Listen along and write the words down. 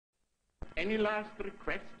Any last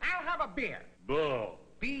request? I'll have a beer. Bull.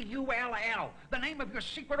 B-U-L-L. The name of your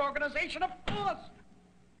secret organization, of course.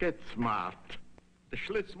 Get smart. The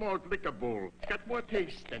Schlitz Malt Liquor Bull. It's got more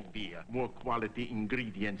taste than beer. More quality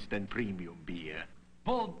ingredients than premium beer.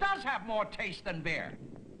 Bull does have more taste than beer.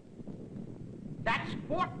 That's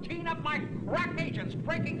 14 of my crack agents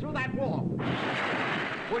breaking through that wall.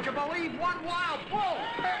 Would you believe one wild bull?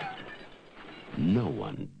 No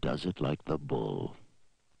one does it like the Bull.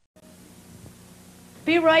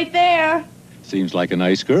 Be right there. Seems like a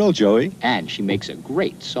nice girl, Joey. And she makes a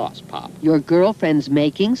great sauce, Pop. Your girlfriend's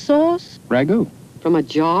making sauce? Ragu. From a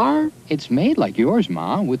jar? It's made like yours,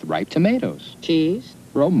 Ma, with ripe tomatoes. Cheese?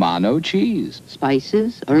 Romano cheese.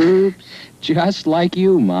 Spices? Herbs? Just like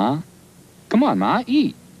you, Ma. Come on, Ma,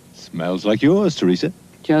 eat. Smells like yours, Teresa.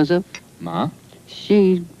 Joseph? Ma?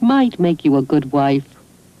 She might make you a good wife.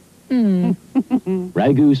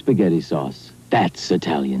 Ragu spaghetti sauce. That's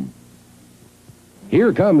Italian.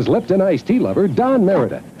 Here comes Lipton iced tea lover Don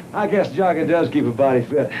Merida. I guess jogging does keep a body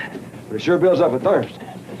fit, but it sure builds up a thirst.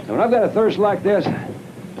 And when I've got a thirst like this,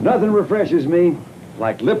 nothing refreshes me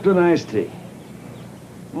like Lipton iced tea.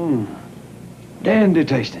 Dandy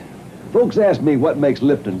tasting. Folks ask me what makes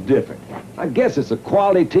Lipton different. I guess it's the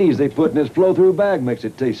quality teas they put in this flow-through bag makes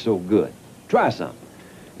it taste so good. Try some,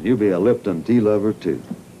 and you'll be a Lipton tea lover, too.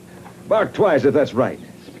 Bark twice if that's right.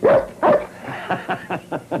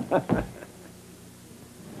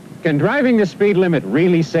 Can driving the speed limit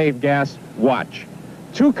really save gas? Watch.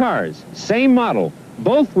 2 cars, same model,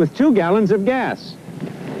 both with 2 gallons of gas.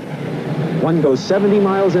 One goes 70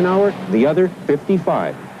 miles an hour, the other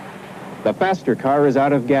 55. The faster car is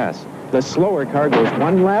out of gas. The slower car goes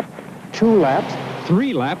 1 lap, 2 laps,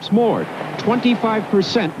 3 laps more.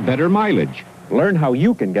 25% better mileage. Learn how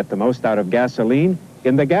you can get the most out of gasoline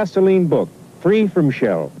in the gasoline book, free from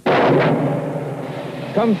Shell.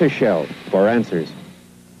 Come to Shell for answers.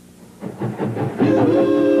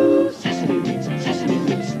 Sesame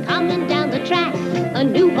bits, coming down the track, a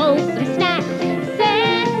new wholesome snack.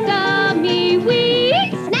 Sesame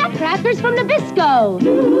wheat, snap crackers from Nabisco.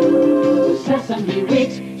 New sesame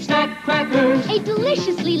wheat, snack crackers. A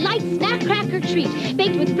deliciously light snack cracker treat,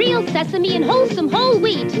 baked with real sesame and wholesome whole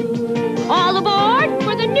wheat. All aboard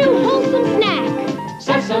for the new wholesome snack.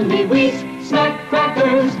 Sesame wheat, snack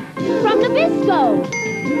crackers from Nabisco.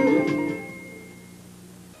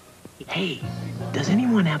 Hey, does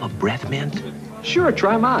anyone have a breath mint? Sure,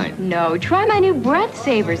 try mine. No, try my new Breath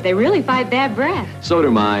Savers. They really fight bad breath. So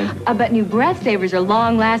do mine. But new Breath Savers are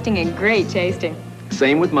long-lasting and great tasting.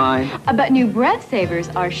 Same with mine. But new Breath Savers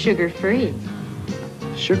are sugar-free.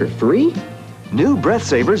 Sugar-free? New Breath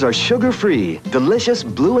Savers are sugar-free. Delicious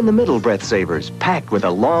blue-in-the-middle Breath Savers, packed with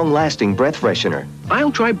a long-lasting breath freshener.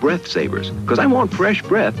 I'll try Breath Savers, because I want fresh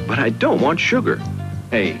breath, but I don't want sugar.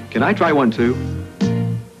 Hey, can I try one too?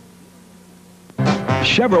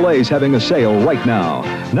 Chevrolet's having a sale right now.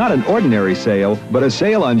 Not an ordinary sale, but a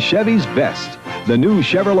sale on Chevy's best. The new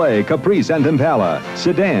Chevrolet Caprice and Impala,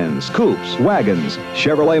 sedans, coupes, wagons,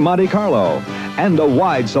 Chevrolet Monte Carlo, and a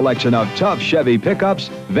wide selection of tough Chevy pickups,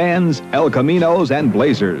 vans, El Caminos, and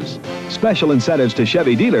Blazers. Special incentives to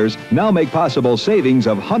Chevy dealers now make possible savings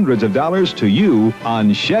of hundreds of dollars to you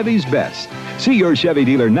on Chevy's best. See your Chevy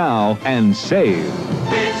dealer now and save.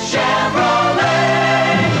 It's Chevrolet.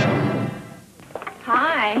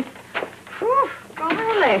 Hi. Whew,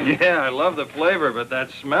 garlic. Yeah, I love the flavor, but that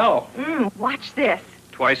smell. Watch this.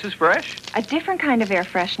 Twice as fresh? A different kind of air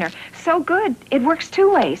freshener. So good, it works 2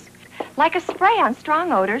 ways. Like a spray on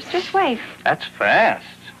strong odors, just wait. That's fast.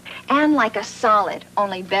 And like a solid,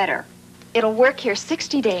 only better. It'll work here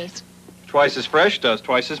 60 days. Twice as fresh does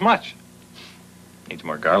twice as much. Needs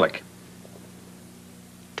more garlic.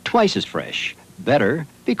 Twice as fresh. Better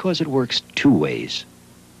because it works 2 ways.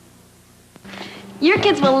 Your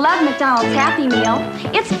kids will love McDonald's Happy Meal.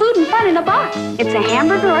 It's food and fun in a box. It's a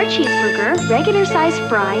hamburger or cheeseburger, regular-sized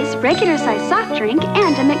fries, regular-sized soft drink,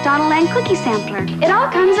 and a McDonaldland cookie sampler. It all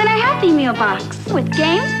comes in a Happy Meal box with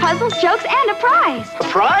games, puzzles, jokes, and a prize. A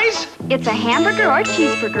prize? It's a hamburger or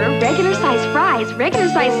cheeseburger, regular-sized fries,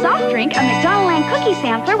 regular-sized soft drink, a McDonaldland cookie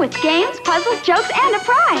sampler with games, puzzles, jokes, and a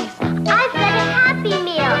prize. I've got a Happy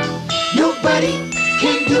Meal. Nobody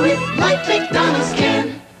can do it like McDonald's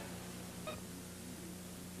can.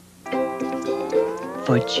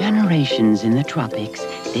 For generations in the tropics,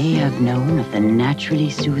 they have known of the naturally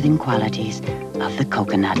soothing qualities of the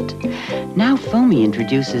coconut. Now Foamy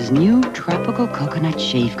introduces new tropical coconut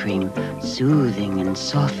shave cream, soothing and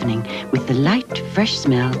softening with the light, fresh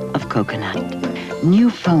smell of coconut. New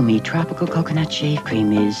Foamy tropical coconut shave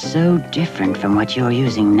cream is so different from what you're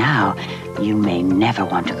using now, you may never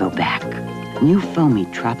want to go back. new foamy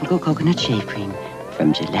tropical coconut shave cream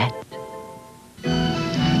from Gillette.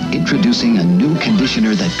 Introducing a new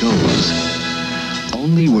conditioner that goes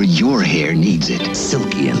only where your hair needs it.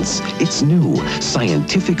 Silkience. Its new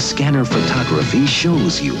scientific scanner photography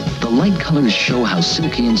shows you. The light colors show how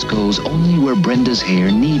Silkience goes only where Brenda's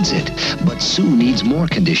hair needs it. But Sue needs more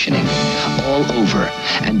conditioning all over.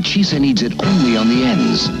 And Chisa needs it only on the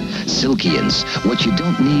ends. Silkience. What you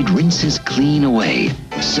don't need rinses clean away.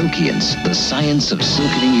 Silkience. The science of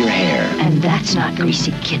silkening your hair. And that's not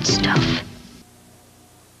greasy kid stuff.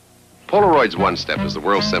 Polaroid's One Step is the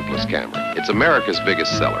world's simplest camera. It's America's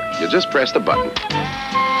biggest seller. You just press the button.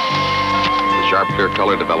 The sharp, clear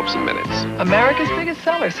color develops in minutes. America's biggest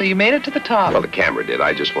seller, so you made it to the top. Well, the camera did.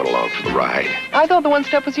 I just went along for the ride. I thought the One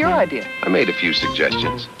Step was your idea. I made a few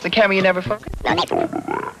suggestions. The camera you never focused?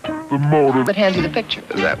 The motor. That hands you the picture.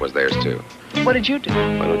 That was theirs, too. What did you do?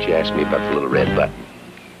 Why don't you ask me about the little red button?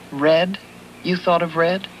 Red? You thought of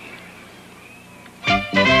red?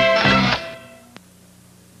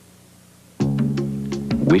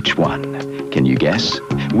 Which one? Can you guess?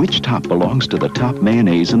 Which top belongs to the top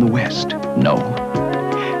mayonnaise in the West? No.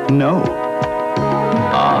 No.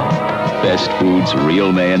 Ah, Best Foods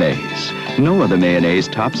Real Mayonnaise. No other mayonnaise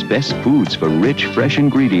tops Best Foods for rich, fresh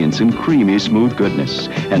ingredients and creamy, smooth goodness.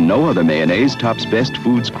 And no other mayonnaise tops Best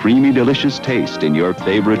Foods' creamy, delicious taste in your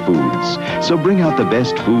favorite foods. So bring out the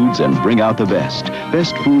best foods and bring out the best.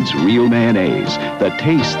 Best Foods Real Mayonnaise. The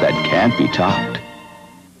taste that can't be topped.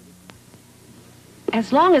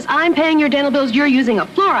 As long as I'm paying your dental bills, you're using a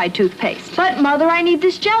fluoride toothpaste. But, Mother, I need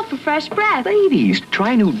this gel for fresh breath. Ladies,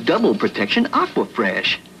 try new double protection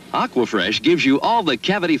Aquafresh. Aquafresh gives you all the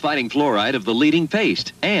cavity-fighting fluoride of the leading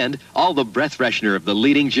paste and all the breath freshener of the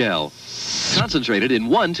leading gel. Concentrated in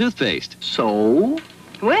one toothpaste. So?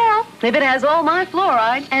 Well, if it has all my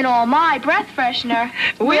fluoride and all my breath freshener,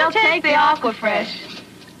 we'll take the Aquafresh.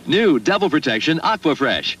 New double protection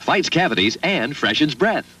Aquafresh fights cavities and freshens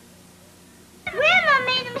breath. Grandma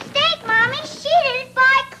made a mistake, Mommy. She didn't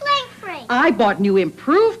buy Cling Free. I bought new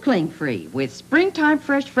improved Cling Free with springtime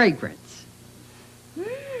fresh fragrance.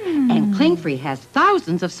 And Cling Free has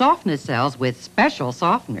thousands of softness cells with special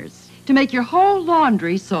softeners to make your whole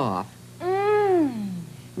laundry soft.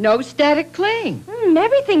 No static cling.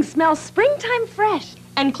 Everything smells springtime fresh.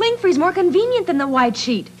 And Cling Free's more convenient than the white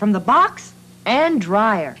sheet. From the box and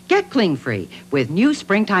dryer. Get Cling Free with new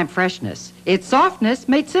springtime freshness. It's softness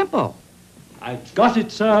made simple. I've got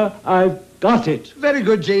it, sir. I've got it. Very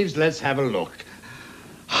good, Jeeves. Let's have a look.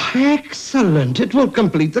 Excellent. It will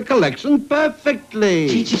complete the collection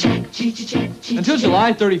perfectly. Until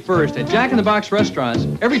July 31st at Jack in the Box restaurants,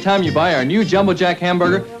 every time you buy our new Jumbo Jack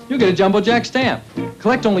hamburger, you'll get a Jumbo Jack stamp.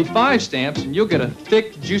 Collect only 5 stamps and you'll get a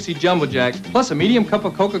thick, juicy Jumbo Jack plus a medium cup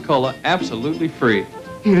of Coca-Cola absolutely free.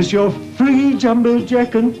 Here's your free Jumbo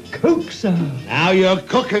Jack and Coke, sir. Now you're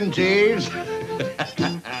cooking, Jeeves.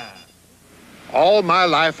 All my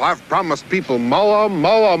life, I've promised people more,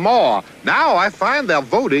 more, more. Now I find they're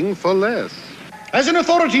voting for less. As an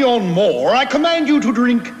authority on more, I command you to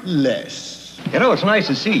drink less. You know, it's nice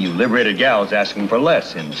to see you liberated gals asking for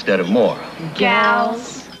less instead of more.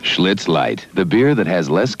 Gals. Schlitz Light, the beer that has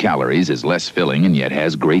less calories, is less filling, and yet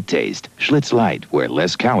has great taste. Schlitz Light, where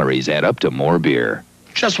less calories add up to more beer.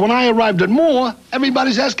 Just when I arrived at more,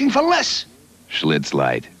 everybody's asking for less. Schlitz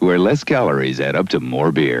Light, where less calories add up to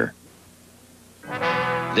more beer.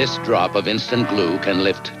 This drop of instant glue can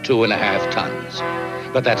lift 2.5 tons.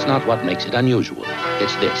 But that's not what makes it unusual.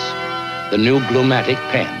 It's this, the new Glumatic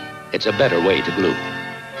pen. It's a better way to glue.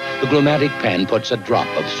 The Glumatic pen puts a drop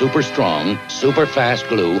of super strong, super fast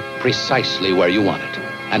glue precisely where you want it,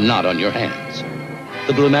 and not on your hands.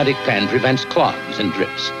 The Glumatic pen prevents clogs and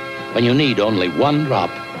drips. When you need only one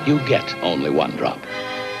drop, you get only one drop.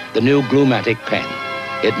 The new Glumatic pen.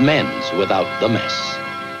 It mends without the mess.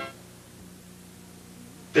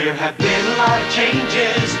 There have been a lot of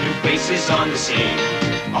changes, new faces on the scene.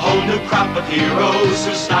 A whole new crop of heroes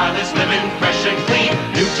whose style is living fresh and clean.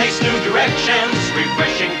 New tastes, new directions,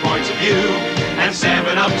 refreshing points of view. And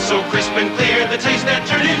 7-Up so crisp and clear, the taste that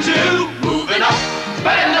turned into moving up,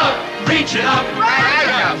 bend up, reaching up, right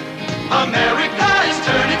up. America is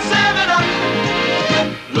turning 7-Up.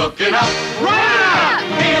 Looking up, right up,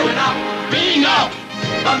 feeling up, being up.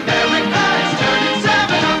 America is turning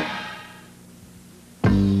 7-Up.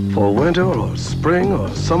 For winter or spring or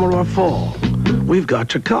summer or fall, we've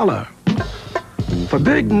got your color. For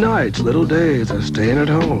big nights, little days, or staying at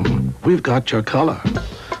home, we've got your color.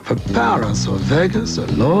 For Paris or Vegas or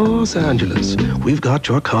Los Angeles, we've got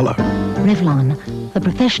your color. Revlon, The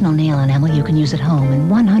professional nail enamel you can use at home in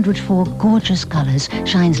 104 gorgeous colors,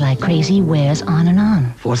 shines like crazy, wears on and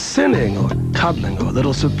on. For sinning or cuddling or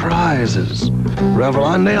little surprises.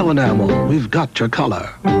 Revlon nail enamel, we've got your color.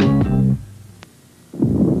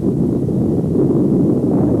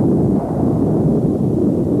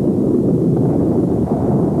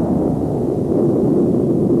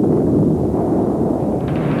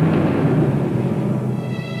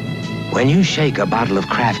 When you shake a bottle of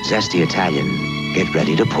Kraft Zesty Italian, get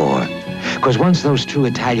ready to pour. Because once those true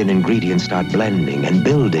Italian ingredients start blending and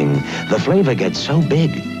building, the flavor gets so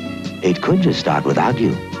big, it could just start without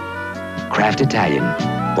you. Kraft Italian,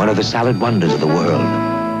 one of the salad wonders of the world.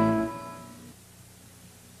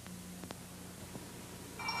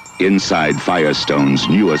 Inside Firestone's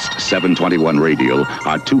newest 721 radial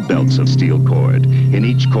are 2 belts of steel cord. In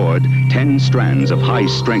each cord, 10 strands of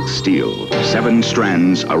high-strength steel. 7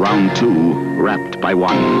 strands around 2, wrapped by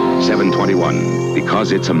 1. 721.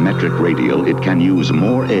 Because it's a metric radial, it can use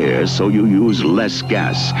more air, so you use less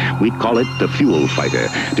gas. We call it the Fuel Fighter,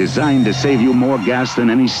 designed to save you more gas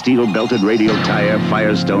than any steel-belted radial tire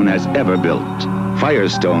Firestone has ever built.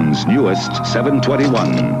 Firestone's newest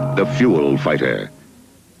 721, the Fuel Fighter.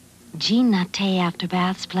 Jean Natte After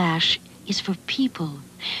Bath Splash is for people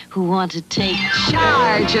who want to take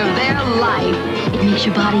charge of their life. It makes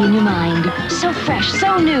your body and your mind so fresh,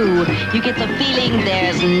 so new. You get the feeling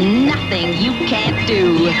there's nothing you can't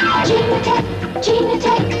do. Jean Natte, Jean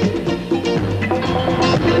Natte.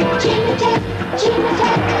 Jean Natte, Jean Natte.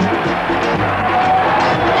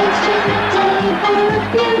 It's Jean Natte for a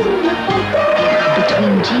beautiful girl.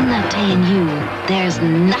 Between Jean Natte and you, there's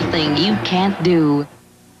nothing you can't do.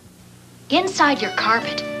 Inside your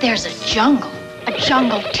carpet, there's a jungle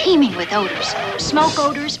teeming with odors. Smoke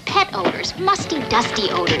odors, pet odors, musty, dusty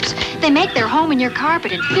odors. They make their home in your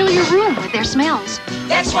carpet and fill your room with their smells.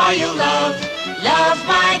 That's why you love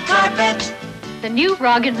my carpet. The new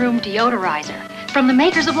Rug and Room Deodorizer from the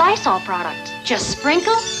makers of Lysol products. Just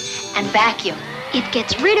sprinkle and vacuum. It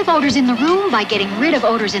gets rid of odors in the room by getting rid of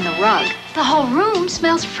odors in the rug. The whole room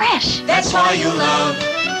smells fresh. That's why you love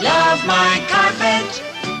my carpet.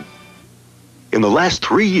 In the last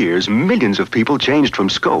 3 years, millions of people changed from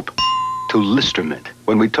Scope to Listermint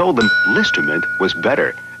when we told them Listermint was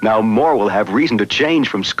better. Now more will have reason to change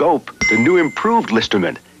from Scope to new improved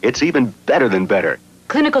Listermint. It's even better than better.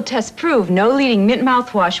 Clinical tests prove no leading mint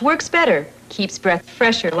mouthwash works better, keeps breath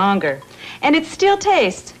fresher longer, and it still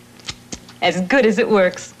tastes as good as it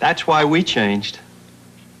works. That's why we changed.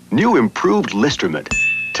 New improved Listermint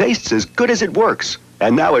tastes as good as it works,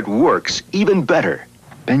 and now it works even better.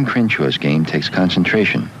 Ben Crenshaw's game takes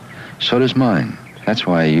concentration. So does mine. That's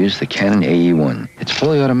why I use the Canon AE1. It's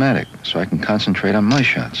fully automatic, so I can concentrate on my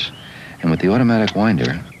shots. And with the automatic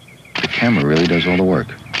winder, the camera really does all the work.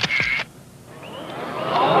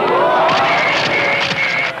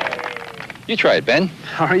 You try it, Ben.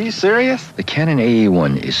 Are you serious? The Canon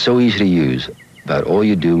AE1 is so easy to use. About all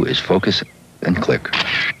you do is focus and click.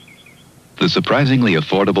 The surprisingly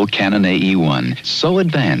affordable Canon AE1. So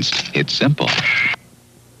advanced, it's simple.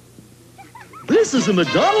 This is a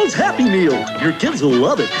McDonald's Happy Meal. Your kids will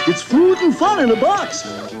love it. It's food and fun in a box.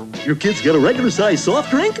 Your kids get a regular-sized soft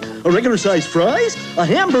drink, a regular-sized fries, a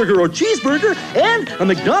hamburger or cheeseburger, and a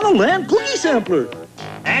McDonald's Land cookie sampler.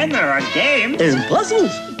 And there are games. And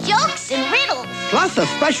puzzles. Jokes and riddles. Plus a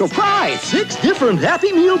special prize. 6 different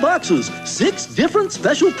Happy Meal boxes. 6 different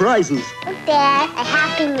special prizes. Dad, a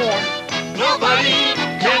Happy Meal. Nobody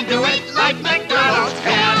can do it like McDonald's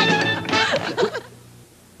can.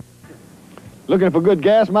 Looking for good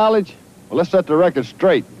gas mileage? Well, let's set the record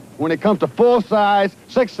straight. When it comes to full-size,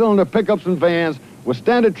 6-cylinder pickups and vans with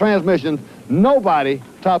standard transmissions, nobody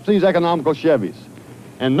tops these economical Chevys.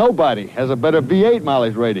 And nobody has a better V8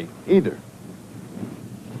 mileage rating, either.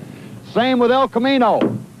 Same with El Camino.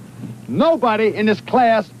 Nobody in this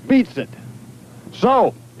class beats it.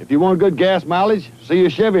 So, if you want good gas mileage, see your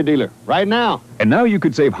Chevy dealer right now. And now you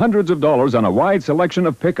could save hundreds of dollars on a wide selection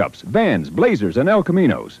of pickups, vans, Blazers, and El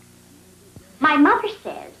Caminos. My mother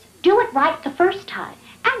says, do it right the first time,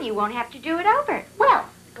 and you won't have to do it over. Well,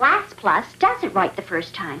 Glass Plus does it right the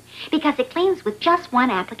first time because it cleans with just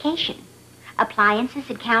one application. Appliances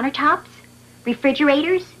and countertops,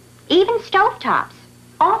 refrigerators, even stovetops,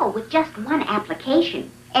 all with just one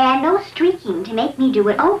application. And no streaking to make me do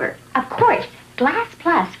it over. Of course, Glass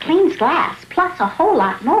Plus cleans glass plus a whole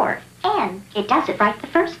lot more. And it does it right the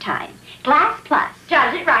first time. Glass Plus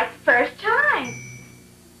does it right the first time.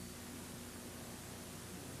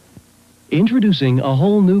 Introducing a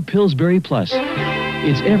whole new Pillsbury Plus.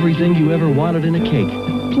 It's everything you ever wanted in a cake.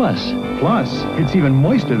 Plus, it's even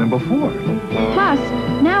moister than before. Plus, Plus,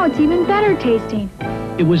 now it's even better tasting.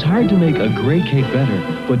 It was hard to make a great cake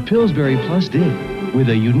better, but Pillsbury Plus did, with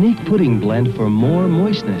a unique pudding blend for more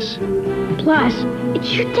moistness. Plus, it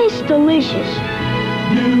should taste delicious.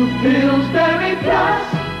 New Pillsbury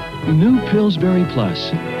Plus. New Pillsbury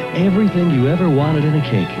Plus. Everything you ever wanted in a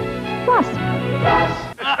cake. Plus.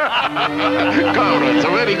 Cora, it's a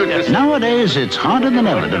very good decision. Nowadays, it's harder than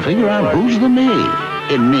ever to figure out who's the me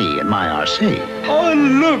in my RC. Oh,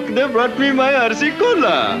 look, they brought me my RC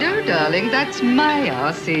cola. No, darling, that's my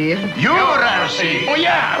RC. Your RC. Oh,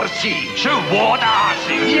 yeah, RC. Toward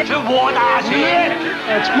RC. Toward RC.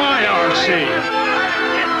 That's my RC.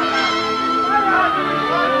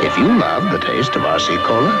 If you love the taste of RC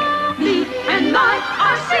Cola, Me and my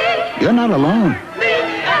RC. you're not alone. Me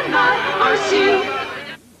and my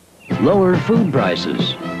RC. Lower food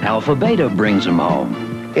prices. Alpha Beta brings them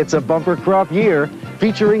home. It's a bumper crop year,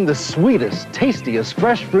 featuring the sweetest, tastiest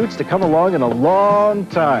fresh fruits to come along in a long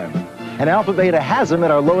time. And Alpha Beta has them at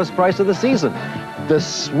our lowest price of the season. The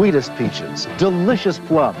sweetest peaches, delicious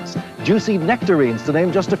plums, juicy nectarines, to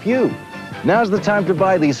name just a few. Now's the time to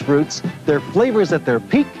buy these fruits. Their flavor's at their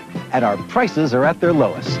peak, and our prices are at their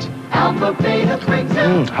lowest. Alpha Beta brings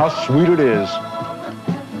them. How sweet it is.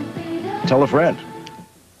 Tell a friend.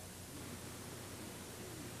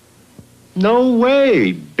 No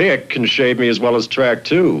way. Bic can shave me as well as Track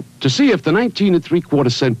 2. To see if the 19 3/4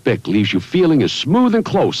 cent Bic leaves you feeling as smooth and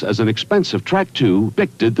close as an expensive Track 2,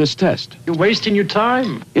 Bic did this test. You're wasting your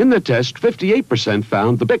time. In the test, 58%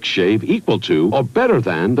 found the Bic shave equal to or better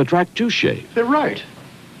than the Track 2 shave. They're right.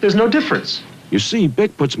 There's no difference. You see,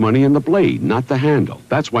 Bic puts money in the blade, not the handle.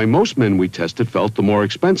 That's why most men we tested felt the more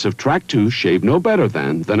expensive Track 2 shaved no better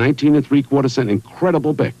than the 19 3/4 cent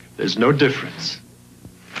incredible Bic. There's no difference.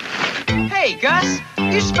 Hey, Gus,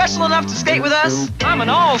 you special enough to skate with us? I'm an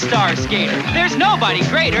all-star skater. There's nobody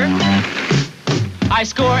greater. I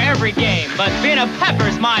score every game, but being a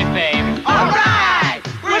pepper's my fave. All right!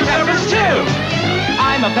 We're peppers too!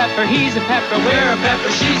 I'm a pepper, he's a pepper, we're a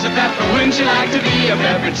pepper, she's a pepper. Wouldn't you like to be a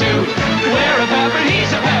pepper too? We're a pepper,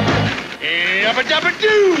 he's a pepper.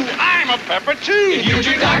 Yabba-dabba-doo! I'm a pepper too! If you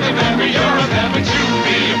drink Dr. Pepper, you're a pepper too.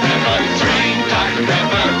 Be a pepper, drink Dr.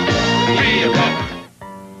 Pepper. Be a pepper.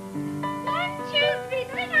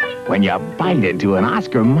 When you bite into an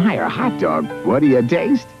Oscar Mayer hot dog, what do you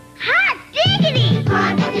taste? Hot diggity!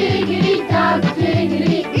 Hot diggity, dog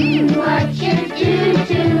diggity, what you do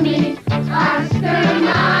to me. Oscar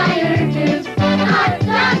Mayer juice, hot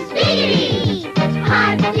dog diggity.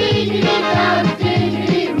 Hot diggity, dog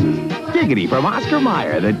diggity. Diggity from Oscar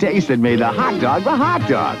Mayer, the taste that made the hot dog the hot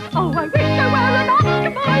dog. Oh, I wish there were an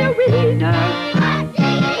Oscar Mayer wiener. Hot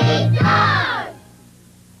diggity, dog!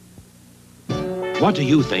 What do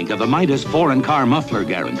you think of the Midas foreign car muffler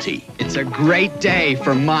guarantee? It's a great day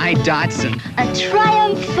for my Datsun. A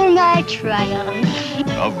triumph for my Triumph.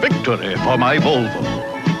 A victory for my Volvo.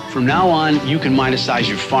 From now on, you can Midas-size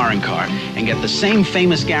your foreign car and get the same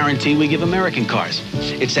famous guarantee we give American cars.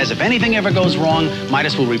 It says if anything ever goes wrong,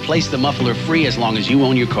 Midas will replace the muffler free as long as you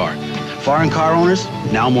own your car. Foreign car owners,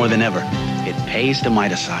 now more than ever, it pays to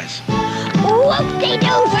Midas-size.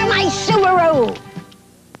 Whoop-de-doo for my Subaru!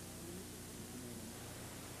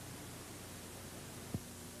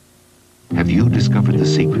 Have you discovered the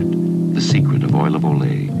secret? The secret of oil of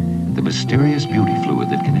Olay, the mysterious beauty fluid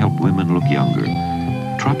that can help women look younger.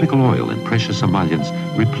 Tropical oil and precious emollients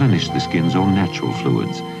replenish the skin's own natural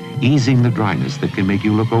fluids, easing the dryness that can make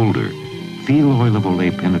you look older. Feel oil of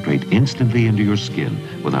Olay penetrate instantly into your skin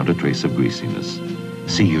without a trace of greasiness.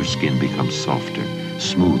 See your skin become softer,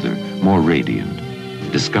 smoother, more radiant.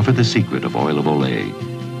 Discover the secret of oil of Olay.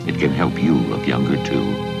 It can help you look younger too.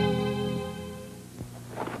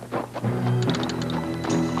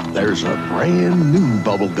 There's a brand new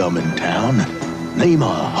bubble gum in town. Name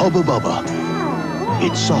a Hubba Bubba.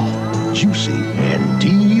 It's soft, juicy, and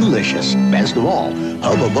delicious. Best of all,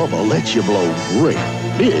 Hubba Bubba lets you blow great,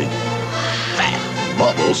 big, fat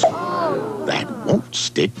bubbles that won't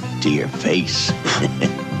stick to your face.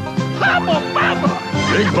 Hubba Bubba!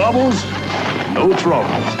 Big bubbles, no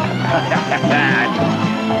troubles.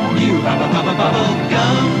 New Hubba Bubba bubble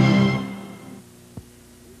gum.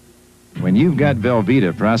 When you've got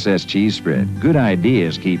Velveeta processed cheese spread, good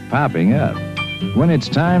ideas keep popping up. When it's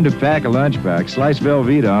time to pack a lunchbox, slice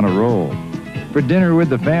Velveeta on a roll. For dinner with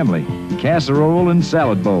the family, casserole and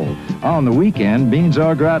salad bowl. On the weekend, beans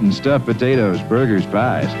au gratin, stuffed potatoes, burgers,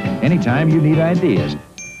 pies. Anytime you need ideas,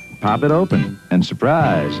 pop it open and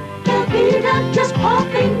surprise. Velveeta just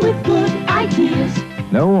popping with good ideas.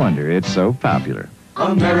 No wonder it's so popular.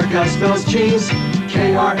 America spells cheese,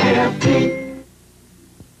 K-R-A-F-T.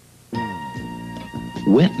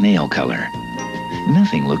 Wet nail color.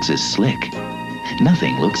 Nothing looks as slick.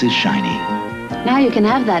 Nothing looks as shiny. Now you can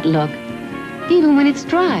have that look, even when it's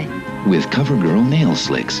dry. With CoverGirl Nail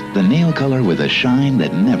Slicks, the nail color with a shine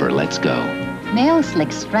that never lets go. Nail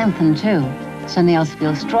slicks strengthen too, so nails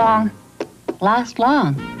feel strong, last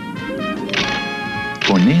long.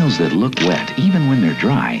 For nails that look wet even when they're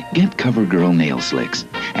dry, get CoverGirl Nail Slicks.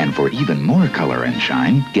 And for even more color and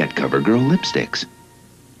shine, get CoverGirl Lipsticks.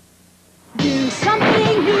 Do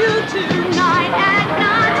something new tonight and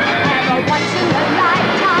not have a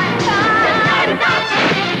once-in-a-lifetime time.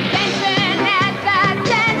 Dancing at that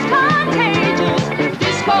dance contagious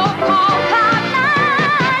disco call Pop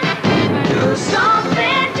 9. Do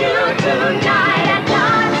something new tonight and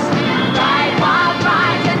not ride wild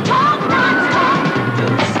rides and talk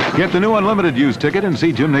non-stop. Get the new unlimited use ticket and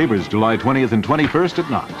see Jim Neighbors July 20th and 21st at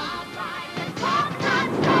Knox.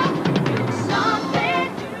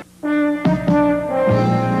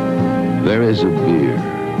 There is a beer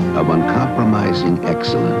of uncompromising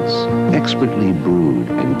excellence, expertly brewed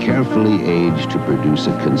and carefully aged to produce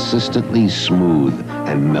a consistently smooth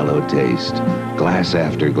and mellow taste, glass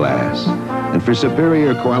after glass. And for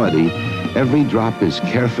superior quality, every drop is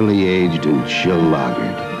carefully aged and chill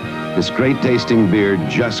lagered. This great-tasting beer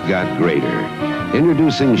just got greater.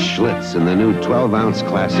 Introducing Schlitz in the new 12-ounce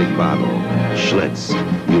classic bottle. Schlitz,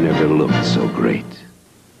 you never looked so great.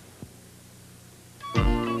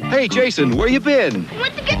 Hey, Jason, where you been?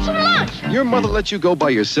 Went to get some lunch. Your mother let you go by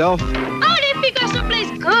yourself? Oh, didn't we go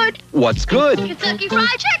someplace good? What's good? Kentucky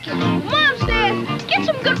Fried Chicken. Mom said, get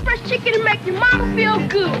some good fresh chicken and make your mama feel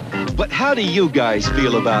good. But how do you guys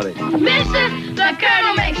feel about it? Mister, the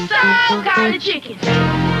Colonel makes some kind of chicken.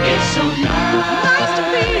 It's so nice to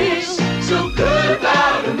feel so good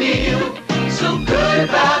about a meal. So good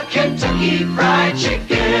about Kentucky Fried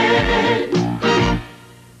Chicken.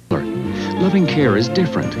 Loving Care is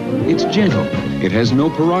different. It's gentle. It has no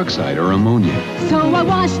peroxide or ammonia. So I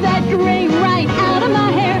wash that gray right out of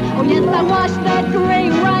my hair. Oh yes, I wash that gray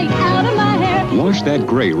right out of my hair. Wash that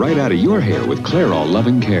gray right out of your hair with Clairol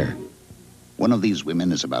Loving Care. One of these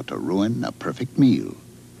women is about to ruin a perfect meal.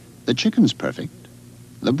 The chicken's perfect.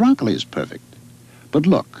 The broccoli is perfect. But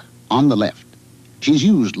look, on the left, she's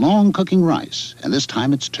used long cooking rice, and this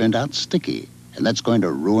time it's turned out sticky, and that's going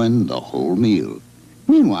to ruin the whole meal.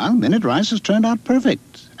 Meanwhile, minute rice has turned out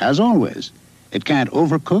perfect, as always. It can't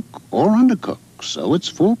overcook or undercook, so it's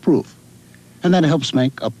foolproof. And that helps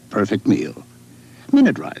make a perfect meal.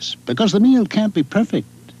 Minute rice, because the meal can't be perfect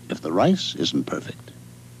if the rice isn't perfect.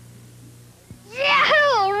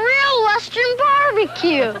 Yahoo! Real Western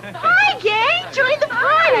barbecue. Hi, gang. Join the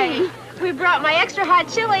party. We brought my extra hot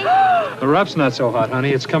chili. The wrap's not so hot,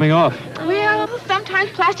 honey. It's coming off. Well,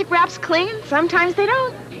 sometimes plastic wraps cling, sometimes they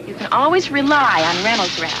don't. You can always rely on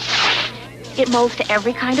Reynolds Wrap. It molds to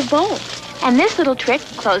every kind of bowl. And this little trick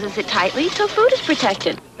closes it tightly so food is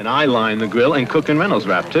protected. And I line the grill and cook in Reynolds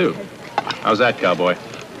Wrap, too. How's that, cowboy?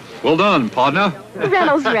 Well done, partner.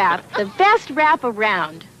 Reynolds Wrap, the best wrap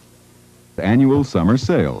around. Annual summer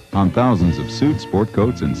sale on thousands of suits, sport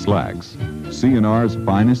coats, and slacks. C&R's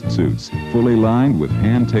finest suits, fully lined with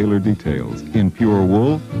hand-tailored details in pure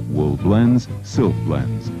wool, wool blends, silk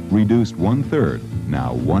blends. Reduced 1/3,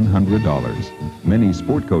 now $100. Many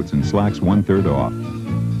sport coats and slacks 1/3 off.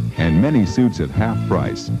 And many suits at half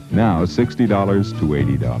price, now $60 to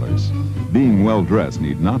 $80. Being well-dressed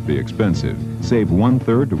need not be expensive. Save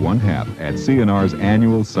 1/3 to 1/2 at C&R's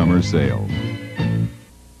annual summer sale.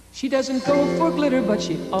 She doesn't go for glitter, but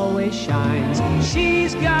she always shines.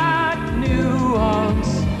 She's got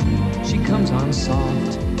nuance. She comes on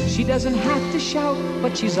soft. She doesn't have to shout,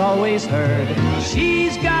 but she's always heard.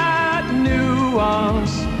 She's got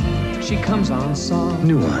nuance. She comes on soft.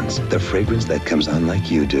 Nuance, the fragrance that comes on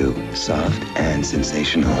like you do. Soft and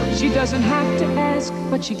sensational. She doesn't have to ask,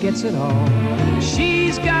 but she gets it all.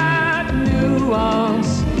 She's got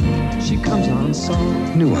nuance. She comes on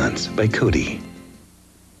soft. Nuance by Cody.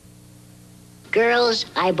 Girls,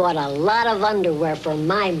 I bought a lot of underwear for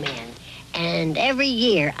my man. And every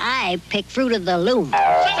year, I pick Fruit of the Loom.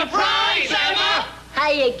 Surprise, Emma!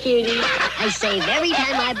 Hiya, cutie. I save every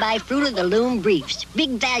time I buy Fruit of the Loom briefs.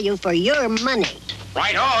 Big value for your money.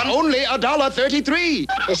 Right on. Only $1.33.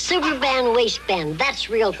 The Superband waistband, that's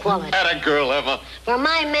real quality. Atta girl, Emma. For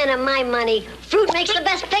my men and my money, Fruit makes the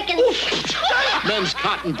best picking. Men's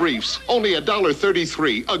cotton briefs, only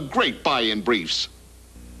 $1.33. A great buy in briefs.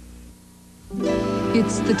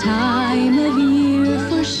 It's the time of year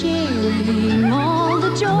for sharing all the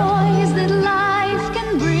joys that life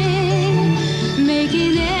can bring,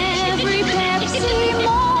 making every Pepsi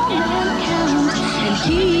moment count and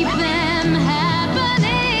keep them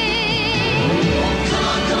happening. Come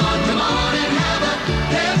on, come on, come on and have a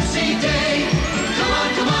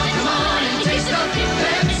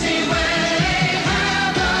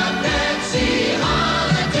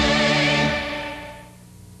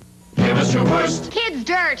us your worst. Kids'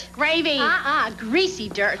 dirt. Gravy. Greasy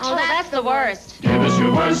dirt. Oh, that's the worst. Give us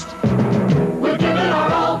your worst. We'll give it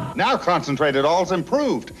our all. Now Concentrated All's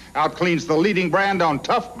improved. Outcleans the leading brand on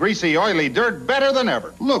tough, greasy, oily dirt better than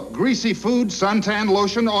ever. Look, greasy food, suntan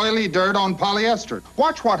lotion, oily dirt on polyester.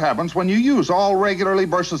 Watch what happens when you use All regularly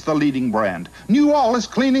versus the leading brand. New All is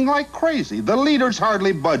cleaning like crazy. The leader's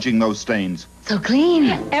hardly budging those stains. So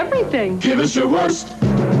clean. Everything. Give us your worst.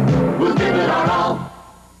 We'll give it our all.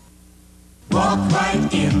 Walk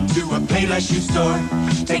right into a Payless shoe store.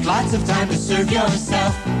 Take lots of time to serve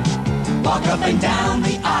yourself. Walk up and down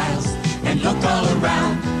the aisles and look all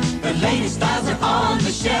around. The latest styles are on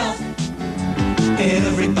the shelf.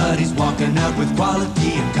 Everybody's walking out with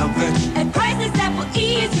quality and comfort At prices that will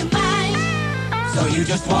ease your mind. So you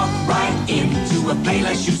just walk right into a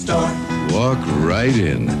Payless shoe store. Walk right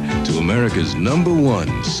in to America's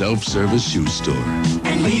 #1 self-service shoe store.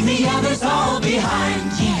 And leave the others all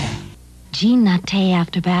behind. Yeah. Jean Natte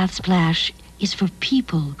After Bath Splash is for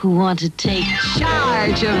people who want to take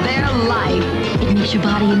charge of their life. It makes your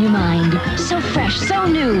body and your mind so fresh, so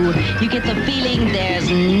new. You get the feeling there's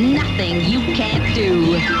nothing you can't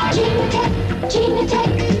do. Jean Natte.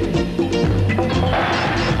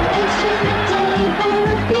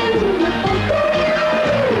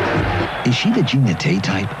 Is she the Jean Natte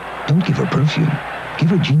type? Don't give her perfume. Give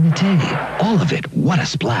her Jean Natte. All of it. What a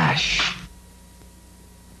splash.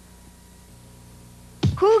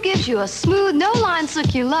 Who gives you a smooth, no-lines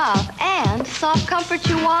look you love and soft comfort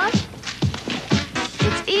you want?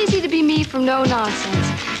 It's easy to be me from No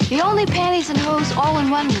Nonsense. The only panties and hose all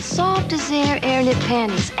in one with soft as air knit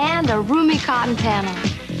panties and a roomy cotton panel.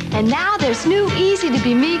 And now there's new Easy to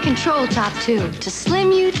Be Me Control Top too, to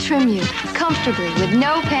slim you, trim you comfortably with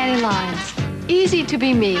no panty lines. Easy to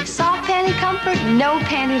be me, soft panty comfort, no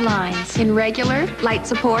panty lines. In regular, light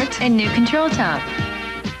support, and new Control Top.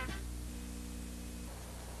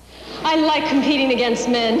 I like competing against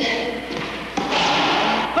men.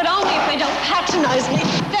 But only if they don't patronize me.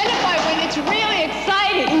 Then if I win, it's really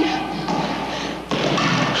exciting.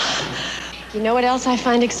 You know what else I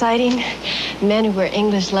find exciting? Men who wear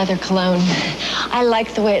English leather cologne. I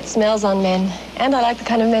like the way it smells on men, and I like the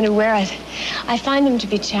kind of men who wear it. I find them to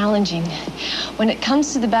be challenging. When it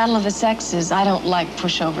comes to the battle of the sexes, I don't like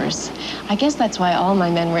pushovers. I guess that's why all my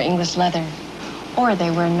men wear English leather. Or they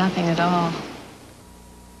wear nothing at all.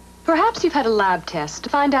 Perhaps you've had a lab test to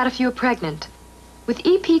find out if you're pregnant. With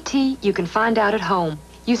EPT, you can find out at home,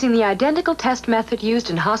 using the identical test method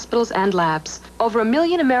used in hospitals and labs. Over 1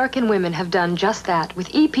 million American women have done just that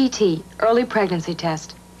with EPT, Early Pregnancy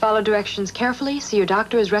Test. Follow directions carefully so your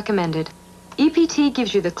doctor is recommended. EPT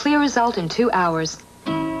gives you the clear result in 2 hours.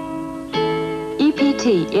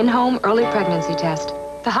 EPT, In-Home Early Pregnancy Test.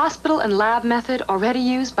 The hospital and lab method already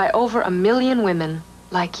used by over 1 million women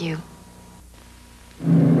like you.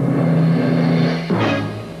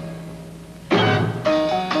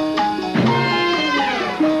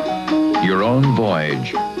 Your own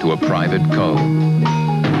voyage to a private cove.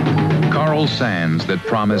 Coral sands that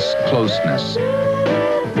promise closeness.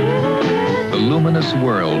 The luminous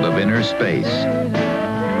world of inner space.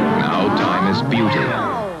 Now time is beauty.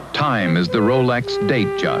 Time is the Rolex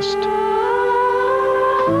date just.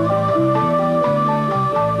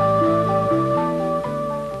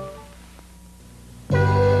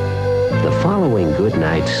 The following good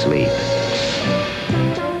night's sleep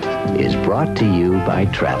is brought to you by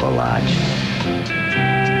Travelodge.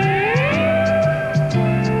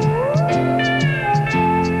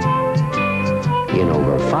 In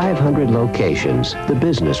over 500 locations, the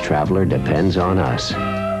business traveler depends on us.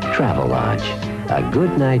 Travelodge, a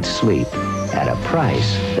good night's sleep at a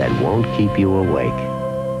price that won't keep you awake.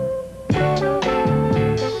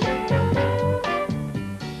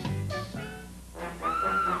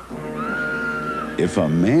 If a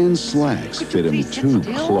man's slacks fit him too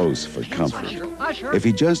close for comfort, if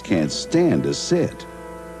he just can't stand to sit,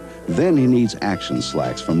 then he needs action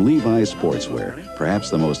slacks from Levi's Sportswear,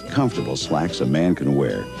 perhaps the most comfortable slacks a man can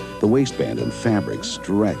wear. The waistband and fabric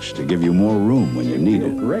stretch to give you more room when you need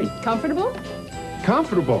it. Great. Comfortable?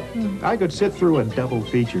 Comfortable. I could sit through a double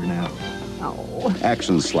feature now. Oh.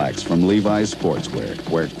 Action slacks from Levi's Sportswear,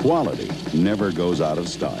 where quality never goes out of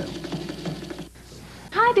style.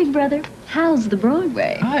 Hi, big brother. How's the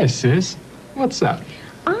Broadway? Hi, sis. What's up?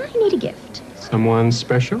 I need a gift. Someone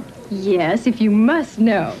special? Yes, if you must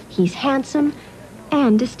know. He's handsome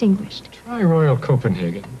and distinguished. Try Royal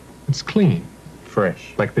Copenhagen. It's clean,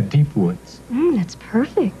 fresh, like the deep woods. That's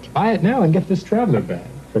perfect. Buy it now and get this traveler bag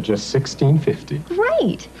for just $16.50.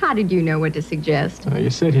 Great. How did you know what to suggest? You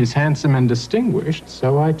said he's handsome and distinguished,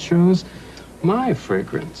 so I chose my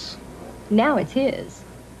fragrance. Now it's his.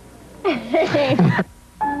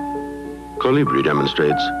 Colibri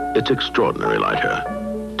demonstrates its extraordinary lighter.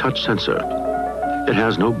 Touch sensor. It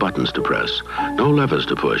has no buttons to press, no levers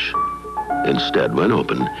to push. Instead, when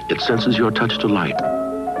open, it senses your touch to light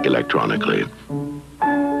electronically.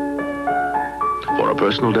 For a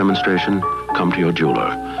personal demonstration, come to your jeweler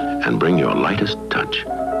and bring your lightest touch.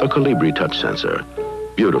 A Colibri touch sensor.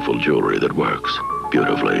 Beautiful jewelry that works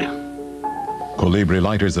beautifully. Colibri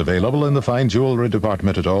lighters available in the fine jewelry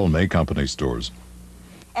department at all May Company stores.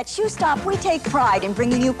 At Shoe Stop, we take pride in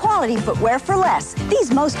bringing you quality footwear for less.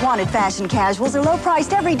 These most wanted fashion casuals are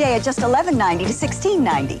low-priced every day at just $11.90 to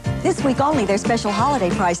 $16.90. This week only, they're special holiday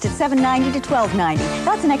priced at $7.90 to $12.90.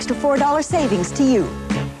 That's an extra $4 savings to you.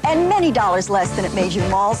 And many dollars less than at major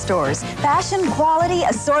mall stores. Fashion, quality,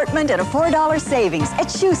 assortment, and a $4 savings at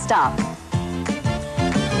Shoe Stop.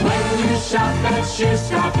 When you shop at Shoe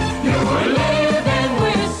Stop, you're living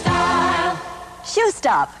with style. Shoe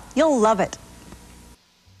Stop. You'll love it.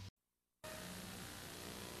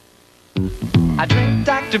 I drink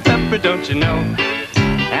Dr. Pepper, don't you know?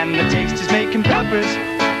 And the taste is making peppers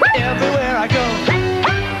everywhere I go.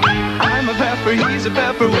 I'm a pepper, he's a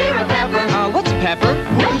pepper, we're a pepper. What's a pepper?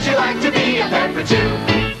 Wouldn't you like to be a pepper too?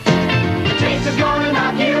 The taste is gonna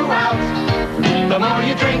knock you out. The more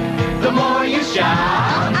you drink, the more you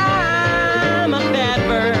shout. I'm a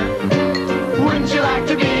pepper. Wouldn't you like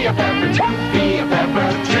to be a pepper too? Be a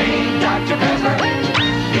pepper, drink Dr. Pepper.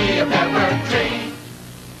 Be a pepper, drink.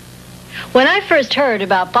 When I first heard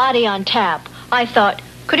about Body on Tap, I thought,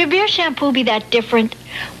 could a beer shampoo be that different?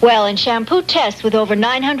 Well, in shampoo tests with over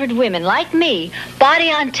 900 women like me, Body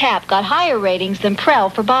on Tap got higher ratings than Prel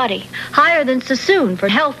for body, higher than Sassoon for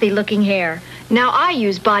healthy-looking hair. Now I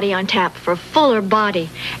use Body on Tap for fuller body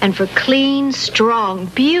and for clean, strong,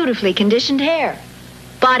 beautifully conditioned hair.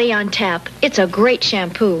 Body on Tap, it's a great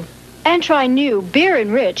shampoo. And try new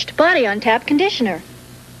beer-enriched Body on Tap conditioner.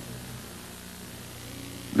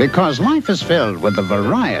 Because life is filled with a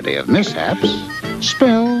variety of mishaps,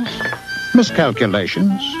 spills,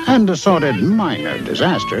 miscalculations, and assorted minor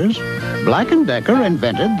disasters, Black & Decker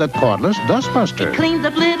invented the cordless dustbuster. Cleans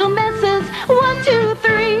up little messes, 1, 2,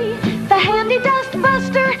 3. The handy dust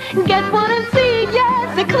buster, get one and see.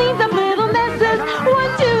 Yes, it cleans up little messes,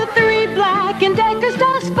 1, 2, 3. Black & Decker's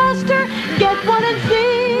dustbuster, get one and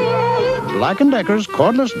see. Black & Decker's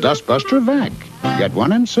cordless dustbuster vac. Get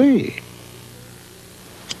one and see.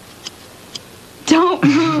 Don't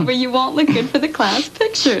move or you won't look good for the class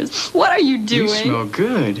pictures. What are you doing? You smell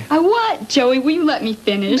good. What? Joey, will you let me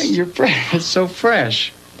finish? Your breath is so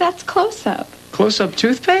fresh. That's close-up. Close-up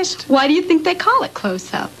toothpaste? Why do you think they call it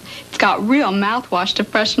close-up? It's got real mouthwash to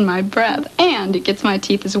freshen my breath, and it gets my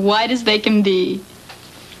teeth as white as they can be.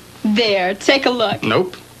 There, take a look.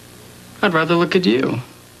 Nope. I'd rather look at you.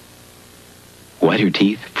 Whiter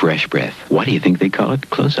teeth, fresh breath. Why do you think they call it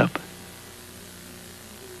close-up?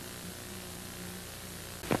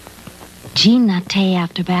 Jean Natte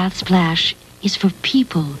After Bath Splash is for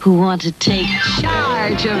people who want to take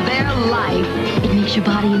charge of their life. It makes your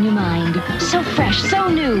body and your mind so fresh, so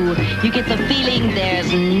new. You get the feeling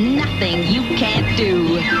there's nothing you can't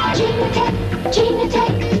do. Jean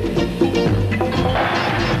Natte.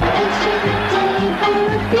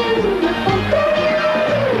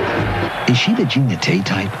 Is she the Jean Natte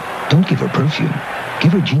type? Don't give her perfume.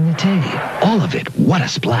 Give her Jean Natte. All of it. What a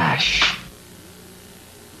splash.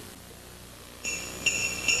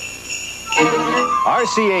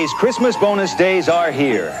 RCA's Christmas bonus days are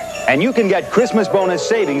here, and you can get Christmas bonus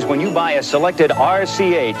savings when you buy a selected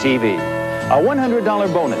RCA TV. A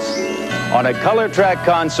 $100 bonus on a color track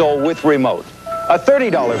console with remote. A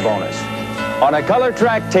 $30 bonus on a color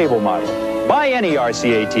track table model. Buy any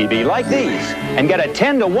RCA TV like these and get a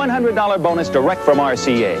 $10 to $100 bonus direct from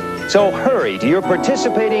RCA. So hurry to your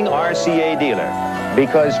participating RCA dealer,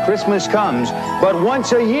 because Christmas comes but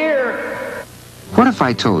once a year. What if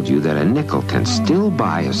I told you that a nickel can still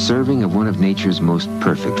buy a serving of one of nature's most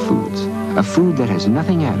perfect foods? A food that has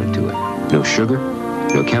nothing added to it. No sugar,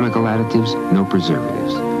 no chemical additives, no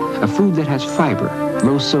preservatives. A food that has fiber,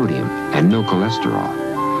 low sodium, and no cholesterol.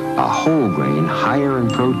 A whole grain higher in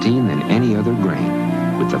protein than any other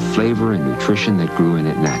grain, with the flavor and nutrition that grew in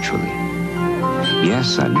it naturally.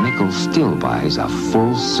 Yes, a nickel still buys a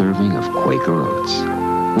full serving of Quaker Oats,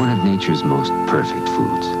 one of nature's most perfect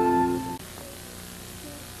foods.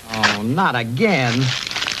 Oh, not again.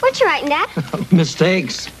 What you writing, Dad?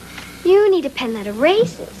 Mistakes. You need a pen that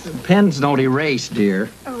erases. Pens don't erase, dear.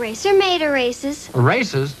 Eraser made erases.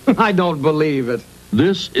 Erases? I don't believe it.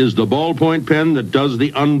 This is the ballpoint pen that does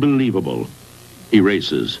the unbelievable.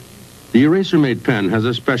 Erases. The Eraser-Mate pen has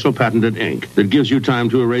a special patented ink that gives you time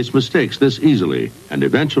to erase mistakes this easily and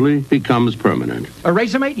eventually becomes permanent.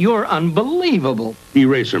 Eraser-Mate, you're unbelievable.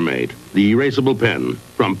 Eraser-Mate, the erasable pen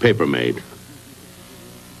from Paper-Mate.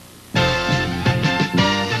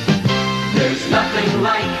 There's nothing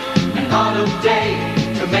like an autumn day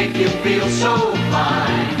to make you feel so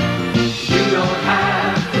fine. You don't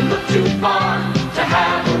have to look too far to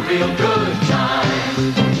have a real good time.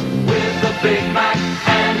 With a Big Mac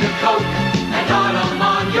and a Coke and autumn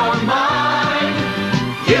on your mind,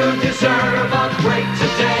 you deserve a break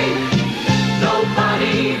today.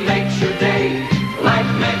 Nobody makes your day like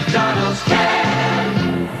McDonald's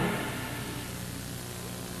can.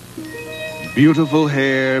 Beautiful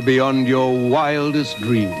hair beyond your wildest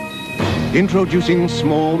dreams. Introducing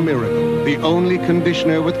Small Miracle, the only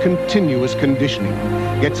conditioner with continuous conditioning.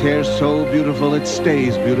 Gets hair so beautiful it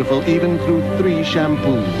stays beautiful even through 3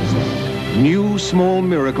 shampoos. New Small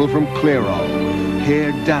Miracle from Clairol.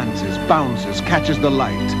 Hair dances, bounces, catches the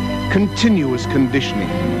light. Continuous conditioning.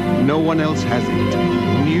 No one else has it.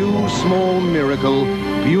 New Small Miracle,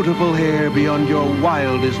 beautiful hair beyond your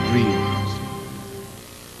wildest dreams.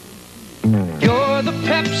 You're the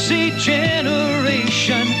Pepsi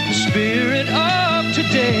generation, the spirit of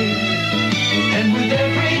today. And with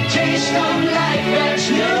every taste of life that's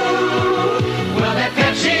new, well, that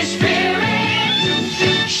Pepsi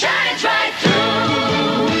spirit shines right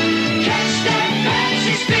through. Catch that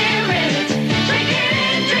Pepsi spirit. Drink it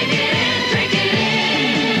in, drink it in, drink it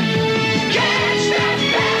in. Catch that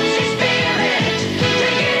Pepsi spirit.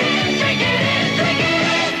 Drink it in, drink it in, drink it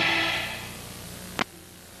in.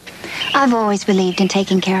 I've always believed in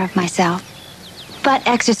taking care of myself. But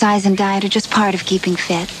exercise and diet are just part of keeping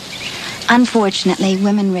fit. Unfortunately,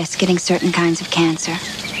 women risk getting certain kinds of cancer.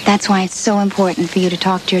 That's why it's so important for you to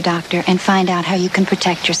talk to your doctor and find out how you can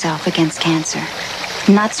protect yourself against cancer.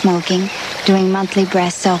 Not smoking, doing monthly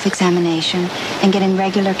breast self-examination, and getting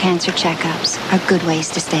regular cancer checkups are good ways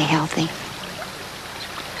to stay healthy.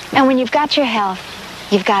 And when you've got your health,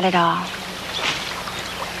 you've got it all.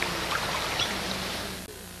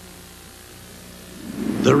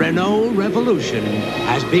 The Renault Revolution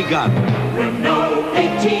has begun. Renault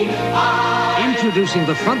 18i. Introducing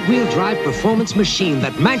the front-wheel drive performance machine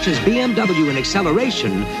that matches BMW in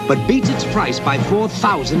acceleration, but beats its price by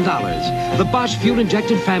 $4,000. The Bosch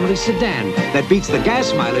fuel-injected family sedan that beats the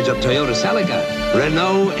gas mileage of Toyota Celica.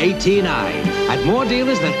 Renault 18i. At more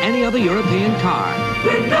dealers than any other European car.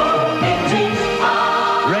 Renault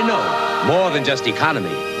 18i. Renault. More than just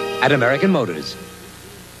economy. At American Motors.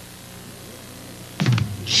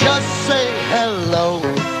 Just say hello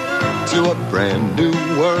to a brand new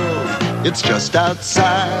world. It's just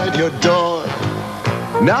outside your door.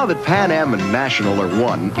 Now that Pan Am and National are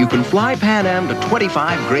one, you can fly Pan Am to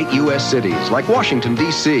 25 great U.S. cities like Washington,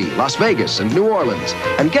 D.C., Las Vegas, and New Orleans,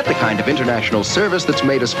 and get the kind of international service that's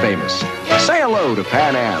made us famous. Say hello to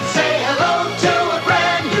Pan Am. Say hello to a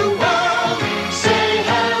brand new world. Say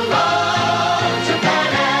hello to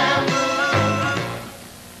Pan Am.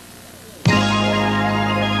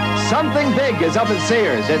 Something big is up at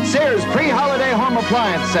Sears. It's Sears pre-holiday home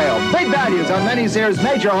appliance sale. Big values on many Sears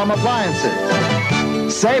major home appliances.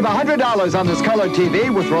 Save $100 on this color TV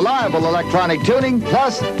with reliable electronic tuning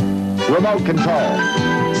plus remote control.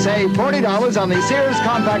 Save $40 on the Sears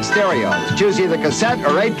compact stereos. Choose either cassette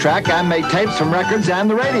or 8-track and make tapes from records and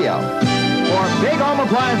the radio. For big home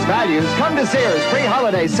appliance values, come to Sears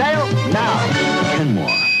pre-holiday sale now. Kenmore,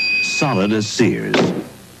 solid as Sears.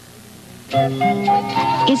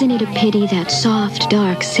 Isn't it a pity that soft,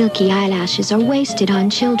 dark, silky eyelashes are wasted on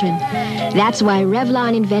children? That's why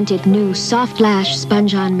Revlon invented new Soft Lash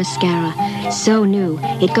Sponge-On Mascara. So new,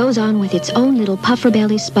 it goes on with its own little puffer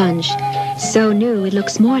belly sponge. So new, it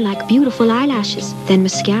looks more like beautiful eyelashes than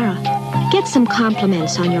mascara. Get some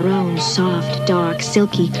compliments on your own soft, dark,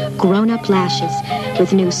 silky, grown-up lashes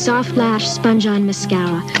with new Soft Lash Sponge-On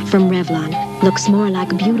Mascara from Revlon. Looks more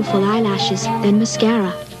like beautiful eyelashes than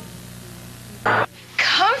mascara.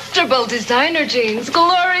 Comfortable designer jeans.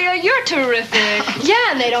 Gloria, you're terrific.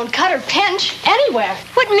 Yeah, and they don't cut or pinch anywhere.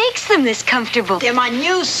 What makes them this comfortable? They're my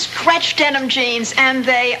new stretch denim jeans, and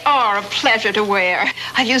they are a pleasure to wear.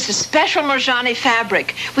 I've used a special Merjani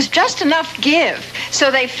fabric with just enough give,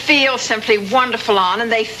 so they feel simply wonderful on,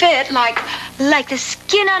 and they fit like the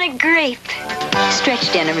skin on a grape.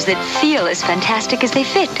 Stretch denims that feel as fantastic as they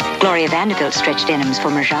fit. Gloria Vanderbilt stretch denims for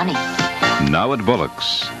Merjani. Now at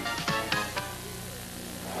Bullock's.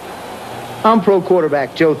 I'm pro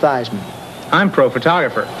quarterback Joe Theismann. I'm pro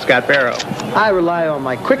photographer Scott Barrow. I rely on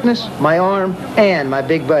my quickness, my arm, and my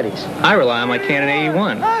big buddies. I rely on my Canon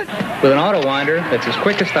 81 with an auto winder that's as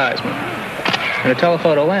quick as Theismann. and a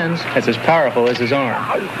telephoto lens that's as powerful as his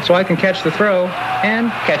arm. So I can catch the throw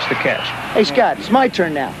and catch the catch. Hey, Scott, it's my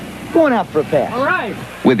turn now. Going out for a pass. All right.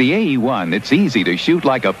 With the AE1, it's easy to shoot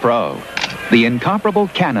like a pro. The incomparable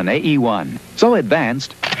Canon AE1. So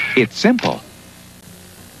advanced, it's simple.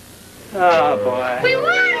 Oh, boy. We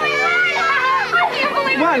won!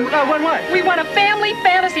 Won what? We won a family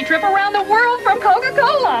fantasy trip around the world from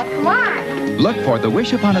Coca-Cola. Come on. Look for the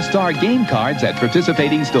Wish Upon a Star game cards at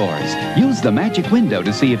participating stores. Use the magic window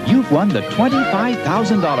to see if you've won the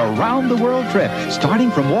 $25,000 round-the-world trip starting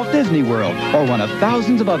from Walt Disney World or one of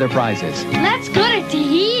thousands of other prizes. Let's go to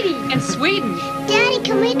Tahiti and Sweden. Daddy,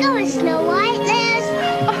 can we go to Snow White, Liz?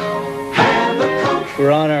 Have a Coke.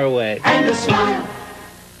 We're on our way. And a smile.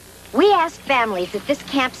 We asked families at this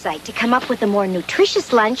campsite to come up with a more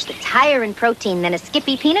nutritious lunch that's higher in protein than a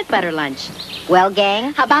Skippy peanut butter lunch. Well,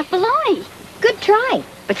 gang, how about bologna? Good try,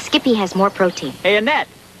 but Skippy has more protein. Hey, Annette,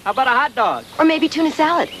 how about a hot dog? Or maybe tuna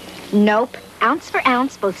salad. Nope. Ounce for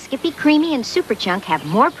ounce, both Skippy Creamy and Super Chunk have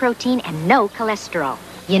more protein and no cholesterol.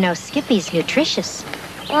 You know, Skippy's nutritious.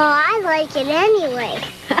 Well, I like it anyway.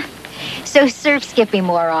 So serve Skippy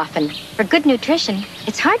more often. For good nutrition,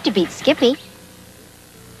 it's hard to beat Skippy.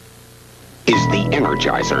 Is the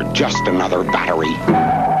Energizer just another battery?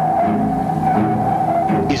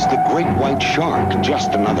 Is the great white shark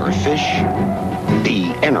just another fish?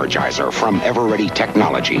 The Energizer from Everready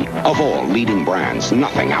Technology. Of all leading brands,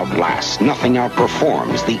 nothing outlasts, nothing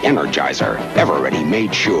outperforms the Energizer. Everready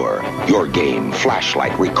made sure. Your game,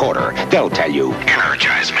 flashlight, recorder, they'll tell you,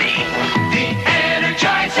 energize me. The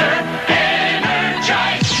Energizer,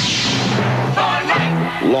 energize for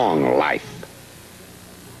life. Long life.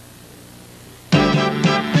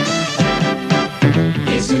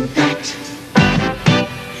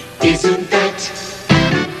 Isn't that?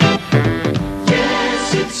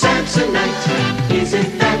 Yes, it's Samsonite.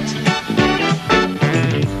 Isn't that?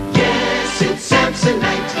 Yes, it's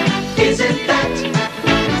Samsonite. Isn't that?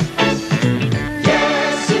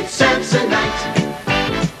 Yes, it's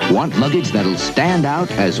Samsonite. Want luggage that'll stand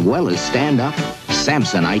out as well as stand up?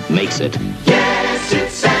 Samsonite makes it. Yes,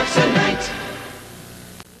 it's Samsonite.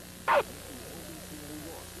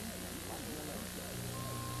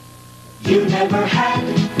 You never had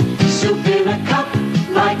soup in a cup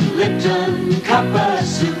like Lipton Cuppa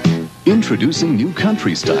Soup. Introducing new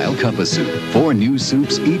country-style Cuppa Soup. 4 new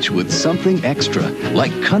soups, each with something extra,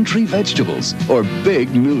 like country vegetables or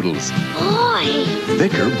big noodles. Boy!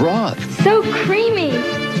 Thicker broth. So creamy.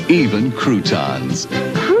 Even croutons.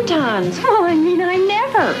 Croutons. Oh, I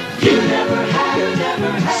never. You never had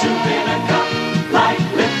soup in a cup like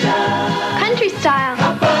Lipton Country style.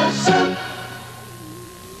 Cuppa Soup.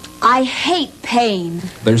 I hate pain.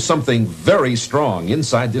 There's something very strong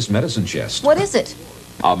inside this medicine chest. What is it?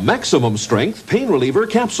 A maximum strength pain reliever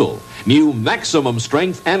capsule. New maximum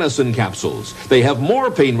strength Anacin capsules. They have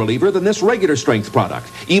more pain reliever than this regular strength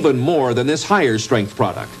product, even more than this higher strength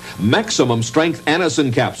product. Maximum strength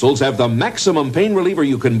Anacin capsules have the maximum pain reliever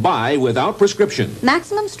you can buy without prescription.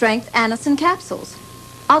 Maximum strength Anacin capsules.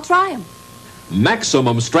 I'll try them.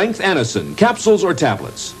 Maximum strength Anacin capsules or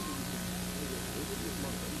tablets.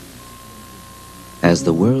 As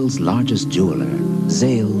the world's largest jeweler,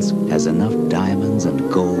 Zales has enough diamonds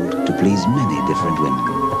and gold to please many different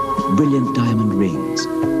women. Brilliant diamond rings,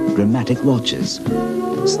 dramatic watches,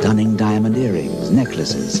 stunning diamond earrings,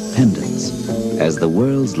 necklaces, pendants. As the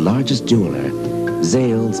world's largest jeweler,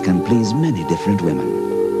 Zales can please many different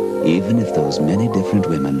women, even if those many different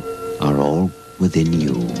women are all within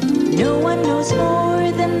you. No one knows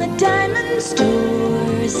more than the diamond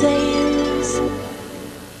store, Zales.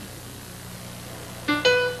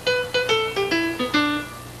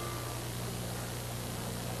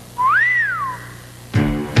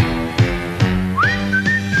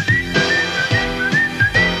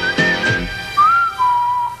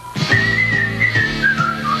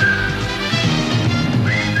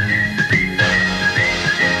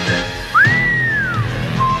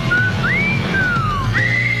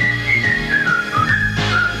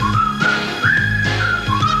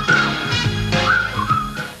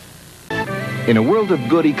 In a world of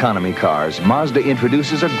good economy cars, Mazda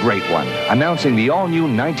introduces a great one, announcing the all-new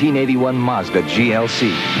 1981 Mazda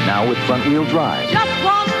GLC, now with front-wheel drive. Just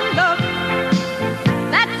one look.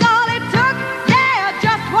 That's all it took. Yeah,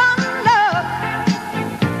 just one look.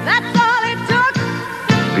 That's all it took.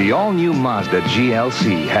 The all-new Mazda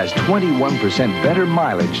GLC has 21% better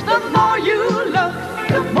mileage. The more you look,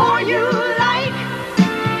 the more you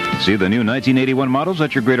like. See the new 1981 models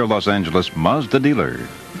at your Greater Los Angeles Mazda dealer.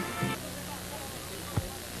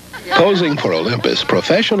 Posing for Olympus,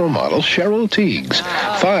 professional model Cheryl Teagues.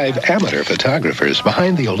 5 amateur photographers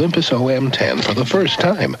behind the Olympus OM10 for the first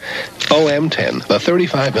time. OM10, the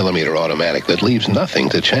 35mm automatic that leaves nothing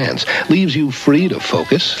to chance, leaves you free to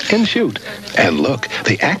focus and shoot. And look,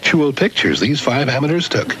 the actual pictures these 5 amateurs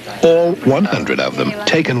took. All 100 of them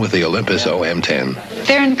taken with the Olympus OM10.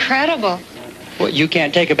 They're incredible. Well, you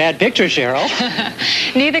can't take a bad picture, Cheryl.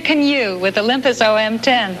 Neither can you with Olympus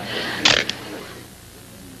OM10.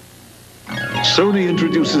 Sony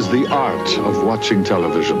introduces the art of watching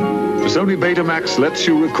television. The Sony Betamax lets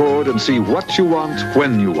you record and see what you want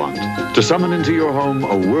when you want, to summon into your home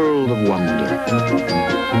a world of wonder.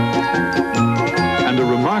 And a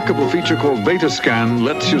remarkable feature called Beta Scan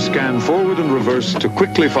lets you scan forward and reverse to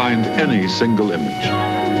quickly find any single image.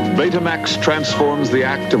 Betamax transforms the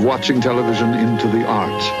act of watching television into the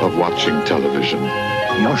art of watching television.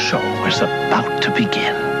 Your show is about to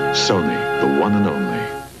begin. Sony, the one and only.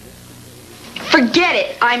 Forget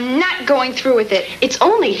it. I'm not going through with it. It's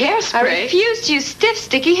only hairspray. I refuse to use stiff,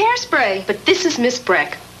 sticky hairspray. But this is Miss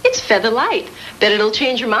Breck. It's feather light. Bet it'll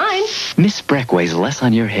change your mind. Miss Breck weighs less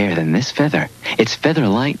on your hair than this feather. Its feather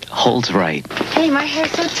light holds right. Hey, my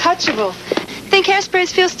hair's so touchable. Think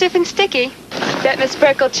hairsprays feel stiff and sticky? Bet Miss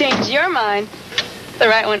Breck will change your mind. The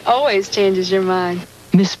right one always changes your mind.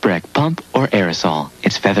 Miss Breck pump or aerosol.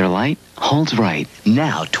 Its feather light holds right.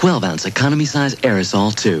 Now 12-ounce economy size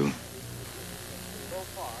aerosol too.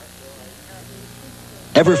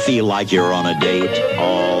 Ever feel like you're on a date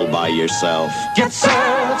all by yourself? Get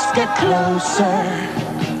served, get closer.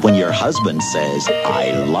 When your husband says,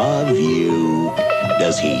 I love you,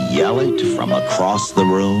 does he yell it from across the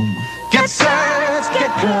room? Get served,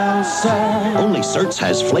 get closer. Only Certs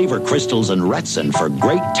has flavor crystals and Retsin for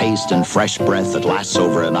great taste and fresh breath that lasts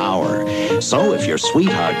over an hour. So if your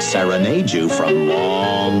sweetheart serenades you from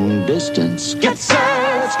long distance, get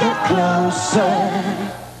served, get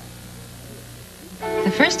closer.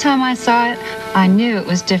 The first time I saw it, I knew it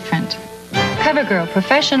was different. CoverGirl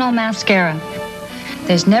Professional Mascara.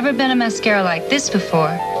 There's never been a mascara like this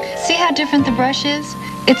before. See how different the brush is?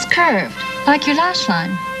 It's curved, like your lash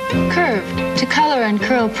line. Curved to color and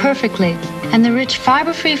curl perfectly. And the rich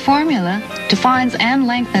fiber-free formula defines and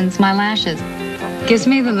lengthens my lashes. Gives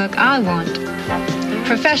me the look I want.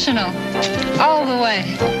 Professional, all the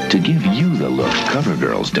way. To give you the look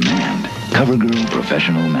CoverGirls demand, CoverGirl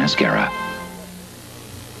Professional Mascara.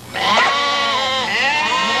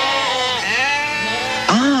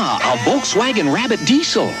 A Volkswagen Rabbit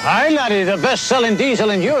diesel. Aye, laddie, the best-selling diesel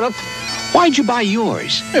in Europe. Why'd you buy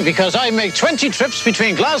yours? Because I make 20 trips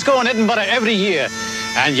between Glasgow and Edinburgh every year.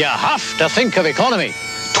 And you have to think of economy.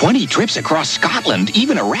 20 trips across Scotland.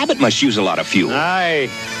 Even a rabbit must use a lot of fuel. Aye.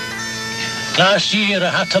 Last year I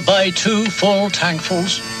had to buy 2 full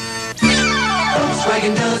tankfuls.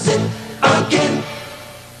 Volkswagen does it again.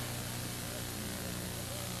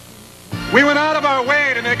 We went out of our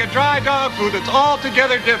way to make a dry dog food that's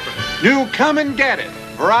altogether different. New Come and Get It,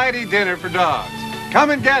 variety dinner for dogs.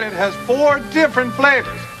 Come and Get It has 4 different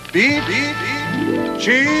flavors. Beef,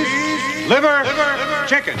 cheese, liver,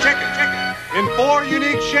 chicken, in 4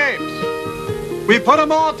 unique shapes. We put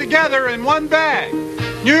them all together in one bag.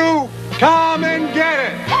 New Come and Get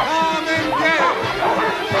It. Come and Get It.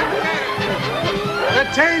 The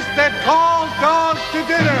taste that calls dogs to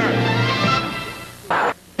dinner.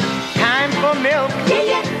 Time for milk.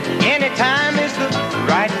 Yeah. Anytime is the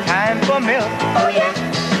right time for milk. Oh, yeah.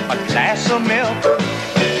 A glass of milk.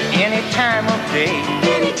 Any time of day.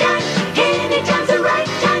 Anytime's the right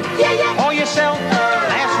time. Yeah. Pour yourself a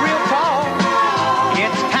glass real tall.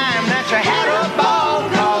 It's time that you had a ball.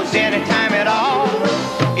 'Cause anytime at all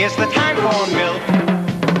is the time for milk.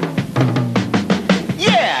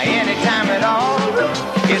 Yeah, anytime at all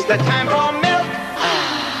is the time for milk.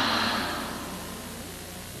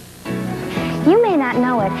 You may not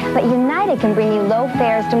know it, but United can bring you low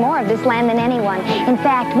fares to more of this land than anyone. In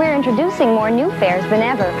fact, we're introducing more new fares than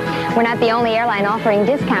ever. We're not the only airline offering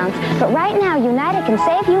discounts, but right now United can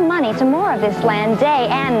save you money to more of this land day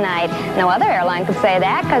and night. No other airline could say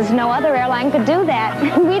that, because no other airline could do that.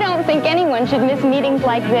 We don't think anyone should miss meetings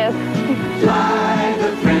like this. Fly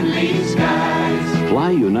the friendly skies.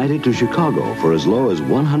 Fly United to Chicago for as low as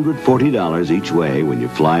 $140 each way when you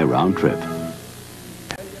fly round trip.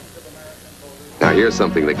 Now, here's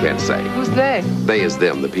something they can't say. Who's they? They is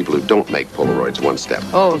them, the people who don't make Polaroids one-step.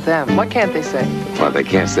 Oh, them. What can't they say? Well, they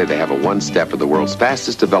can't say they have a one-step of the world's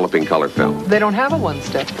fastest developing color film. They don't have a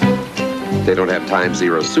one-step. They don't have Time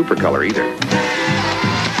Zero Supercolor either.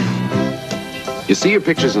 You see your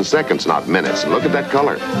pictures in seconds, not minutes, and look at that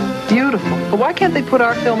color. Beautiful. But why can't they put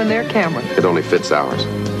our film in their camera? It only fits ours.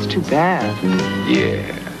 It's too bad. Yeah.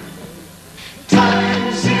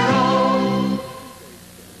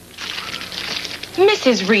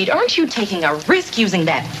 Mrs. Reed, aren't you taking a risk using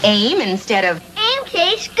that AIM instead of... AIM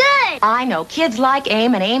tastes good. I know kids like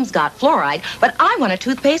AIM, and AIM's got fluoride, but I want a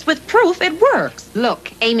toothpaste with proof it works.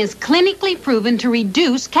 Look, AIM is clinically proven to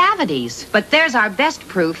reduce cavities. But there's our best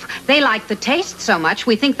proof. They like the taste so much,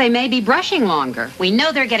 we think they may be brushing longer. We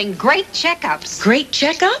know they're getting great checkups. Great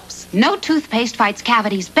checkups? No toothpaste fights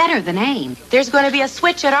cavities better than AIM. There's going to be a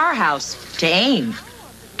switch at our house to AIM.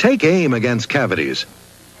 Take AIM against cavities.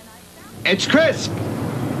 It's crisp.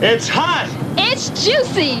 It's hot. It's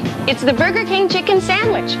juicy. It's the Burger King chicken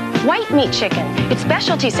sandwich. White meat chicken. It's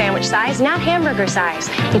specialty sandwich size, not hamburger size.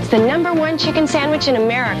 It's the #1 chicken sandwich in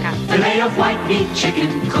America. Filet of white meat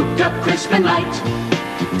chicken, cooked up crisp and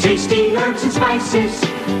light. Tasty herbs and spices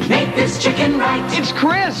make this chicken right. It's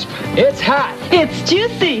crisp. It's hot. It's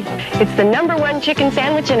juicy. It's the #1 chicken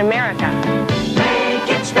sandwich in America. Make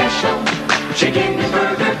it special. Chicken and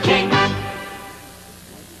Burger King.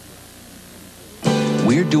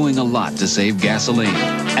 We're doing a lot to save gasoline,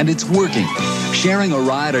 and it's working. Sharing a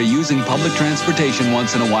ride or using public transportation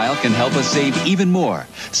once in a while can help us save even more.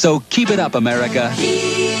 So keep it up, America.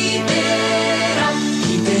 Keep it up.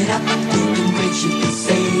 Keep it up. Doing great, you can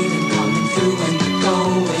save and coming through when the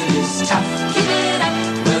going is tough. Keep it up.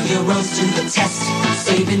 Well, you rose to the test.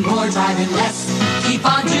 Saving more, driving less. Keep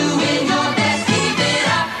on doing your best. Keep it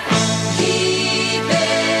up. Keep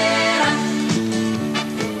it up.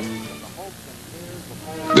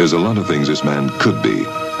 There's a lot of things this man could be.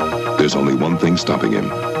 There's only one thing stopping him: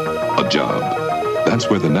 a job. That's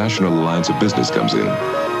where the National Alliance of Business comes in.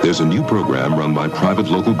 There's a new program run by private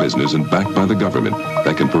local business and backed by the government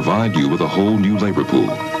that can provide you with a whole new labor pool.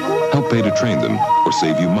 Help pay to train them or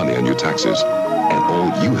save you money on your taxes. And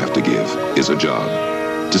all you have to give is a job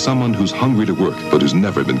to someone who's hungry to work but who's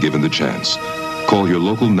never been given the chance. Call your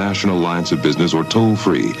local National Alliance of Business or toll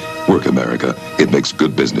free. Work America. It makes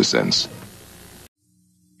good business sense.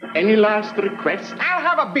 Any last request? I'll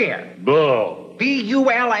have a beer. Bull.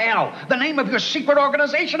 B-U-L-L. The name of your secret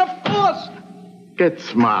organization, of course. Get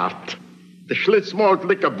smart. The Schlitz Malt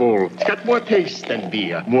Liquor Bowl. It's got more taste than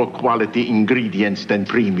beer. More quality ingredients than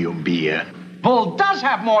premium beer. Bull does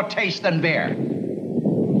have more taste than beer.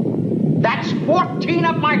 That's 14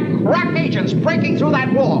 of my crack agents breaking through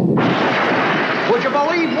that wall. Would you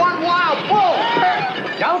believe one wild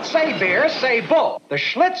bull? Don't say beer, say bull. The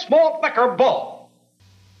Schlitz Malt Liquor Bull.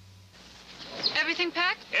 Everything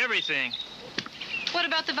packed? Everything. What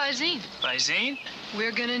about the Visine? Visine?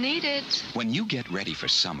 We're gonna need it. When you get ready for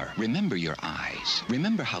summer, remember your eyes.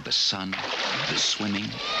 Remember how the sun, the swimming,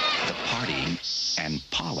 the partying, and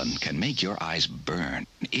pollen can make your eyes burn,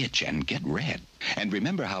 itch, and get red. And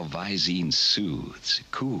remember how Visine soothes,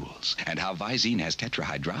 cools, and how Visine has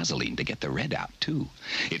tetrahydrozoline to get the red out, too.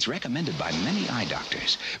 It's recommended by many eye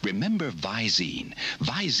doctors. Remember Visine.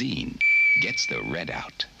 Visine gets the red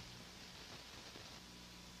out.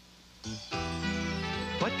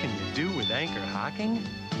 What can you do with Anchor Hocking?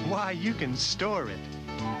 Why, you can store it,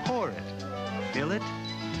 pour it, fill it,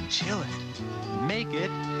 chill it, make it,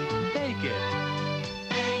 bake it.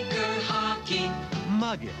 Anchor Hocking.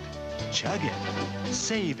 Mug it, chug it,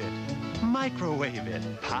 save it, microwave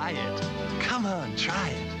it, pie it. Come on, try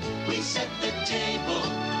it. We set the table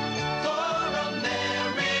for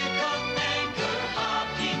America. Anchor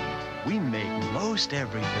Hocking. We make most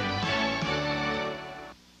everything.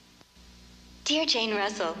 Dear Jane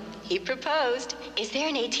Russell, he proposed. Is there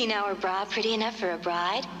an 18-hour bra pretty enough for a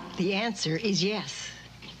bride? The answer is yes.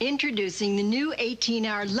 Introducing the new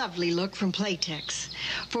 18-hour lovely look from Playtex.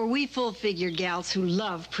 For we full-figured gals who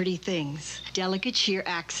love pretty things. Delicate sheer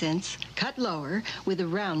accents, cut lower, with a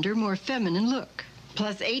rounder, more feminine look.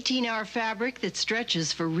 Plus 18-hour fabric that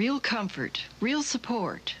stretches for real comfort, real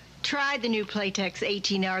support. Try the new Playtex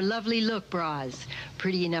 18-hour lovely look bras.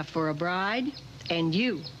 Pretty enough for a bride, and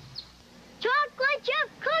you. Chocolate chip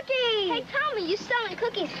cookies! Hey, Tommy, you selling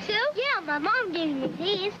cookies, too? Yeah, my mom gave me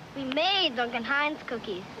these. We made Duncan Hines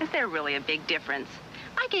cookies. Is there really a big difference?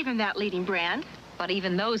 I gave him that leading brand. But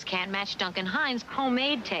even those can't match Duncan Hines'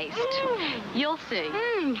 homemade taste. You'll see.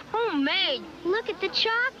 Homemade. Look at the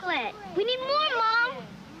chocolate. We need more,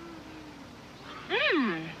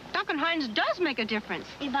 Mom. Duncan Hines does make a difference.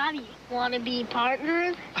 Hey, Bobby, want to be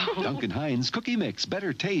partners? Duncan Hines Cookie Mix.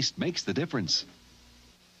 Better taste makes the difference.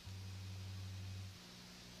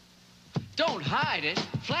 Don't hide it.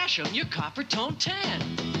 Flash 'em your copper tone tan.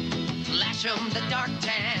 Flash 'em the dark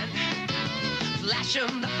tan. Flash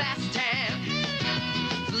 'em the fast tan.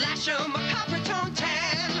 Flash 'em a copper tone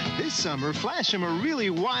tan. This summer, flash 'em a really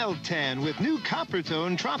wild tan with new Copper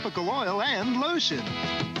Tone tropical oil and lotion.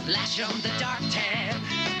 Flash 'em the dark tan.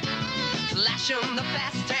 Flash 'em the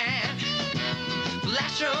fast tan.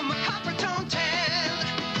 Flash 'em a copper tone tan.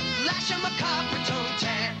 Flash 'em a copper tone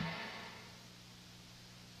tan.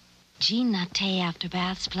 Jean Natte After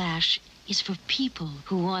Bath Splash is for people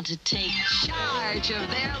who want to take charge of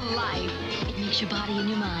their life. It makes your body and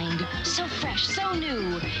your mind so fresh, so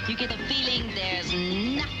new. You get the feeling there's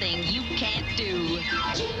nothing you can't do.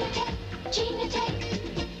 Jean Natte.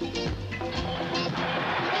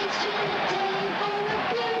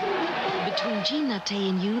 Between Jean Natte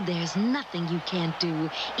and you, there's nothing you can't do,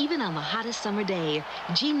 even on the hottest summer day.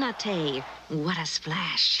 Jean Natte, what a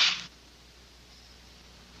splash.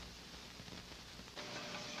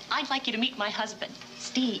 I'd like you to meet my husband,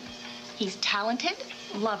 Steve. He's talented,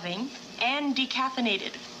 loving, and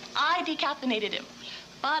decaffeinated. I decaffeinated him,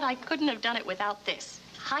 but I couldn't have done it without this.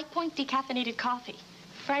 High Point decaffeinated coffee.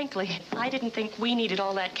 Frankly, I didn't think we needed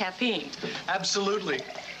all that caffeine. Absolutely.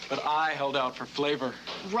 But I held out for flavor.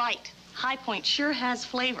 Right. High Point sure has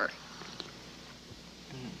flavor.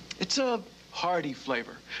 It's a hearty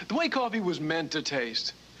flavor. The way coffee was meant to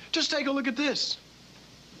taste. Just take a look at this.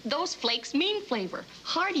 Those flakes mean flavor.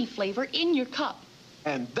 Hearty flavor in your cup.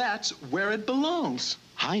 And that's where it belongs.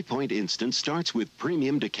 High Point Instant starts with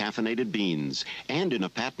premium decaffeinated beans, and in a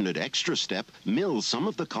patented extra step, mills some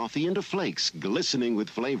of the coffee into flakes, glistening with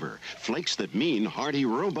flavor. Flakes that mean hearty,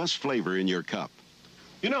 robust flavor in your cup.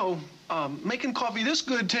 You know, making coffee this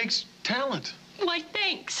good takes talent. Why,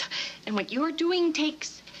 thanks. And what you're doing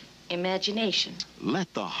takes imagination.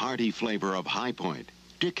 Let the hearty flavor of High Point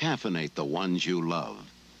decaffeinate the ones you love.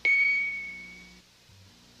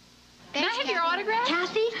 Can I have your autograph?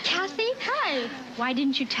 Kathy? Hi. Why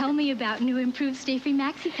didn't you tell me about new improved Stay Free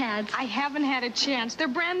Maxi Pads? I haven't had a chance. They're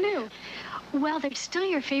brand new. Well, they're still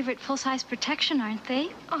your favorite full-size protection, aren't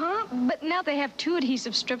they? Uh-huh. But now they have 2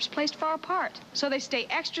 adhesive strips placed far apart, so they stay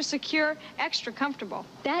extra secure, extra comfortable.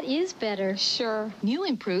 That is better. Sure. New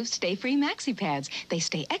improved Stay Free Maxi Pads. They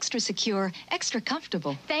stay extra secure, extra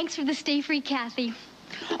comfortable. Thanks for the Stay Free, Kathy.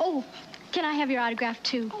 Oh, can I have your autograph,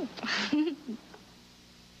 too? Oh.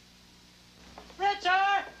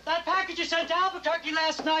 Spritzer! That package you sent to Albuquerque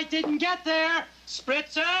last night didn't get there.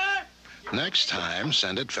 Spritzer! Next time,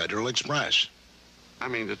 send it Federal Express. I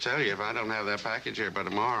mean to tell you, if I don't have that package here by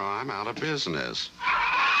tomorrow, I'm out of business.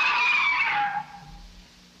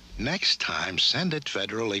 Next time, send it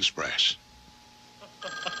Federal Express.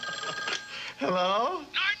 Hello? Norton,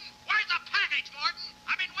 where's the package, Morton?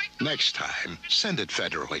 I've been waiting. Next time, send it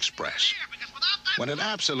Federal Express. When it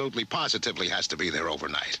absolutely, positively has to be there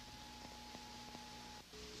overnight.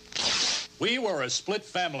 We were a split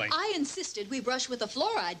family. I insisted we brush with a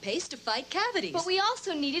fluoride paste to fight cavities. But we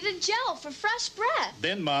also needed a gel for fresh breath.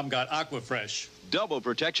 Then Mom got Aquafresh. Double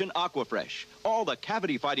Protection Aquafresh. All the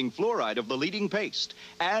cavity-fighting fluoride of the leading paste.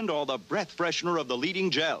 And all the breath freshener of the leading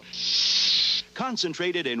gel.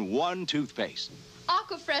 Concentrated in one toothpaste.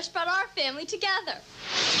 Aquafresh brought our family together.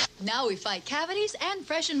 Now we fight cavities and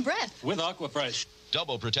freshen breath. With Aquafresh.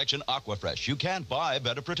 Double Protection Aquafresh. You can't buy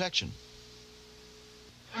better protection.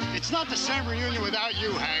 It's not the same reunion without you,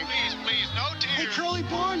 Hank. Please, no tears. Hey, Curly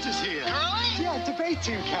Barnes is here. Curly? Yeah, debate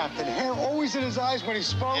team captain. Hair always in his eyes when he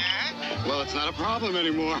spoke. Yeah? Well, it's not a problem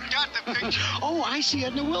anymore. Got the picture. Oh, I see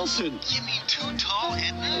Edna Wilson. You mean too tall,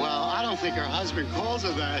 Edna? Well, I don't think her husband calls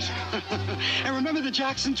her that. And remember the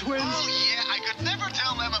Jackson twins? Oh, yeah, I could never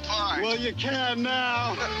tell them apart. Well, you can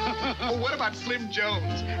now. Oh, what about Slim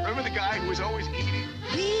Jones? Remember the guy who was always eating?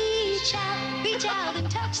 Reach out and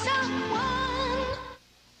touch someone.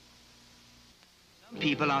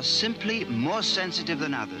 People are simply more sensitive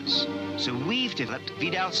than others. So we've developed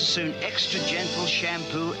Vidal Sassoon Extra Gentle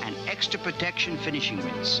Shampoo and Extra Protection Finishing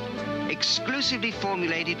Rinse. Exclusively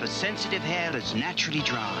formulated for sensitive hair that's naturally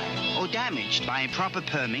dry or damaged by improper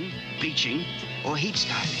perming, bleaching, or heat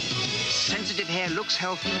styling. Sensitive hair looks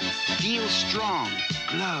healthy, feels strong,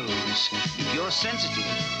 glows. If you're sensitive,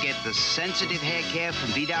 get the sensitive hair care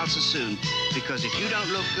from Vidal Sassoon, because if you don't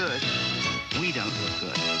look good, we don't look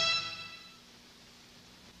good.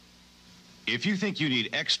 If you think you need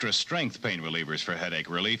extra strength pain relievers for headache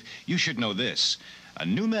relief, you should know this. A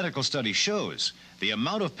new medical study shows the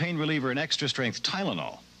amount of pain reliever in extra strength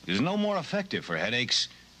Tylenol is no more effective for headaches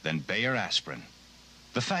than Bayer aspirin.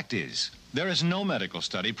 The fact is, there is no medical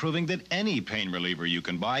study proving that any pain reliever you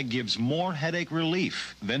can buy gives more headache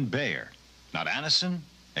relief than Bayer. Not Anacin,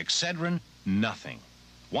 Excedrin, nothing.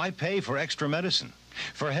 Why pay for extra medicine?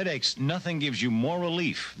 For headaches, nothing gives you more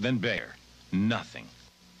relief than Bayer. Nothing.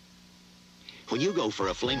 When you go for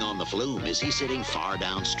a fling on the flume, is he sitting far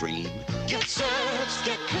downstream? Get searched,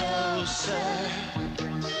 get closer.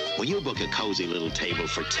 When you book a cozy little table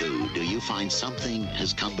for 2, do you find something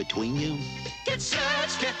has come between you? Get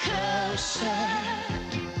searched, get closer.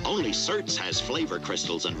 Only Certs has flavor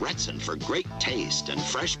crystals and Retsin for great taste and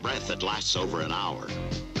fresh breath that lasts over an hour.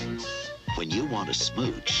 When you want a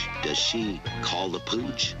smooch, does she call the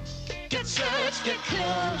pooch? Get Certs, get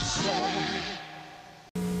closer.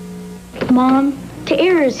 Mom, to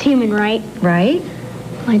air is human, right? Right?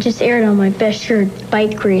 I just aired on my best shirt,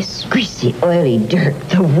 bike grease. Greasy, oily dirt.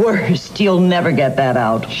 The worst. You'll never get that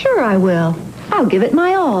out. Sure I will. I'll give it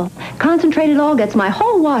my all. Concentrated All gets my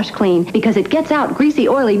whole wash clean because it gets out greasy,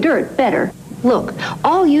 oily dirt better. Look,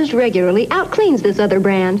 All used regularly out-cleans this other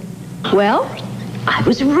brand. Well, I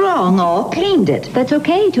was wrong. All cleaned it. That's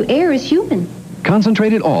okay. To air is human.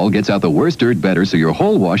 Concentrated All gets out the worst dirt better so your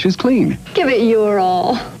whole wash is clean. Give it your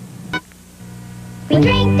all. We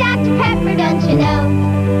drink Dr. Pepper, don't you know?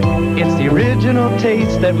 It's the original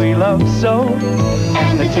taste that we love so.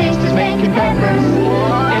 And the taste is making peppers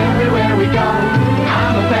everywhere we go.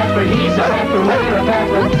 I'm a pepper, he's a pepper, we're a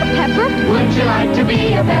pepper. What's a pepper? Would you like to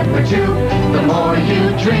be a pepper too? The more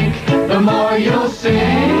you drink, the more you'll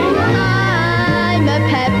sing. I'm a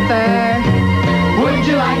pepper. Would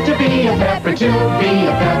you like to be a pepper too? Be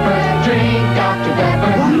a pepper, drink Dr.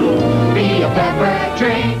 Pepper. Be a pepper,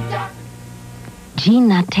 drink Dr. Jean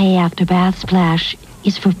Latte After Bath Splash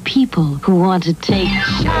is for people who want to take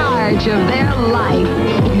charge of their life.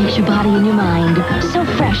 It makes your body and your mind so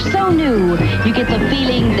fresh, so new. You get the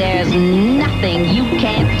feeling there's nothing you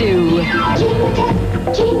can't do.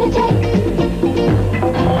 Gina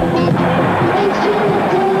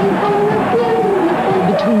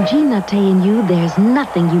Between Jean Latte and you, there's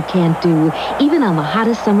nothing you can't do, even on the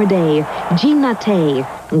hottest summer day. Jean Latte,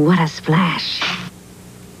 what a splash.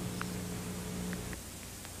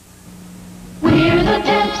 We're the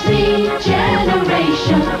Pepsi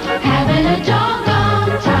generation, having a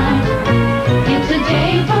doggone time. It's a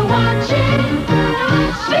day for watching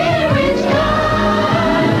spirits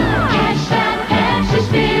fly. Catch that Pepsi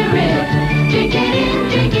spirit, drink it in,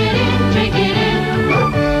 drink it in, drink it in.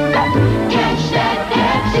 Catch that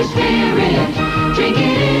Pepsi spirit, drink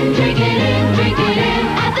it in, drink it in, drink it in.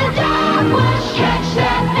 At the dog wash, catch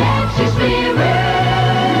that Pepsi spirit.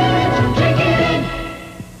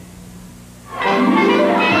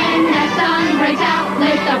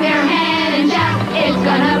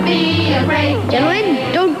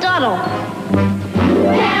 Gentlemen, don't dawdle.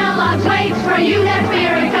 Kellogg's waits for you, that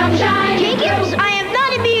spirit come shine. Jacobs, I am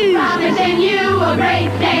not amused. Promising you a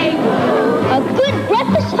great day. A good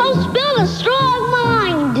breakfast helps build a strong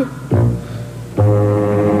mind.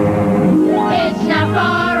 It's not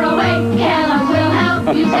far away. Kellogg's will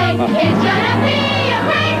help you say it's gonna be a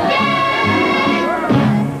great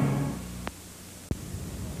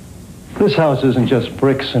day. This house isn't just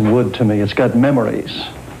bricks and wood to me. It's got memories.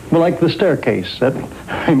 Well, like the staircase. That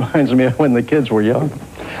reminds me of when the kids were young.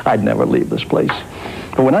 I'd never leave this place.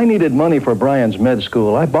 But when I needed money for Brian's med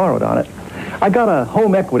school, I borrowed on it. I got a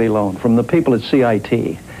home equity loan from the people at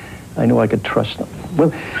CIT. I knew I could trust them.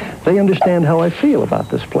 Well, they understand how I feel about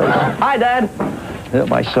this place. Hi, Dad.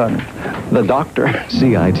 My son, the doctor.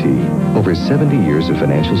 CIT. Over 70 years of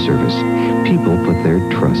financial service. People put their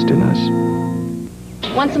trust in us.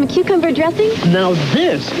 Want some cucumber dressing? Now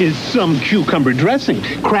this is some cucumber dressing.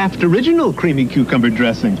 Kraft Original Creamy Cucumber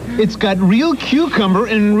Dressing. It's got real cucumber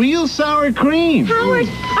and real sour cream. Howard,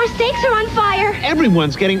 our steaks are on fire.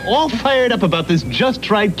 Everyone's getting all fired up about this just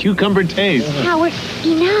right cucumber taste. Howard,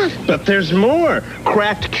 enough. But there's more.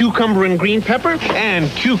 Kraft Cucumber and Green Pepper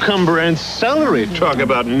and Cucumber and Celery. Talk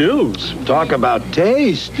about news. Talk about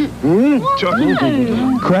taste.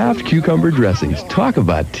 Kraft Cucumber Dressings. Talk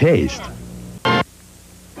about taste.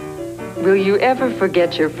 Will you ever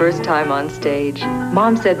forget your first time on stage?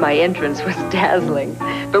 Mom said my entrance was dazzling,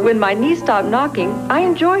 but when my knee stopped knocking, I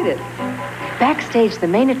enjoyed it. Backstage, the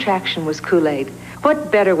main attraction was Kool-Aid.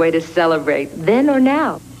 What better way to celebrate, then or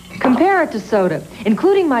now? Compare it to soda.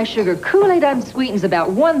 Including my sugar, Kool-Aid unsweetened's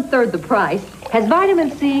about 1/3 the price, has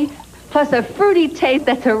vitamin C, plus a fruity taste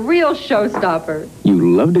that's a real showstopper. You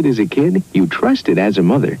loved it as a kid. You trust it as a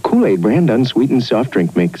mother. Kool-Aid brand unsweetened soft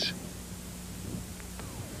drink mix.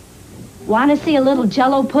 Want to see a little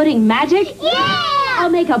Jell-O pudding magic? Yeah!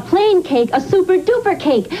 I'll make a plain cake, a super-duper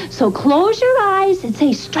cake. So close your eyes and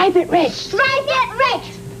say, stripe it rich. Stripe it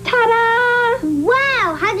rich! Ta-da!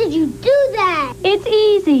 Wow, how did you do that? It's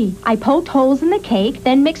easy. I poked holes in the cake,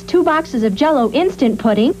 then mixed 2 boxes of Jell-O instant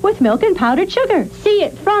pudding with milk and powdered sugar. See,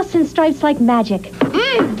 it frosts and stripes like magic.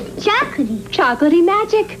 Mmm, chocolatey. Chocolatey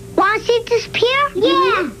magic. Want to see it disappear?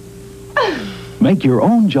 Yeah. Make your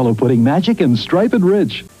own Jell-O pudding magic and stripe it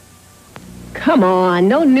rich. Come on,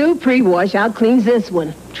 no new pre-wash out-cleans this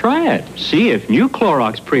one. Try it. See if new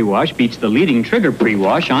Clorox pre-wash beats the leading trigger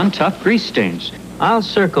pre-wash on tough grease stains. I'll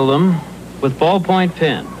circle them with ballpoint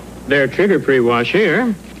pen. their trigger pre-wash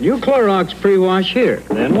here. You Clorox pre-wash here,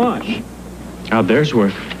 then wash. How'd theirs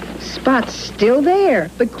work? Spot's still there.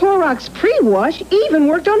 The Clorox pre-wash even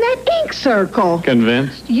worked on that ink circle.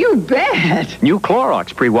 Convinced? You bet. New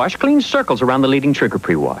Clorox pre-wash cleans circles around the leading trigger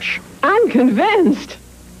pre-wash. I'm convinced.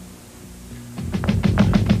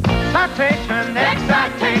 Citation,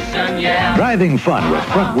 excitation, yeah. Driving fun with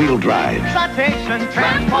front-wheel drive. Citation,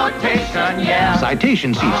 transportation, yeah.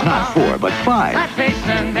 Citation seats not 4, but 5.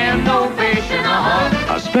 Citation, innovation,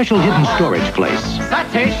 A special hidden storage place.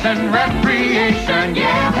 Citation, recreation,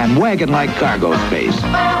 yeah. And wagon-like cargo space.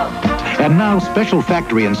 And now special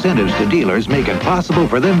factory incentives to dealers make it possible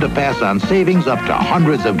for them to pass on savings up to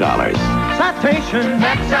hundreds of dollars. Citation,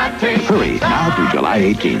 excitation. Hurry, now through July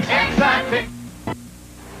 18th. Excitation.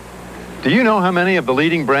 Do you know how many of the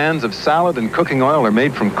leading brands of salad and cooking oil are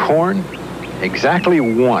made from corn? Exactly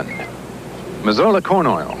 1. Mazola corn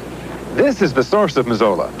oil. This is the source of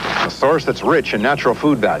Mazola, a source that's rich in natural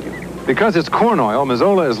food value. Because it's corn oil,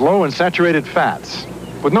 Mazola is low in saturated fats,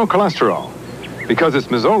 with no cholesterol. Because it's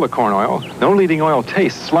Mazola corn oil, no leading oil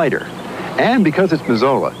tastes lighter. And because it's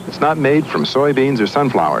Mazola, it's not made from soybeans or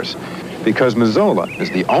sunflowers. Because Mazola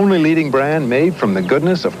is the only leading brand made from the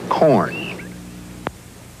goodness of corn.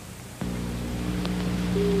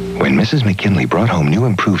 When Mrs. McKinley brought home new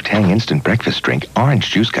improved Tang instant breakfast drink,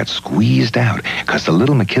 orange juice got squeezed out because the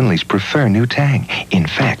little McKinleys prefer new Tang. In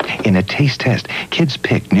fact, in a taste test, kids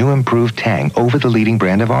picked new improved Tang over the leading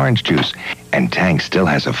brand of orange juice. And Tang still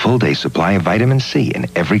has a full day supply of vitamin C in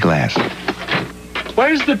every glass.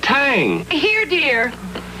 Where's the Tang? Here, dear.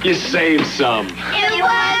 You saved some. It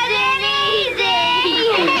wasn't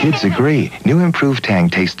easy. Kids agree. New improved Tang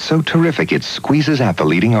tastes so terrific it squeezes out the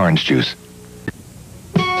leading orange juice.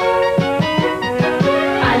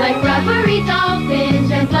 I like rubbery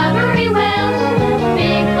dolphins and blubbery whales,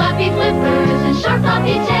 big floppy flippers and short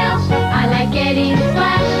floppy tails. I like getting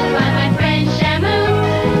splashed by my friend Shamu.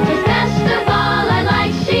 But best of all, I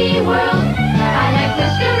like SeaWorld. I like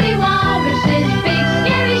whiskery walruses, big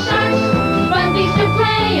scary sharks, fun things to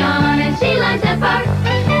play on and sea lions that bark. I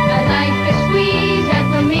like the squeeze at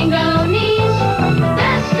flamingo knees.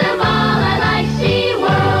 Best of all, I like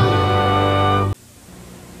SeaWorld.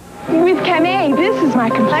 With Camay, this is my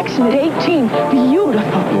complexion at 18.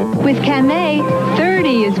 Beautiful. With Camay,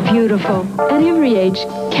 30 is beautiful. At every age,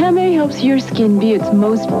 Camay helps your skin be its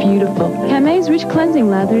most beautiful. Camay's rich cleansing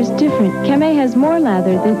lather is different. Camay has more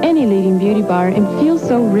lather than any leading beauty bar and feels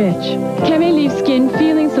so rich. Camay leaves skin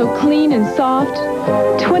feeling so clean and soft.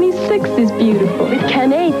 26 is beautiful. With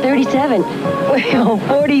Camay, 37. Well,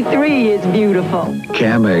 43 is beautiful.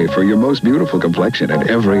 Camay for your most beautiful complexion at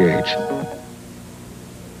every age.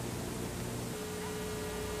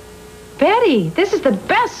 Betty, this is the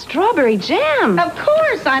best strawberry jam. Of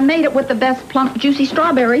course, I made it with the best plump, juicy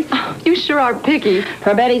strawberries. Oh, you sure are picky.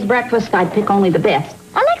 For Betty's breakfast, I'd pick only the best.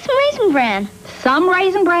 I like some Raisin Bran. Some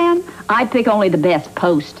Raisin Bran, I'd pick only the best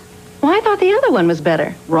Post. Well, I thought the other one was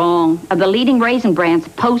better. Wrong. Of the leading Raisin Brands,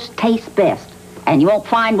 Post tastes best. And you won't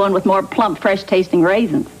find one with more plump, fresh-tasting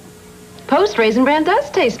raisins. Post Raisin Bran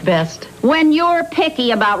does taste best. When you're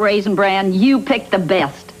picky about Raisin Bran, you pick the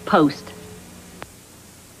best Post.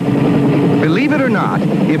 Believe it or not,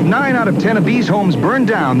 if 9 out of 10 of these homes burn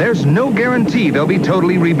down, there's no guarantee they'll be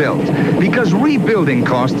totally rebuilt. Because rebuilding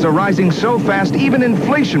costs are rising so fast, even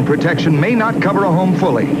inflation protection may not cover a home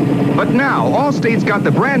fully. But now, Allstate's got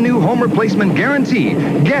the brand new home replacement guarantee.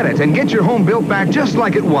 Get it and get your home built back just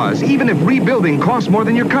like it was, even if rebuilding costs more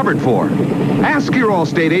than you're covered for. Ask your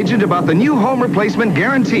Allstate agent about the new home replacement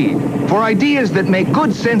guarantee. For ideas that make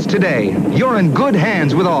good sense today, you're in good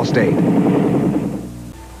hands with Allstate.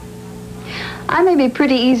 I may be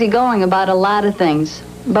pretty easygoing about a lot of things,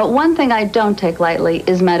 but one thing I don't take lightly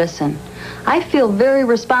is medicine. I feel very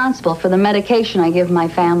responsible for the medication I give my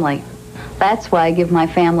family. That's why I give my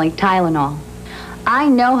family Tylenol. I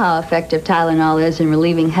know how effective Tylenol is in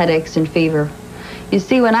relieving headaches and fever. You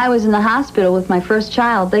see, when I was in the hospital with my first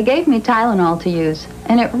child, they gave me Tylenol to use,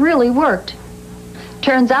 and it really worked.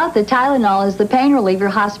 Turns out that Tylenol is the pain reliever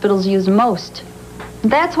hospitals use most.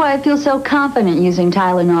 That's why I feel so confident using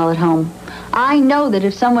Tylenol at home. I know that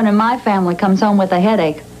if someone in my family comes home with a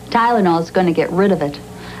headache, Tylenol is going to get rid of it.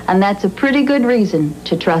 And that's a pretty good reason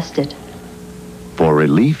to trust it. For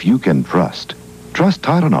relief you can trust. Trust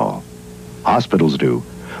Tylenol. Hospitals do.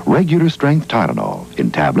 Regular strength Tylenol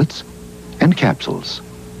in tablets and capsules.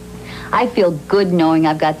 I feel good knowing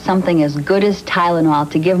I've got something as good as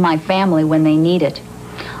Tylenol to give my family when they need it.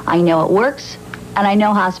 I know it works, and I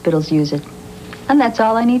know hospitals use it. And that's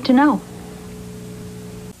all I need to know.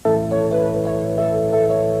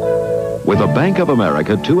 With a Bank of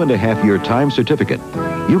America 2.5-year time certificate,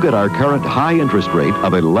 you get our current high interest rate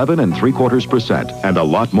of 11.75% and a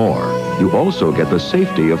lot more. You also get the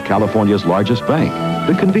safety of California's largest bank,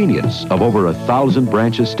 the convenience of over 1,000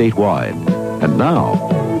 branches statewide. And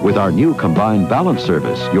now, with our new combined balance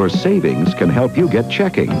service, your savings can help you get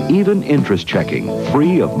checking, even interest checking,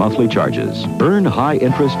 free of monthly charges. Earn high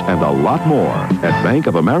interest and a lot more at Bank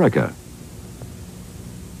of America.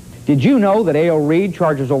 Did you know that A.O. Reed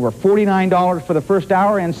charges over $49 for the first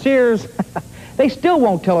hour, and Sears, they still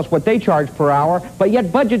won't tell us what they charge per hour, but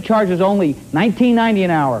yet Budget charges only $19.90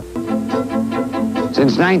 an hour.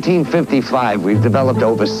 Since 1955, we've developed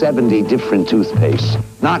over 70 different toothpastes.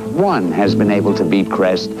 Not one has been able to beat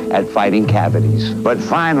Crest at fighting cavities. But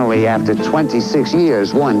finally, after 26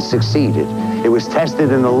 years, one succeeded. It was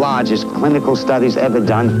tested in the largest clinical studies ever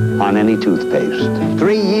done on any toothpaste.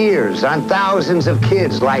 3 years on thousands of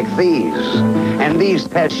kids like these. And these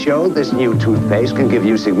tests showed this new toothpaste can give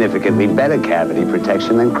you significantly better cavity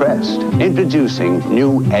protection than Crest. Introducing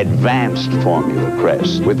new advanced formula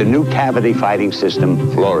Crest with the new cavity fighting system,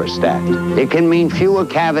 Fluorostat. It can mean fewer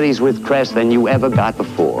cavities with Crest than you ever got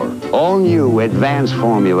before. All new advanced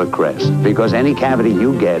formula Crest, because any cavity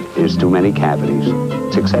you get is too many cavities.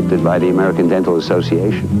 It's accepted by the American Dental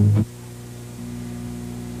Association.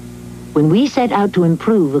 When we set out to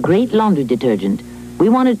improve a great laundry detergent, we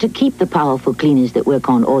wanted to keep the powerful cleaners that work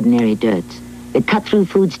on ordinary dirts, that cut through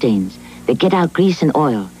food stains, that get out grease and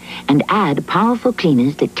oil, and add powerful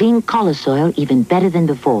cleaners that clean collar soil even better than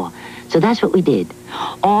before. So that's what we did,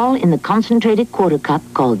 all in the concentrated quarter cup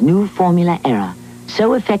called New Formula Era.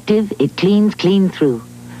 So effective, it cleans clean through.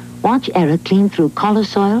 Watch Era clean through collar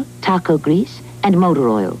soil, taco grease, and motor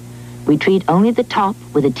oil. We treat only the top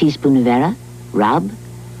with a teaspoon of Era, rub,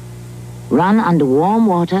 run under warm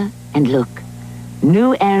water, and look.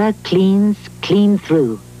 New Era cleans clean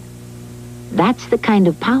through. That's the kind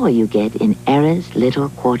of power you get in Era's little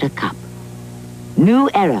quarter cup. New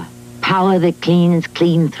Era, power that cleans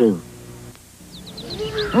clean through.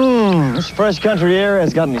 This fresh country air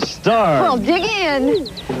has got me starved. Well, dig in.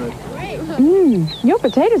 Your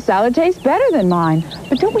potato salad tastes better than mine.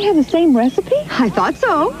 But don't we have the same recipe? I thought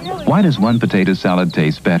so. Why does one potato salad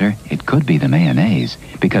taste better? It could be the mayonnaise.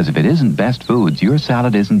 Because if it isn't Best Foods, your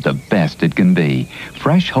salad isn't the best it can be.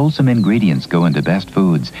 Fresh, wholesome ingredients go into Best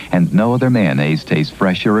Foods, and no other mayonnaise tastes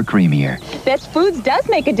fresher or creamier. Best Foods does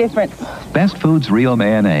make a difference. Best Foods Real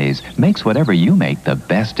Mayonnaise makes whatever you make the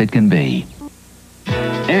best it can be.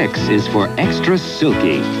 X is for extra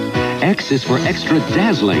silky. X is for extra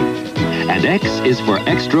dazzling. And X is for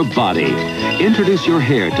extra body. Introduce your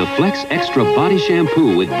hair to Flex Extra Body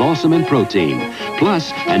Shampoo with balsam and protein.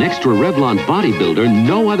 Plus, an extra Revlon bodybuilder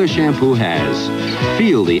no other shampoo has.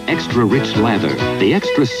 Feel the extra rich lather, the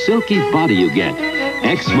extra silky body you get.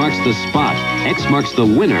 X marks the spot. X marks the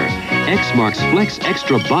winner. X marks Flex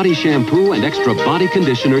Extra Body Shampoo and Extra Body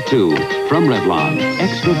Conditioner, too. From Revlon.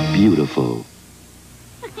 Extra beautiful.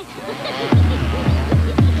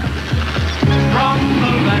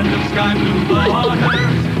 Sky blue waters.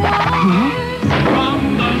 From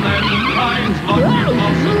the land of pines,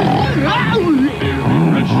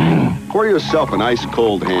 Pour yourself an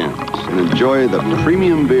ice-cold Hamm's and enjoy the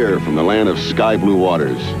premium beer from the land of sky blue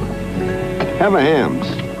waters. Have a Hamm's.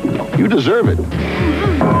 You deserve it.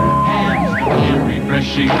 Hamm's, beer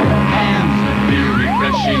refreshing. Hamm's, beer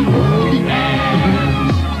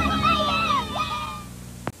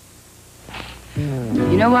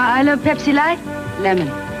refreshing. You know why I love Pepsi Light? Lemon.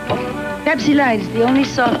 Pepsi Light is the only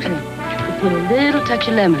soft drink that put a little touch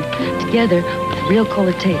of lemon together with a real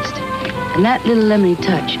cola taste. And that little lemony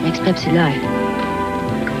touch makes Pepsi Light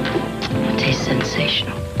taste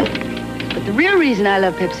sensational. But the real reason I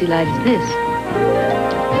love Pepsi Light is this.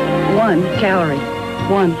 1 calorie.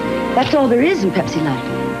 1. That's all there is in Pepsi Light.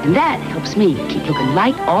 And that helps me keep looking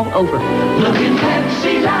light all over. Looking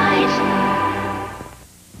Pepsi Light.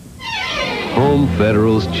 Home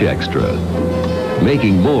Federal's Checkstra.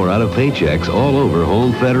 Making more out of paychecks all over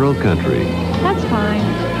home federal country. That's fine.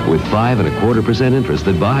 With 5.25% interest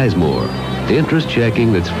that buys more. Interest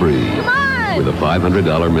checking that's free. Come on! With a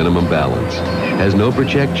 $500 minimum balance. Has no per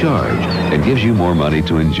check charge and gives you more money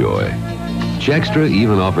to enjoy. Checkstra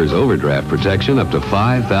even offers overdraft protection up to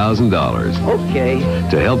 $5,000. Okay.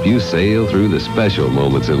 To help you sail through the special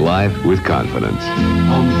moments in life with confidence.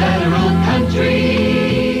 Home Federal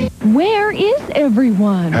Country. Where is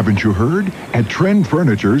everyone? Haven't you heard? At Trend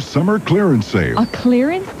Furniture's summer clearance sale. A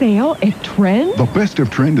clearance sale at Trend? The best of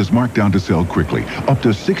Trend is marked down to sell quickly. Up to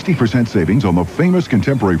 60% savings on the famous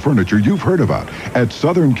contemporary furniture you've heard about at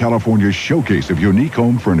Southern California's showcase of unique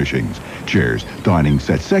home furnishings. Chairs, dining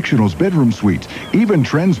sets, sectionals, bedroom suites, even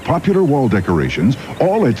Trend's popular wall decorations,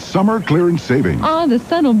 all at summer clearance savings. The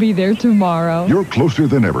sun will be there tomorrow. You're closer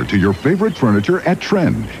than ever to your favorite furniture at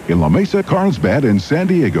Trend in La Mesa, Carlsbad, and San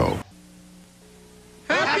Diego.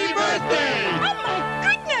 Happy birthday! Oh, my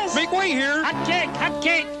goodness! Make way here. Hot cake, hot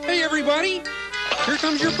cake. Hey, everybody. Here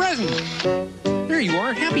comes your present. There you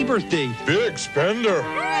are. Happy birthday. Big spender.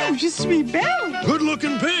 You sweet belly.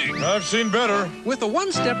 Good-looking pig. I've seen better. With a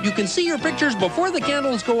one-step, you can see your pictures before the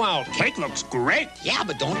candles go out. Cake looks great. Yeah,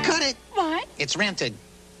 but don't cut it. What? It's rented.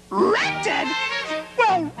 Rented?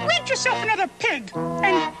 Well, rent yourself another pig.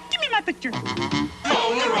 And give me my picture.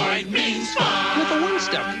 Polaroid means fun. With a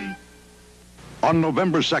one-step. On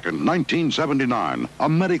November 2nd, 1979, a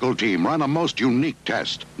medical team ran a most unique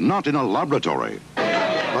test, not in a laboratory,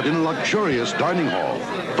 but in a luxurious dining hall.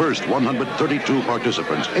 First, 132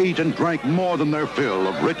 participants ate and drank more than their fill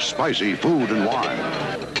of rich, spicy food and wine.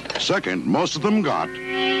 Second, most of them got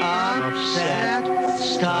upset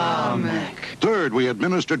stomach. Third, we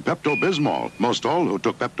administered Pepto-Bismol. Most all who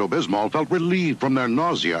took Pepto-Bismol felt relieved from their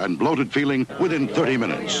nausea and bloated feeling within 30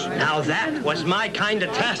 minutes. Now that was my kind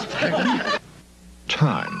of test.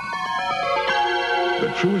 Time.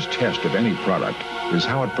 The truest test of any product is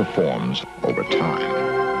how it performs over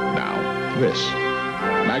time. Now, this.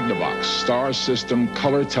 Magnavox Star System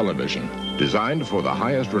Color Television, designed for the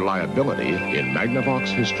highest reliability in Magnavox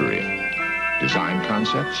history. Design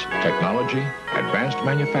concepts, technology, advanced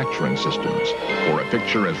manufacturing systems for a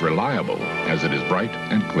picture as reliable as it is bright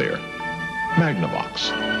and clear.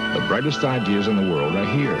 Magnavox, the brightest ideas in the world are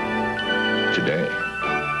here today.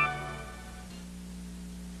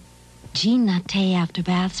 Jean Natte After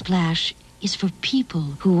Bath Splash is for people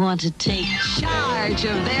who want to take charge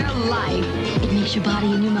of their life. It makes your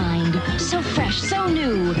body and your mind so fresh, so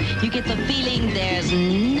new. You get the feeling there's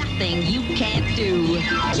nothing you can't do.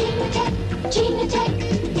 Jean Natte, Jean Natte.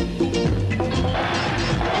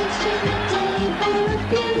 It's Jean Natte for a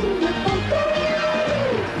beautiful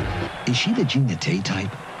girl. Is she the Jean Natte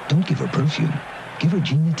type? Don't give her perfume. Give her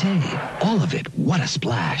Jean Natte. All of it. What a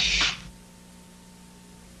splash.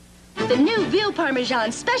 The new veal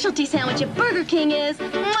parmesan specialty sandwich at Burger King is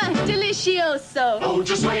delicioso. Oh,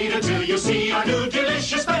 just wait until you see our new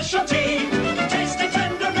delicious specialty. Tasty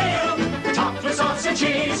tender veal, topped with sauce and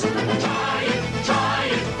cheese. Try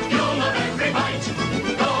it, you'll love every bite.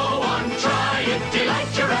 Go on, try it,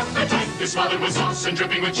 delight your appetite. It's smothered with sauce and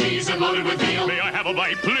dripping with cheese and loaded with veal. May I have a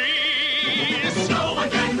bite, please? No one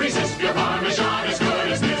can resist your parmesan as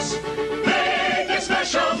good as this. Make it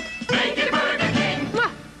special, make it Burger King.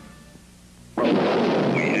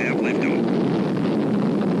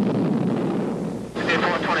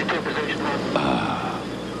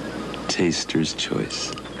 Taster's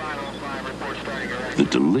Choice. The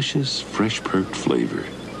delicious, fresh-perked flavor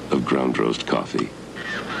of ground roast coffee.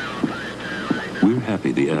 We're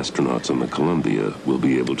happy the astronauts on the Columbia will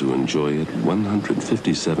be able to enjoy it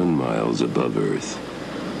 157 miles above Earth.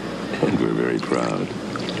 And we're very proud.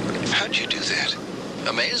 How'd you do that?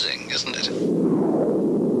 Amazing, isn't it?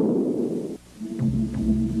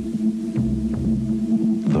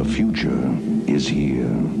 The future is here,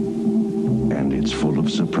 and it's full of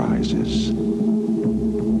surprises.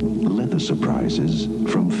 Leather surprises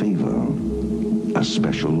from Favor. A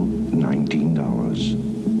special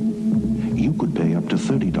 $19. You could pay up to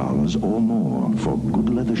 $30 or more for good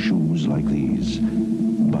leather shoes like these.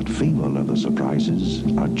 But Favor leather surprises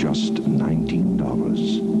are just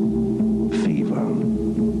 $19. Favor.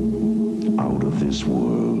 Out of this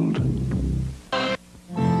world.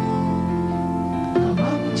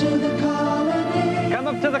 Come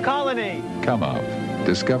up to the colony. Come up.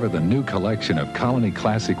 Discover the new collection of Colony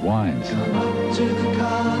Classic wines. Come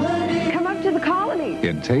up to the colony.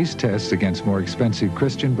 In taste tests against more expensive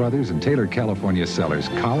Christian Brothers and Taylor California cellars,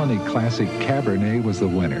 Colony Classic Cabernet was the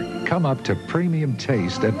winner. Come up to premium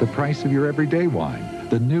taste at the price of your everyday wine.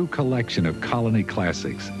 The new collection of Colony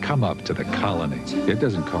Classics. Come up to the colony. It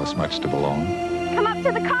doesn't cost much to belong. Come up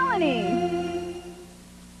to the colony.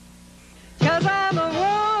 'Cause I'm a woman.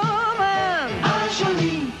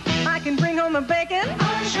 I can bring home the bacon.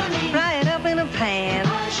 Fry it up in a pan.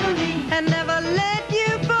 And never let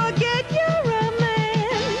you forget you're a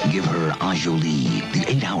man. Give her Enjoli, the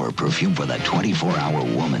 8-hour perfume for the 24-hour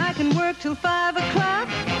woman. I can work till 5 o'clock.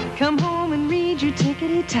 Come home and read your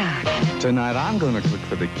tickety-tock. Tonight I'm gonna cook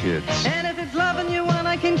for the kids. And if it's loving you one,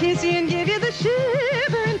 I can kiss you and give you the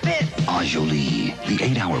shivering fits. Enjoli, the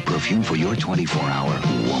 8-hour perfume for your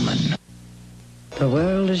 24-hour woman. The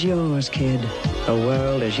world is yours, kid. The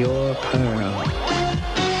world is your pearl.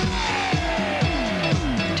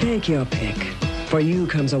 Take your pick. For you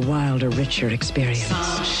comes a wilder, richer experience.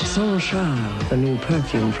 Saint Charles, the new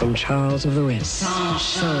perfume from Charles of the Ritz.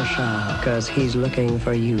 Saint Charles, because he's looking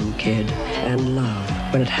for you, kid. And love,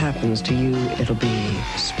 when it happens to you, it'll be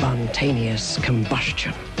spontaneous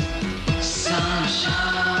combustion.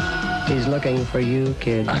 He's looking for you,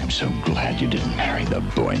 kid. I'm so glad you didn't marry the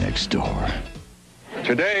boy next door.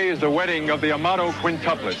 Today is the wedding of the Amato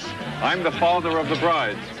quintuplets. I'm the father of the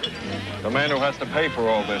brides, the man who has to pay for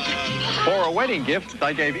all this. For a wedding gift,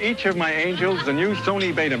 I gave each of my angels the new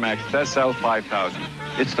Sony Betamax SL5000.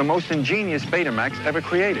 It's the most ingenious Betamax ever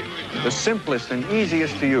created, the simplest and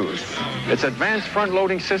easiest to use. Its advanced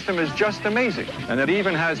front-loading system is just amazing, and it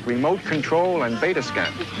even has remote control and beta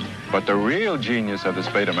scan. But the real genius of this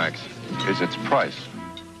Betamax is its price.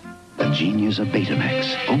 The genius of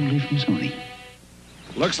Betamax, only from Sony.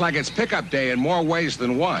 Looks like it's pickup day in more ways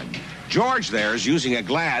than one. George there is using a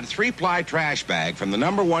Glad 3-ply trash bag from the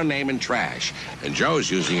 #1 name in trash. And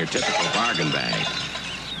Joe's using your typical bargain bag.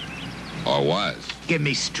 Or was. Give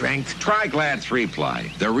me strength. Try Glad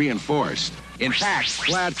 3-ply. They're reinforced. In fact,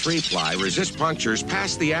 Glad 3-ply resists punctures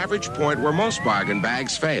past the average point where most bargain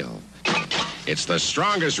bags fail. It's the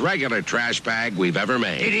strongest regular trash bag we've ever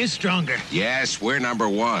made. It is stronger. Yes, we're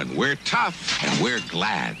 #1. We're tough, and we're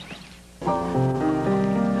Glad.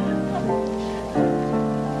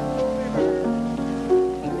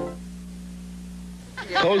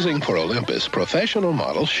 Posing for Olympus, professional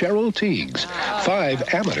model Cheryl Teagues.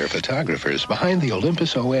 5 amateur photographers behind the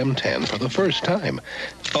Olympus OM10 for the first time.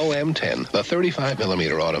 OM10, the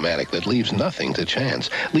 35mm automatic that leaves nothing to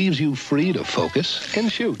chance, leaves you free to focus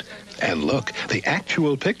and shoot. And look, the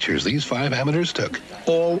actual pictures these 5 amateurs took.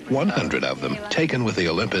 All 100 of them taken with the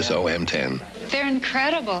Olympus OM10. They're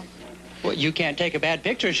incredible. Well, you can't take a bad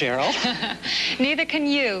picture, Cheryl. Neither can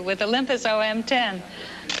you with Olympus OM10.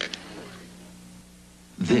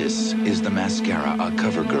 This is the mascara a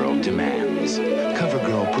CoverGirl demands.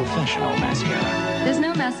 CoverGirl Professional Mascara. There's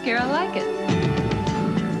no mascara like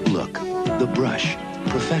it. Look, the brush,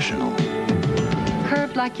 professional.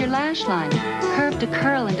 Curved like your lash line. Curved to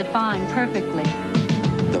curl and define perfectly.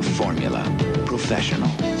 The formula,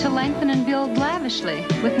 professional. To lengthen and build lavishly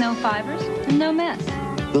with no fibers and no mess.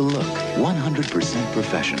 The look, 100%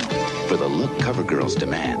 professional. For the look CoverGirls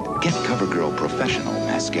demand, get CoverGirl Professional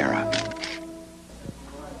Mascara.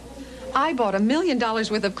 I bought $1 million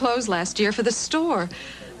worth of clothes last year for the store,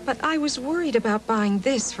 but I was worried about buying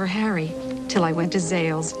this for Harry till I went to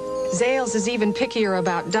Zales. Zales is even pickier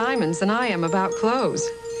about diamonds than I am about clothes.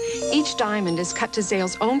 Each diamond is cut to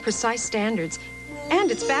Zales' own precise standards,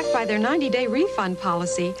 and it's backed by their 90-day refund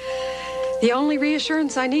policy. The only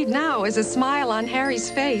reassurance I need now is a smile on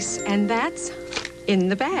Harry's face, and that's in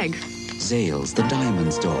the bag. Zales, the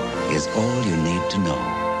diamond store, is all you need to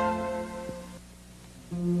know.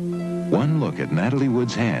 One look at Natalie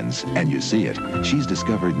Wood's hands, and you see it. She's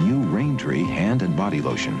discovered new Raintree hand and body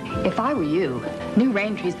lotion. If I were you, new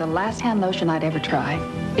Raintree's the last hand lotion I'd ever try.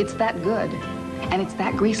 It's that good, and it's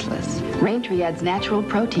that greaseless. Raintree adds natural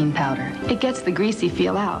protein powder. It gets the greasy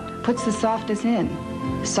feel out, puts the softness in.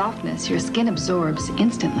 Softness your skin absorbs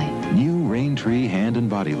instantly. New Raintree hand and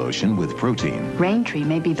body lotion with protein. Raintree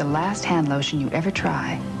may be the last hand lotion you ever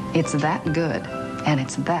try. It's that good, and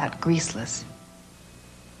it's that greaseless.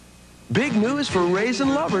 Big news for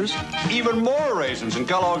raisin lovers. Even more raisins in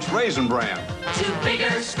Kellogg's Raisin Bran. 2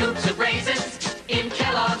 bigger scoops of raisins in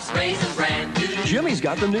Kellogg's Raisin Bran. Jimmy's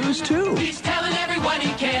got the news, too. He's telling everyone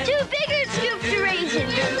he can. 2 bigger scoops of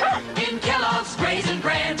raisins. In Kellogg's Raisin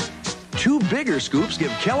Bran. 2 bigger scoops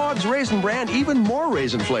give Kellogg's Raisin Bran even more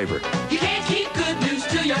raisin flavor. You can't keep good news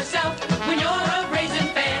to yourself when you're a raisin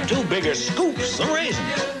fan. 2 bigger scoops of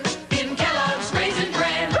raisins. In Kellogg's Raisin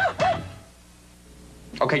Bran.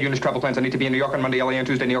 Okay, Eunice, travel plans. I need to be in New York on Monday, LA on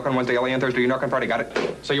Tuesday, New York on Wednesday, LA on Thursday, New York on Friday. Got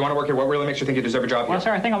it? So you want to work here? What really makes you think you deserve a job here? Well,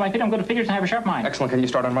 sir, I think on my feet I'm good at figures and I have a sharp mind. Excellent. Can you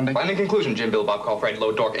start on Monday? And in conclusion, Jim, Bill, Bob, Carl, Fred,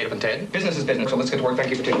 Low, Dork, 8 up and 10. Business is business, so let's get to work.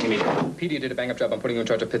 Thank you for taking me. Peter, you did a bang-up job. I'm putting you in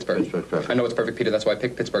charge of Pittsburgh. Pittsburgh, perfect. I know it's perfect, Peter. That's why I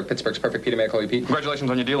picked Pittsburgh. Pittsburgh's perfect, Peter. May I call you Pete?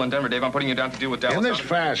 Congratulations on your deal in Denver, Dave. I'm putting you down to deal with Dallas. In this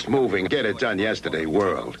fast-moving, get-it-done-yesterday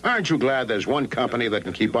world, aren't you glad there's one company that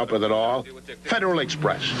can keep up with it all? Federal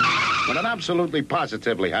Express. When it absolutely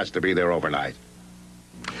positively has to be there overnight.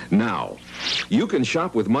 Now, you can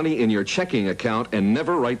shop with money in your checking account and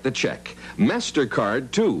never write the check.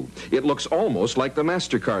 MasterCard, too. It looks almost like the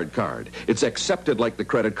MasterCard card. It's accepted like the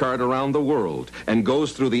credit card around the world and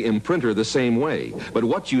goes through the imprinter the same way. But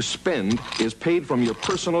what you spend is paid from your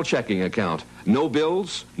personal checking account. No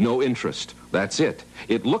bills, no interest. That's it.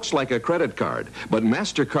 It looks like a credit card, but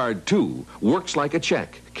MasterCard, too, works like a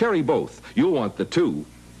check. Carry both. You'll want the two,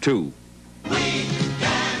 too.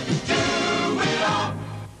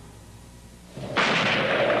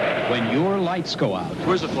 When your lights go out.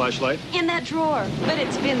 Where's the flashlight? In that drawer, but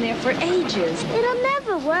it's been there for ages. It'll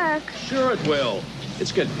never work. Sure it will.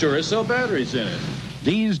 It's got Duracell batteries in it.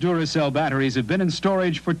 These Duracell batteries have been in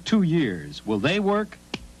storage for 2 years. Will they work?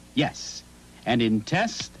 Yes. And in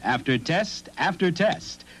test after test after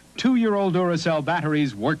test, 2-year-old Duracell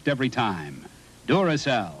batteries worked every time.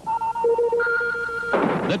 Duracell.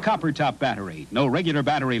 The copper top battery. No regular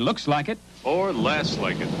battery looks like it. Or lasts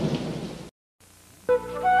like it.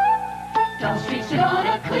 Dull streets are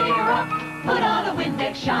gonna clear up. Put on a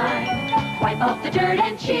Windex Shine. Wipe off the dirt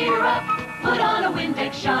and cheer up. Put on a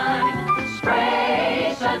Windex Shine.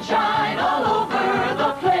 Spray sunshine all over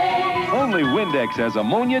the place. Only Windex has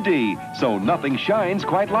ammonia D, so nothing shines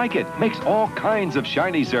quite like it. Makes all kinds of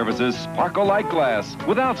shiny surfaces sparkle like glass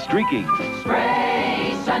without streaking.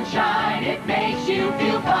 Spray sunshine, it makes you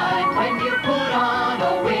feel fine when you put on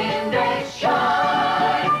a Windex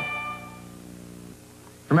Shine.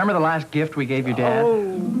 Remember the last gift we gave you, Dad?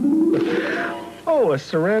 Oh, a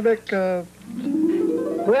ceramic,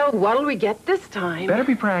 Well, what'll we get this time? Better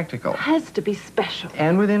be practical. Has to be special.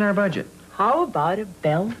 And within our budget. How about a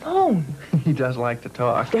Bell phone? He does like to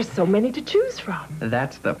talk. There's so many to choose from.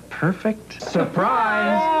 That's the perfect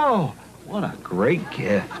surprise. Oh, what a great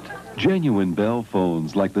gift. Genuine Bell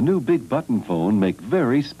phones, like the new big button phone, make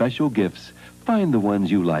very special gifts. Find the ones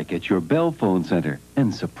you like at your Bell Phone Center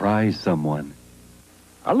and surprise someone.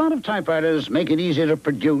 A lot of typewriters make it easy to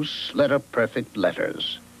produce letter-perfect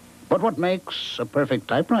letters. But what makes a perfect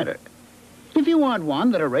typewriter? If you want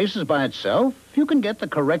one that erases by itself, you can get the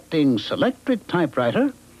correcting Selectric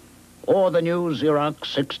typewriter or the new Xerox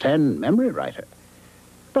 610 memory writer.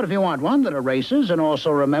 But if you want one that erases and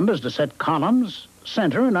also remembers to set columns,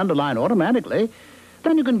 center, and underline automatically,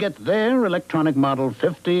 then you can get their electronic model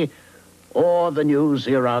 50 or the new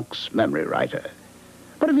Xerox memory writer.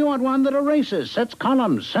 But if you want one that erases, sets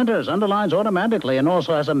columns, centers, underlines automatically, and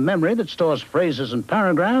also has a memory that stores phrases and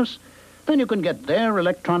paragraphs, then you can get their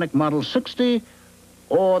electronic model 60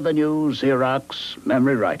 or the new Xerox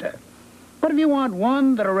memory writer. But if you want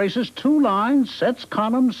one that erases 2 lines, sets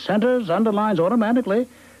columns, centers, underlines automatically,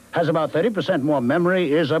 has about 30% more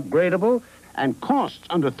memory, is upgradable, and costs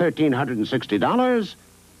under $1,360,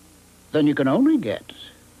 then you can only get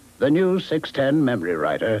the new 610 memory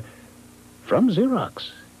writer from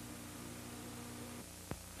Xerox.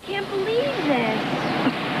 Can't believe this.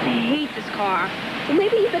 I hate this car. Well,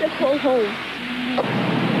 maybe you better call home.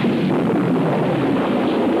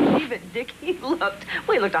 Even Dickie looked.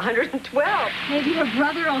 Well, he looked 112. Maybe your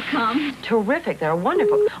brother will come. Terrific. They're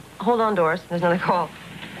wonderful. Hold on, Doris. There's another call.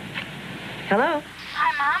 Hello?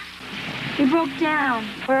 Hi, Mom. You broke down.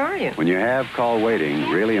 Where are you? When you have call waiting,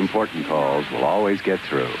 really important calls will always get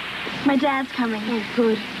through. My dad's coming. Oh,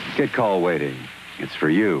 good. Get call waiting. It's for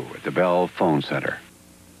you at the Bell Phone Center.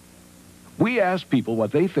 We asked people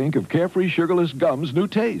what they think of Carefree Sugarless Gum's new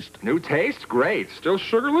taste. New taste? Great. Still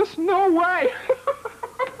sugarless? No way.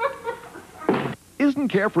 Isn't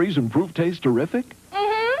Carefree's improved taste terrific?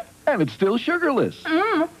 Mm-hmm. And it's still sugarless.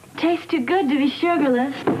 Tastes too good to be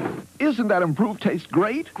sugarless. Isn't that improved taste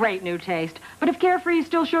great? Great new taste. But if Carefree is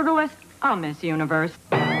still sugarless, I'll miss Universe.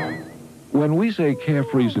 When we say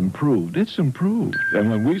Carefree's improved, it's improved. And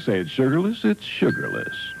when we say it's sugarless, it's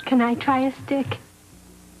sugarless. Can I try a stick?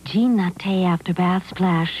 Gene Latte After Bath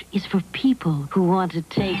Splash is for people who want to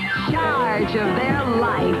take charge of their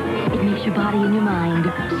life. It makes your body and your mind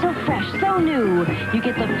so fresh, so new. You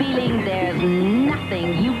get the feeling there's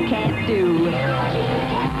nothing you can't do.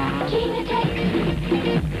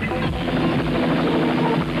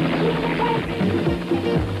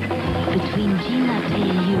 Between Gene Latte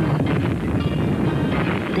and you,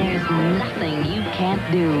 there's nothing you can't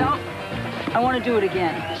do. No, I want to do it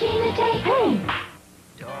again. Hey!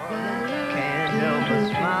 Can't help but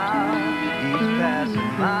smile. Each passing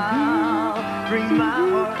mile brings my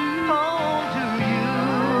heart home to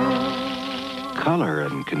you. Color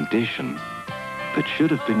and condition that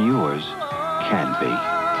should have been yours can be.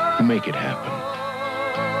 Make it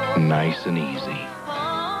happen. Nice and easy.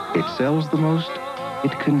 It sells the most.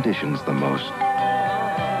 It conditions the most.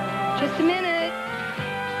 Just a minute.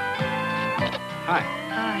 Hi.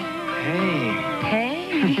 Hi. Hey. Hey.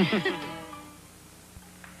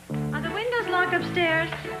 Are the windows locked upstairs?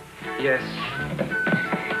 Yes.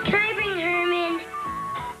 Can I bring Herman?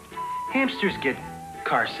 Hamsters get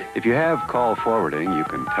car sick. If you have call forwarding, you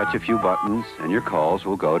can touch a few buttons and your calls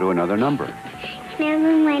will go to another number. Can I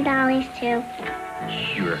bring my dollies too?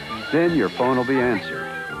 Sure. Then your phone will be answered.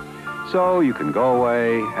 So you can go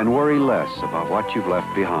away and worry less about what you've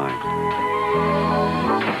left behind.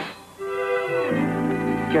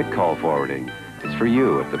 Get call forwarding. It's for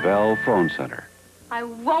you at the Bell Phone Center. I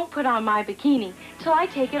won't put on my bikini till I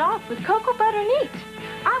take it off with Cocoa Butter Neat.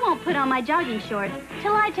 I won't put on my jogging shorts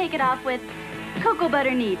till I take it off with Cocoa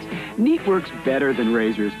Butter Neat. Neat works better than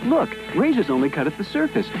razors. Look, razors only cut at the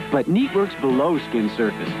surface, but Neat works below skin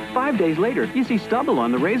surface. 5 days later, you see stubble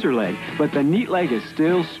on the razor leg, but the Neat leg is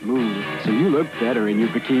still smooth, so you look better in your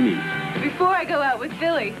bikini. Before I go out with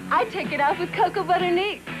Billy, I take it off with Cocoa Butter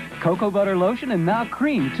Neat. Cocoa butter lotion and now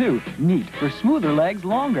cream, too. Neat for smoother legs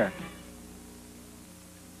longer.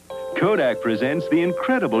 Kodak presents the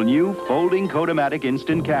incredible new folding Kodamatic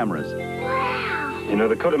instant cameras. Wow. You know,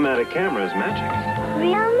 the Kodamatic camera is magic.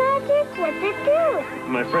 Real magic? What's it do?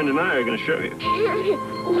 My friend and I are going to show you.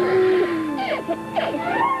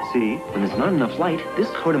 See, when there's not enough light, this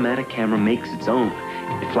Kodamatic camera makes its own.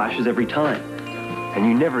 It flashes every time. And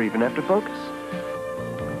you never even have to focus.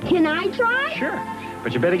 Can I try? Sure.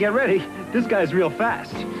 But you better get ready. This guy's real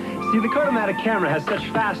fast. See, the Kodamatic camera has such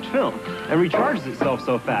fast film and recharges itself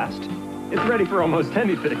so fast, it's ready for almost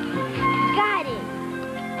anything. Got it.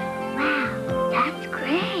 Wow, that's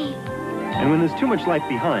great. And when there's too much light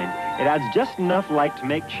behind, it adds just enough light to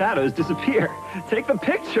make shadows disappear. Take the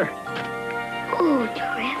picture. Ooh,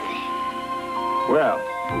 terrific. Well,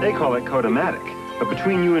 they call it Kodamatic, but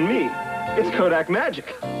between you and me, it's Kodak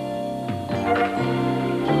magic.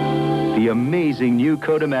 The amazing new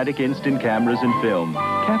Kodamatic instant cameras and film.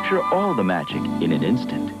 Capture all the magic in an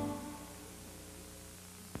instant.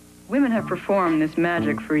 Women have performed this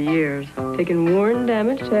magic for years, taken worn,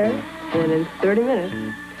 damaged hair, and in 30 minutes,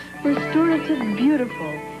 restored it to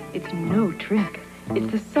beautiful. It's no trick.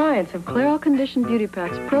 It's the science of Clairol Condition Beauty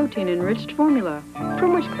Pack's protein-enriched formula,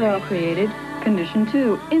 from which Clairol created Condition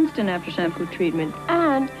 2 instant after shampoo treatment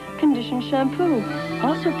and Condition Shampoo,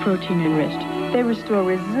 also protein-enriched. They restore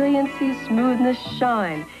resiliency, smoothness,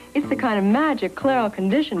 shine. It's the kind of magic Clairol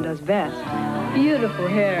Condition does best. Beautiful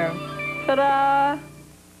hair. Ta-da!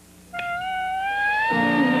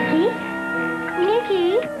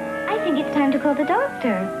 Nikki, I think it's time to call the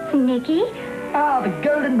doctor. Nikki? Ah, the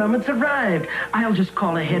golden moment's arrived. I'll just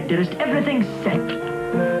call ahead, dearest. Everything's set.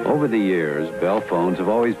 Over the years, Bell phones have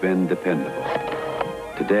always been dependable.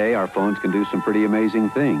 Today, our phones can do some pretty amazing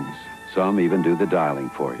things. Some even do the dialing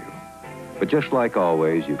for you. But just like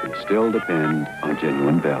always, you can still depend on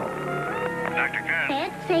genuine Bell. Dr. Kent.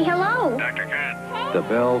 Ed, say hello. Dr. Kent. The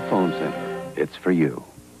Bell Phone Center. It's for you.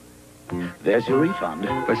 There's your refund.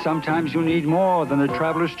 But sometimes you need more than a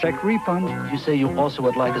traveler's check refund. You say you also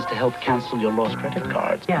would like us to help cancel your lost credit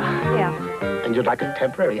cards. Yeah. And you'd like a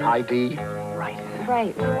temporary ID? Right.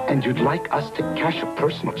 Right. And you'd like us to cash a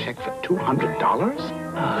personal check for $200?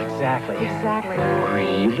 Oh, exactly. Exactly.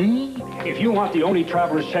 Really? If you want the only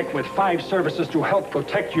traveler's check with 5 services to help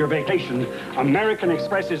protect your vacation, American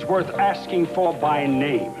Express is worth asking for by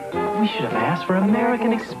name. We should have asked for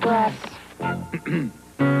American Express.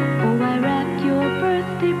 Oh, I wrapped your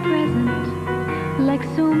birthday present like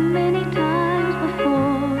so many times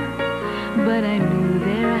before, but I knew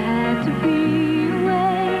there had to be a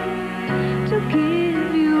way to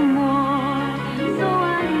give you more. So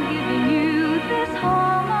I'm giving you this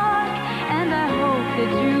hallmark, and I hope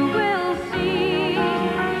that you will see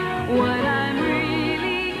what I'm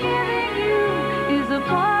really giving you is a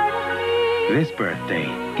part of me. This birthday,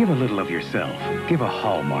 give a little of yourself. Give a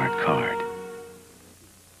Hallmark card.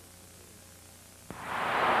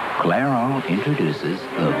 Clairol introduces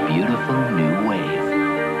a beautiful new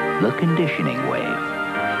wave, the conditioning wave.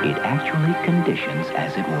 It actually conditions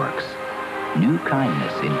as it works. New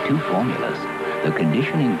kindness in 2 formulas, the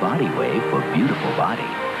conditioning body wave for beautiful body,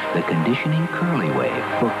 the conditioning curly wave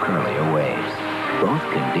for curlier waves. Both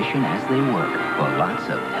condition as they work for lots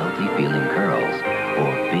of healthy feeling curls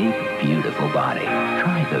or big, beautiful body.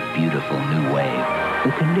 Try the beautiful new wave,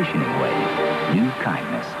 the conditioning wave, new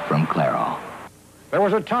kindness from Clairol. There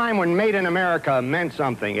was a time when made in America meant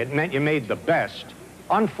something. It meant you made the best.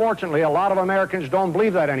 Unfortunately, a lot of Americans don't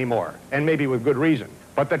believe that anymore, and maybe with good reason.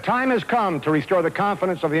 But the time has come to restore the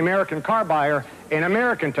confidence of the American car buyer in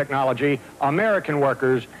American technology, American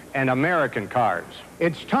workers, and American cars.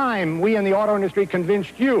 It's time we in the auto industry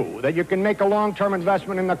convinced you that you can make a long-term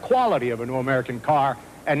investment in the quality of a new American car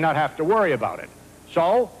and not have to worry about it.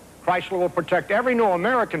 So, Chrysler will protect every new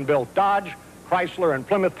American-built Dodge, Chrysler, and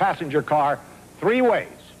Plymouth passenger car 3 ways.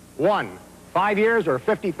 1, 5 years or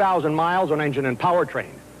 50,000 miles on engine and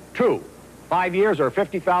powertrain. 2, 5 years or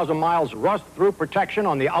 50,000 miles rust-through protection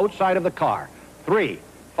on the outside of the car. 3,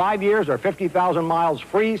 5 years or 50,000 miles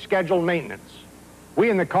free scheduled maintenance. We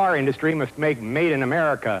in the car industry must make Made in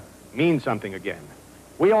America mean something again.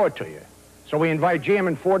 We owe it to you. So we invite GM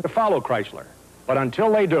and Ford to follow Chrysler. But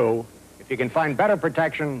until they do, if you can find better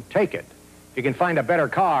protection, take it. If you can find a better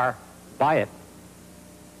car, buy it.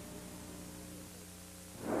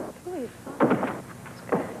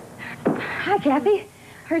 Hi, Kathy.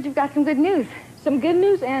 Heard you've got some good news. Some good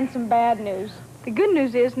news and some bad news. The good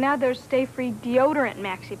news is now there's Stay-Free deodorant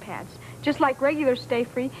maxi pads. Just like regular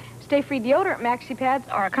Stay-Free deodorant maxi pads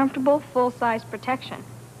are a comfortable, full-size protection.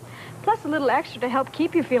 Plus a little extra to help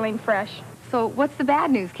keep you feeling fresh. So what's the bad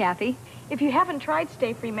news, Kathy? If you haven't tried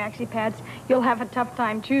Stay-Free maxi pads, you'll have a tough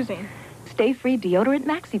time choosing. Stay-Free deodorant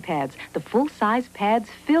maxi pads, the full-size pads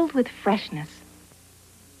filled with freshness.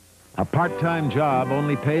 A part-time job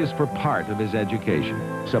only pays for part of his education.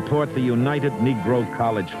 Support the United Negro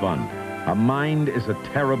College Fund. A mind is a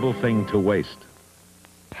terrible thing to waste.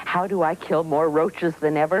 How do I kill more roaches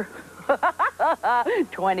than ever?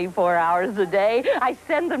 24 hours a day, I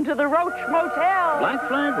send them to the Roach Motel. Black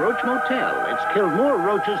Flag Roach Motel. It's killed more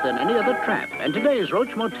roaches than any other trap. And today's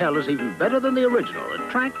Roach Motel is even better than the original. It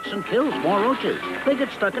tracks and kills more roaches. They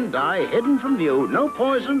get stuck and die, hidden from view. No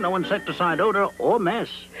poison, no insecticide odor or mess.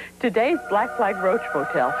 Today's Black Flag Roach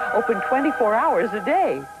Motel, open 24 hours a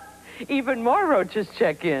day. Even more roaches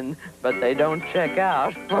check in, but they don't check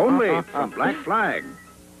out. Only from Black Flag.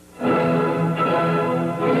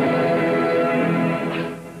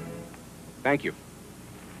 Thank you.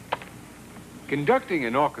 Conducting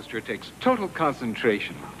an orchestra takes total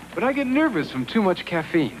concentration, but I get nervous from too much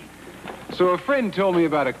caffeine. So a friend told me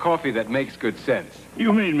about a coffee that makes good sense.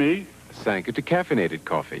 You mean me? Sanka decaffeinated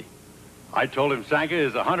coffee. I told him Sanka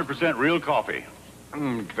is 100% real coffee.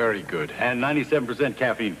 Very good. And 97%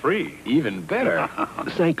 caffeine-free. Even better.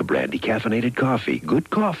 Sanka brand decaffeinated coffee. Good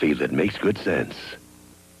coffee that makes good sense.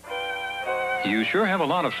 You sure have a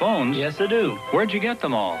lot of phones. Yes, I do. Where'd you get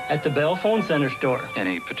them all? At the Bell Phone Center store.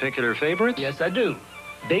 Any particular favorites? Yes, I do.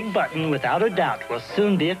 Big Button, without a doubt, will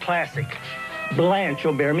soon be a classic. Blanche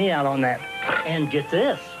will bear me out on that. And get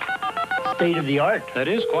this. State of the art. That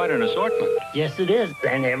is quite an assortment. Yes, it is.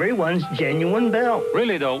 And everyone's genuine Bell.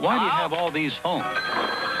 Really, though, why do you have all these phones?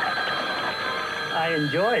 I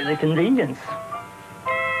enjoy the convenience.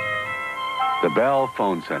 The Bell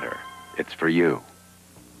Phone Center. It's for you.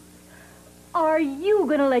 Are you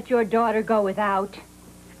gonna let your daughter go without?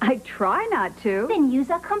 I try not to. Then use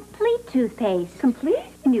a complete toothpaste. Complete?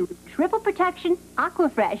 New triple protection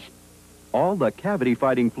Aquafresh. All the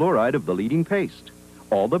cavity-fighting fluoride of the leading paste.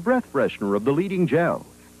 All the breath freshener of the leading gel.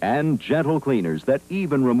 And gentle cleaners that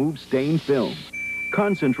even remove stained film.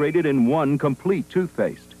 Concentrated in one complete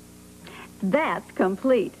toothpaste. That's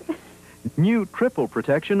complete. New triple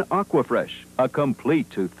protection Aquafresh. A complete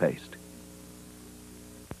toothpaste.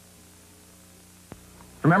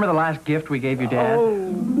 Remember the last gift we gave your dad?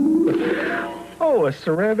 Oh, a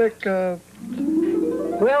ceramic,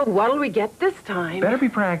 Well, what'll we get this time? Better be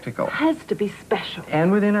practical. Has to be special.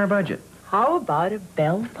 And within our budget. How about a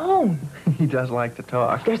Bell phone? He does like to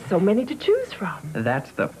talk. There's so many to choose from.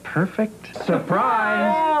 That's the perfect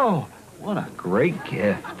surprise. Oh, what a great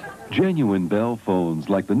gift. Genuine Bell phones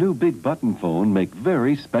like the new Big Button phone make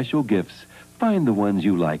very special gifts. Find the ones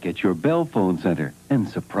you like at your Bell Phone Center and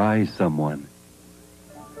surprise someone.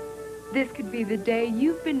 This could be the day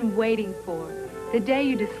you've been waiting for. The day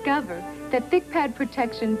you discover that thick pad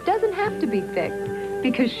protection doesn't have to be thick.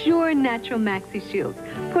 Because Sure and Natural Maxi Shields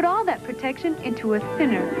put all that protection into a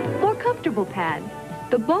thinner, more comfortable pad.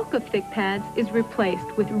 The bulk of thick pads is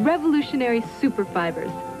replaced with revolutionary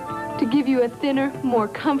superfibers to give you a thinner, more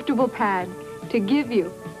comfortable pad. To give you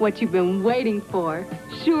what you've been waiting for.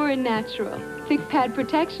 Sure and Natural. Thick pad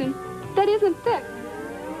protection that isn't thick.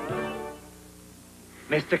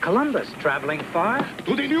 Mr. Columbus, traveling far?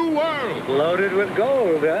 To the New World. Loaded with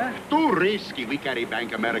gold, huh? Too risky. We carry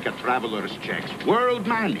Bank America traveler's checks. World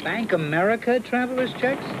money. Bank America traveler's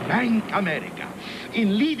checks? Bank America.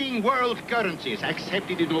 In leading world currencies,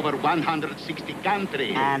 accepted in over 160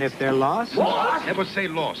 countries. And if they're lost? Lost? Never say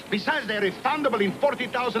lost. Besides, they're refundable in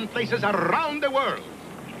 40,000 places around the world.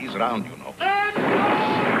 It is round, you know.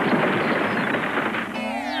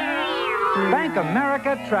 Bank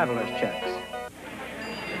America traveler's checks.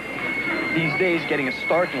 These days, getting a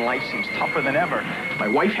start in life seems tougher than ever. My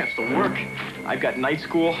wife has to work. I've got night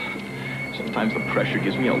school. Sometimes the pressure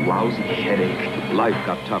gives me a lousy headache. Life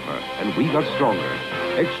got tougher, and we got stronger.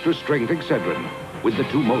 extra-strength Excedrin, with the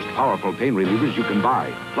 2 most powerful pain relievers you can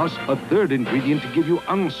buy, plus a 3rd ingredient to give you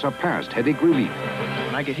unsurpassed headache relief.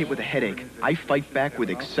 When I get hit with a headache, I fight back with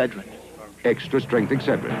Excedrin. Extra-strength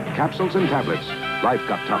Excedrin, capsules and tablets. Life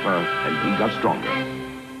got tougher, and we got stronger.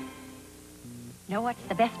 Know what's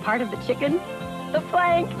the best part of the chicken? The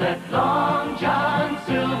flank. Let Long John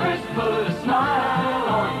Silver's put a smile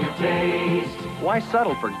on your taste. Why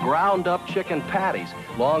settle for ground-up chicken patties?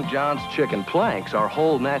 Long John's chicken planks are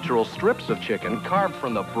whole natural strips of chicken carved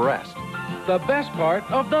from the breast. The best part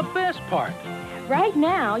of the best part. Right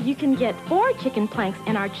now, you can get 4 chicken planks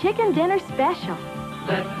in our chicken dinner special.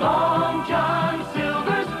 Let Long John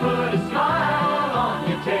Silver's put a smile on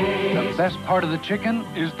your taste. The best part of the chicken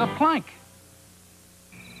is the plank.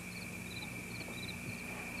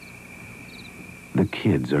 The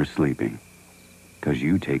kids are sleeping, 'cause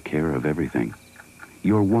you take care of everything.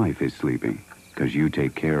 Your wife is sleeping, 'cause you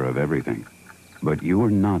take care of everything. But you're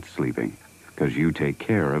not sleeping, 'cause you take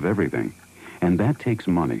care of everything. And that takes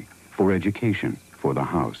money for education, for the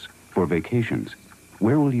house, for vacations.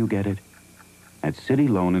 Where will you get it? At City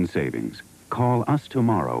Loan and Savings. Call us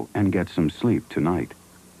tomorrow and get some sleep tonight.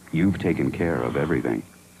 You've taken care of everything.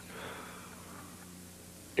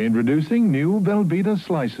 Introducing new Velveeta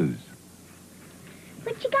slices.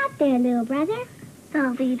 What you got there, little brother?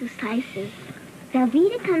 Velveeta slices.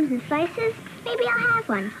 Velveeta comes in slices? Maybe I'll have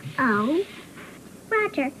one. Oh?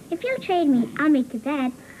 Roger, if you'll trade me, I'll make your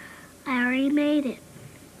bed. I already made it.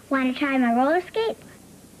 Want to try my roller skates?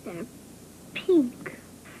 They're pink.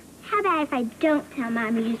 How about if I don't tell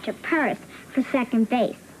Mom you used her purse for second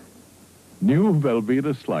base? New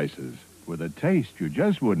Velveeta slices with a taste you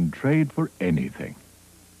just wouldn't trade for anything.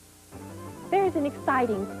 There's an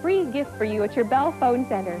exciting free gift for you at your Bell Phone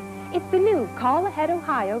Center. It's the new Call Ahead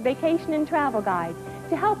Ohio Vacation and Travel Guide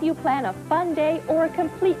to help you plan a fun day or a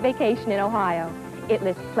complete vacation in Ohio. It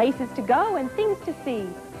lists places to go and things to see,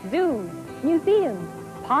 zoos, museums,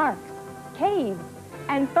 parks, caves,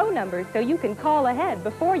 and phone numbers so you can call ahead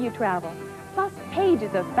before you travel, plus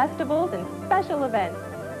pages of festivals and special events.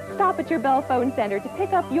 Stop at your Bell Phone Center to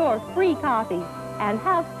pick up your free copy and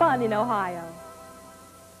have fun in Ohio.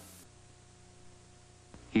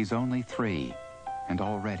 He's only 3, and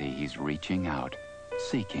already he's reaching out,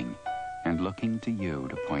 seeking, and looking to you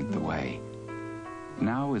to point the way.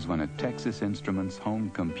 Now is when a Texas Instruments home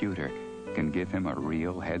computer can give him a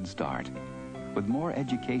real head start. With more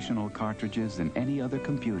educational cartridges than any other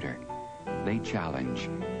computer, they challenge,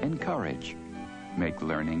 encourage, make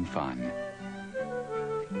learning fun.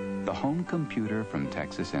 The home computer from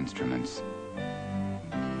Texas Instruments.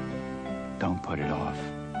 Don't put it off.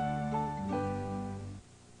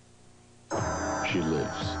 She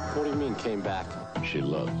lives. What do you mean, came back? She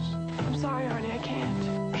loves. I'm sorry, Arnie, I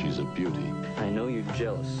can't. She's a beauty. I know you're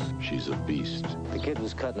jealous. She's a beast. The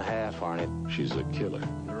kitten's cut in half, Arnie. She's a killer.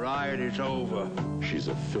 The riot is over. She's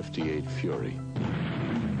a 58 Fury.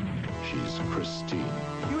 She's Christine.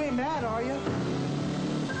 You ain't mad, are you?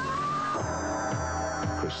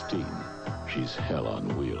 Christine. She's hell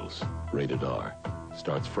on wheels. Rated R.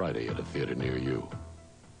 Starts Friday at a theater near you.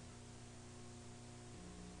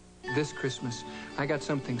 This Christmas, I got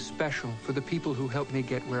something special for the people who helped me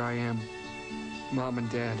get where I am. Mom and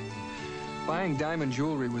Dad. Buying diamond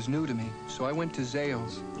jewelry was new to me, so I went to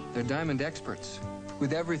Zales. They're diamond experts,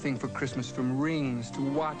 with everything for Christmas from rings to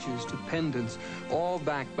watches to pendants, all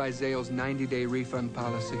backed by Zales' 90-day refund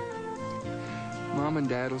policy. Mom and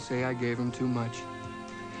Dad will say I gave them too much,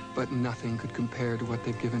 but nothing could compare to what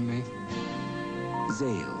they've given me.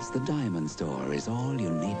 Zales, the diamond store, is all you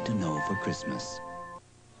need to know for Christmas.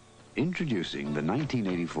 Introducing the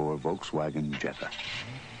 1984 Volkswagen Jetta.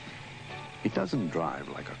 It doesn't drive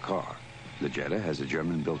like a car. The Jetta has a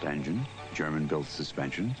German-built engine, German-built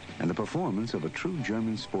suspension, and the performance of a true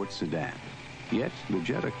German sports sedan. Yet, the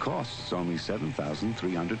Jetta costs only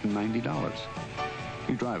 $7,390.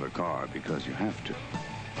 You drive a car because you have to.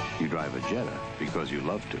 You drive a Jetta because you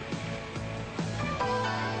love to.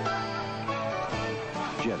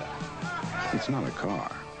 Jetta. It's not a car.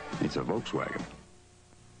 It's a Volkswagen.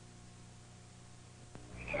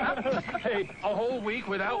 Hey, a whole week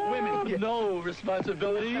without women. No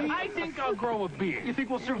responsibility. I think I'll grow a beard. You think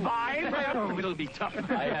we'll survive? Oh, it'll be tough.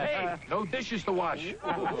 Hey, no dishes to wash.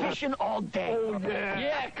 Fishing all day. Oh, yeah.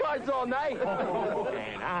 Yeah, cards all night.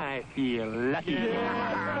 And I feel lucky.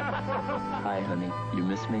 Hi, honey. You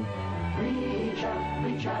miss me? Reach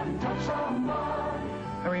out and touch someone.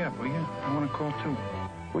 Hurry up, will you? I want to call, too.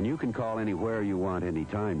 When you can call anywhere you want,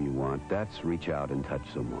 anytime you want, that's reach out and touch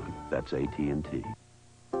someone. That's AT&T.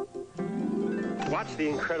 Watch the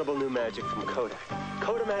incredible new magic from Kodak.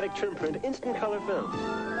 Kodamatic trim print instant color film.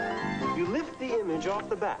 You lift the image off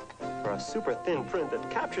the back for a super thin print that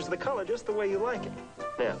captures the color just the way you like it.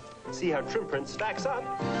 Now, see how trim print stacks up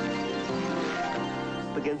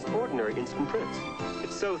against ordinary instant prints.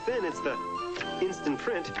 It's so thin, it's the instant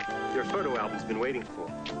print your photo album's been waiting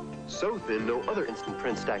for. So thin, no other instant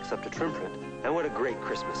print stacks up to trim print. And what a great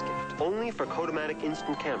Christmas gift. Only for Kodomatic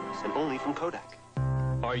instant cameras and only from Kodak.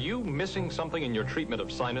 Are you missing something in your treatment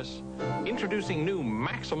of sinus? Introducing new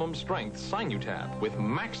maximum strength Sinutab with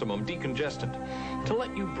maximum decongestant to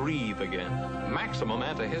let you breathe again. Maximum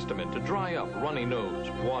antihistamine to dry up runny nose,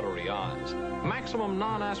 watery eyes. Maximum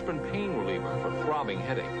non-aspirin pain reliever for throbbing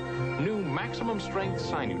headache. New maximum strength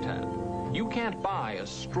Sinutab. You can't buy a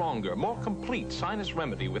stronger, more complete sinus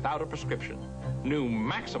remedy without a prescription. New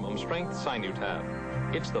maximum strength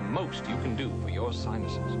Sinutab. It's the most you can do for your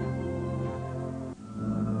sinuses.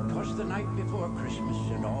 'Twas the night before Christmas,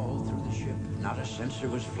 and all through the ship, not a sensor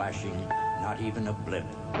was flashing, not even a blip.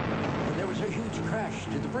 When there was a huge crash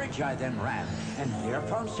to the bridge, I then ran, and there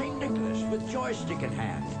found St. Nicholas with joystick in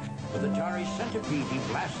hand. With Atari centipede, he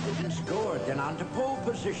blasted and scored. Then on to pole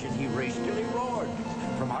position, he raced till he roared.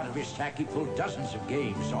 From out of his sack, he pulled dozens of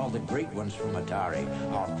games, all the great ones from Atari,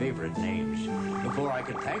 our favorite names. Before I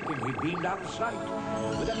could thank him, he beamed out of sight.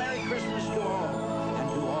 With a Merry Christmas to all, and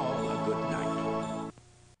to all a good night.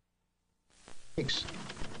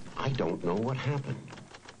 I don't know what happened.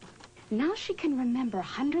 Now she can remember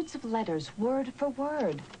hundreds of letters, word for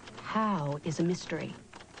word. How is a mystery.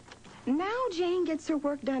 Now Jane gets her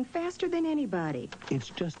work done faster than anybody. It's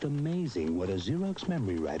just amazing what a Xerox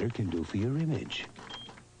memory writer can do for your image.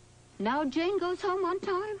 Now Jane goes home on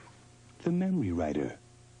time. The Memory Writer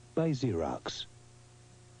by Xerox.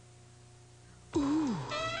 Ooh,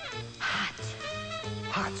 hot.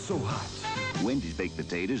 Hot, so hot. Wendy's baked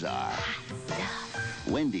potatoes are.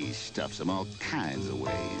 Wendy's stuffs them all kinds of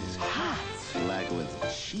ways. Hot. Like with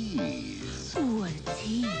cheese. Ooh,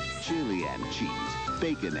 cheese. Chili and cheese.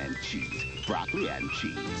 Bacon and cheese. Broccoli and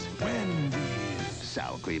cheese. Wendy's.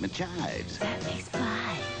 Sour cream and chives. That makes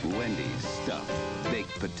five. Wendy's stuffed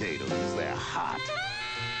baked potatoes. They're hot.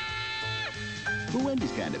 For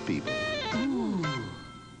Wendy's kind of people. Ooh.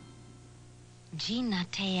 Jean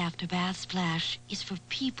Natte After Bath Splash is for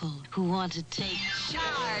people who want to take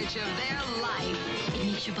charge of their life. It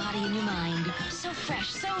makes your body and your mind so fresh,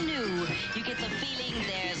 so new. You get the feeling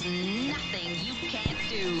there's nothing you can't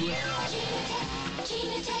do.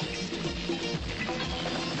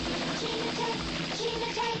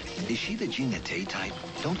 Is she the Jean Natte type?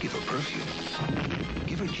 Don't give her perfume.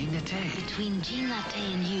 Give her Jean Natte. Between Jean Natte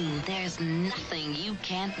and you, there's nothing you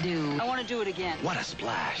can't do. I want to do it again. What a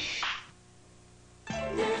splash.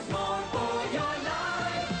 There's more for your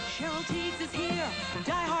life. Cheryl Teagues is here from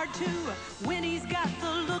Die Hard 2. Winnie's got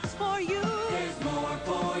the looks for you. There's more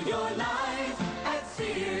for your life at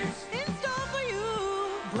Sears. In store for you.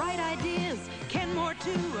 Bright ideas, Ken Moore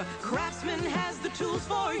too. Craftsman has the tools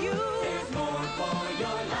for you. There's more for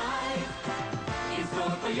your life. In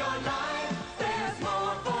store for your life. There's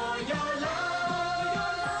more for your life.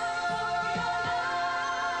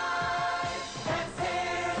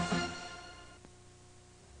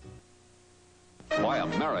 Why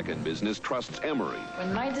American business trusts Emery.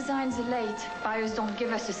 When my designs are late, buyers don't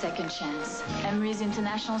give us a second chance. Emery's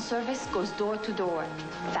international service goes door to door,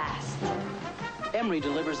 fast. Emery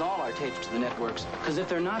delivers all our tapes to the networks, because if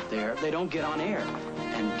they're not there, they don't get on air.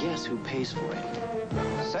 And guess who pays for it?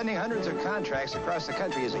 Sending hundreds of contracts across the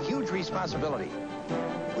country is a huge responsibility.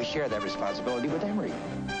 We share that responsibility with Emery.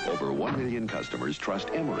 Over 1 million customers trust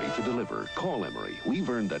Emery to deliver. Call Emery. We've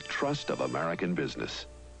earned the trust of American business.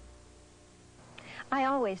 I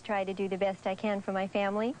always try to do the best I can for my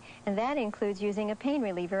family, and that includes using a pain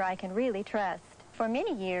reliever I can really trust. For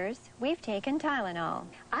many years, we've taken Tylenol.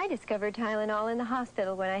 I discovered Tylenol in the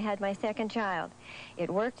hospital when I had my second child. It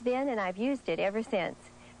worked then, and I've used it ever since.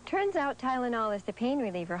 Turns out Tylenol is the pain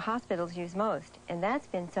reliever hospitals use most, and that's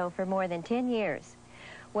been so for more than 10 years.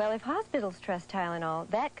 Well, if hospitals trust Tylenol,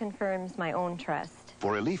 that confirms my own trust.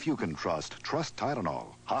 For relief you can trust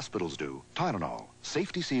Tylenol. Hospitals do. Tylenol,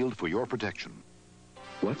 safety sealed for your protection.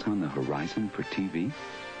 What's on the horizon for TV?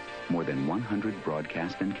 More than 100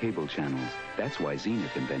 broadcast and cable channels. That's why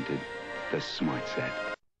Zenith invented the Smart Set.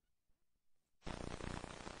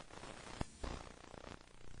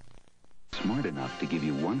 Smart enough to give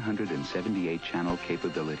you 178 channel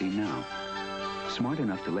capability now. Smart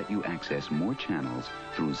enough to let you access more channels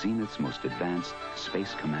through Zenith's most advanced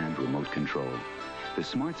Space Command remote control. The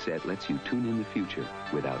Smart Set lets you tune in the future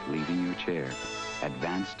without leaving your chair.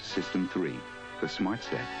 Advanced System 3. The Smart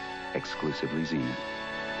Set, exclusively Zenith.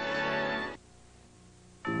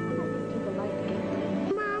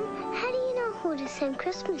 Mom, how do you know who people to send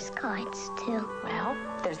Christmas cards to? Well,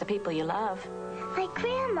 there's the people you love. Like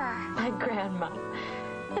Grandma. Like Grandma.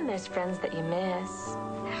 And there's friends that you miss.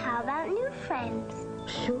 How about new friends?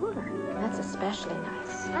 Sure. That's especially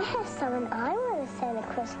nice. I have someone I want to send a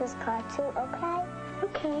Christmas card to, okay?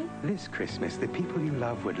 Okay. This Christmas, the people you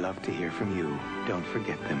love would love to hear from you. Don't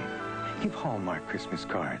forget them. Give Hallmark Christmas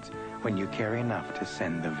cards when you care enough to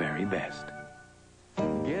send the very best.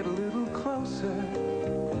 Get a little closer.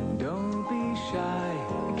 Don't be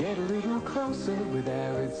shy. Get a little closer with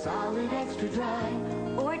Arid Solid Extra Dry.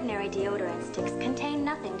 Ordinary deodorant sticks contain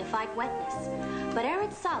nothing to fight wetness. But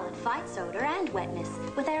Arid Solid fights odor and wetness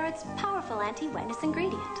with Arid's powerful anti-wetness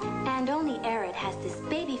ingredient. And only Arid has this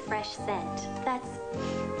baby fresh scent that's,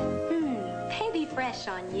 baby fresh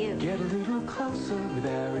on you. Get a little closer with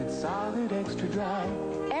Arid Solid Extra Dry.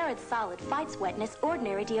 Arid Solid fights wetness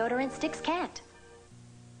ordinary deodorant sticks can't.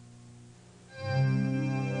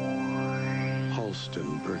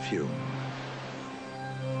 Halston perfume.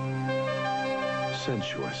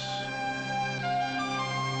 Sensuous.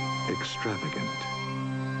 Extravagant.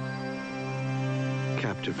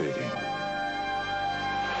 Captivating.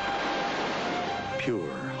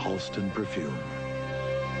 Pure Halston perfume.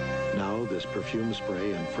 Now this perfume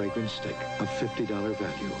spray and fragrance stick of $50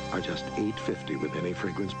 value are just $8.50 with any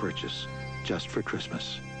fragrance purchase. Just for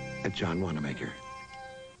Christmas at John Wanamaker.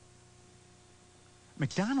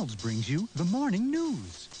 McDonald's brings you the morning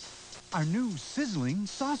news. Our new sizzling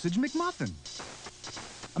sausage McMuffin.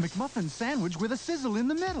 A McMuffin sandwich with a sizzle in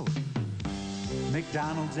the middle.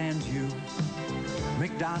 McDonald's and you.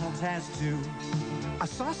 McDonald's has two. A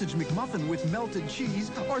sausage McMuffin with melted cheese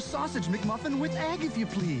or sausage McMuffin with egg, if you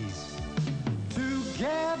please.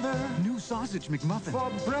 Together. New sausage McMuffin. For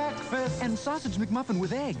breakfast. And sausage McMuffin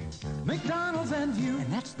with egg. McDonald's and you.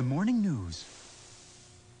 And that's the morning news.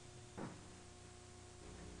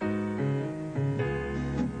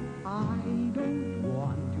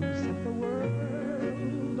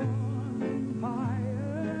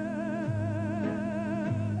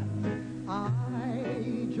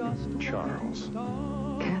 Charles.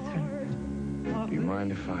 Catherine. Do you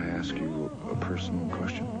mind if I ask you a personal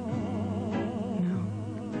question? No.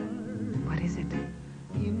 What is it?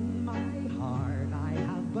 In my heart, I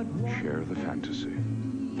have but one. Share the fantasy.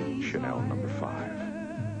 Chanel number 5.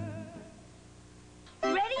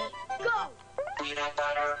 Ready? Go! Peanut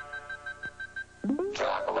butter.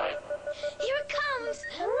 Chocolate. Here it comes!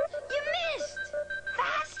 You missed!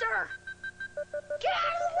 Faster! Get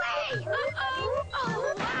out of the way! Uh-oh!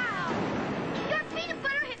 Oh, wow! Your peanut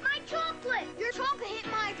butter hit my chocolate! Your chocolate hit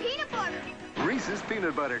my peanut butter! Reese's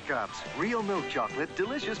Peanut Butter Cups. Real milk chocolate,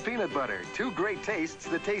 delicious peanut butter. 2 great tastes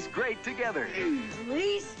that taste great together.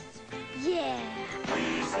 Reese's? Yeah!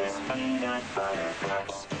 Reese's Peanut Butter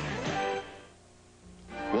Cups.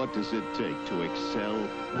 What does it take to excel?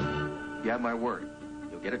 You have my word.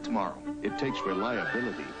 You'll get it tomorrow. It takes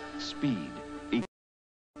reliability, speed,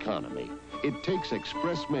 economy. It takes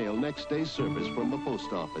express mail next day service from the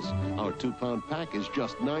post office. Our 2-pound pack is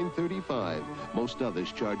just $9.35. Most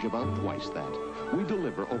others charge about twice that. We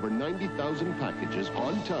deliver over 90,000 packages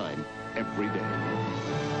on time every day.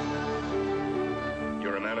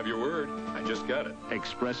 You're a man of your word. I just got it.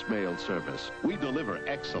 Express mail service. We deliver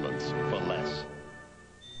excellence for less.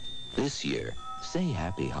 This year, say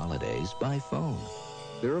happy holidays by phone.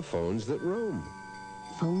 There are phones that roam.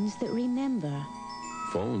 Phones that remember.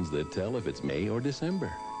 Phones that tell if it's May or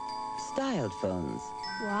December. Styled phones.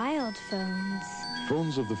 Wild phones.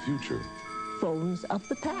 Phones of the future. Phones of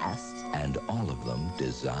the past. And all of them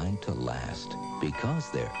designed to last. Because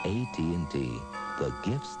they're AT&T. The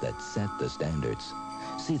gifts that set the standards.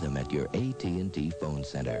 See them at your AT&T phone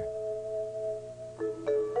center.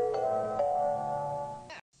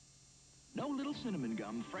 No little cinnamon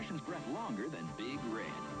gum freshens breath longer than Big Red.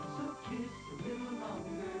 So kiss a little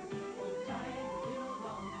longer, hold tight a little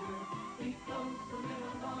longer, be close a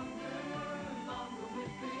little longer, longer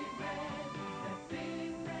with Big Red. That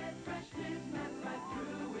Big Red freshness melts right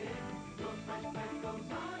through it. Your fresh breath goes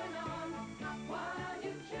on and on. While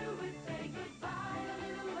you chew it, say goodbye a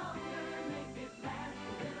little longer, make it last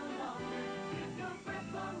a little longer. Give your breath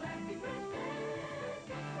long-lasting freshness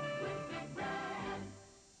with Big Red.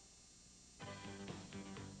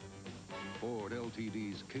 Ford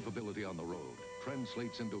Ltd's capability on the road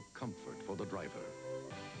translates into comfort for the driver.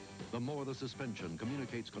 The more the suspension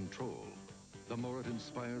communicates control, the more it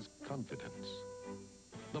inspires confidence.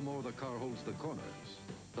 The more the car holds the corners,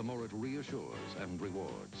 the more it reassures and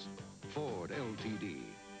rewards. Ford Ltd.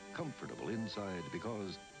 Comfortable inside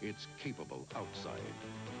because it's capable outside.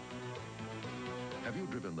 Have you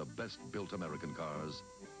driven the best-built American cars?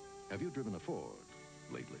 Have you driven a Ford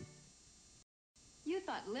lately?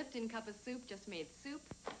 thought Lipton cup of soup just made soup?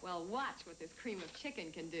 Well, watch what this cream of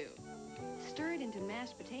chicken can do. Stir it into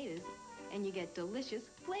mashed potatoes, and you get delicious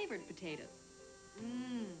flavored potatoes.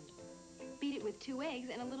 Mmm. Beat it with 2 eggs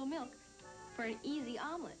and a little milk for an easy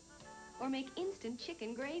omelet. Or make instant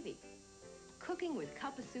chicken gravy. Cooking with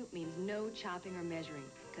cup of soup means no chopping or measuring,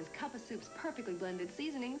 because cup of soup's perfectly blended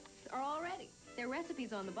seasonings are all ready. Their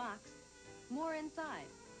recipes on the box, more inside.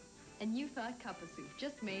 And you thought cup of soup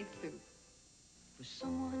just made soup. For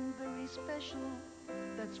someone very special,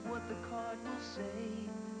 that's what the card will say.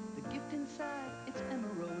 The gift inside, it's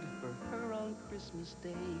Emerald for her on Christmas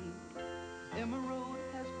Day. Emerald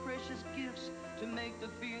has precious gifts to make the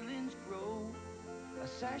feelings grow. A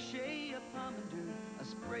sachet of pomander, a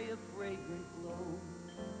spray of fragrant glow.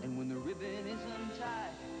 And when the ribbon is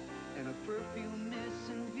untied and a perfume is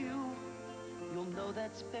in view, you'll know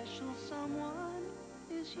that special someone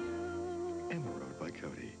is you. Emerald by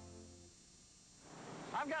Cody.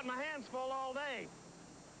 I've got my hands full all day.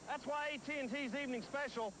 That's why AT&T's evening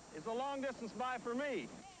special is a long-distance buy for me.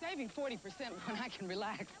 Saving 40% when I can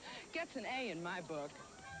relax gets an A in my book.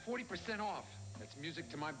 40% off. That's music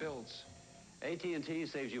to my bills. AT&T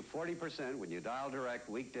saves you 40% when you dial direct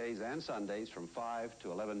weekdays and Sundays from 5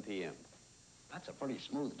 to 11 p.m. That's a pretty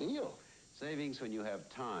smooth deal. Savings when you have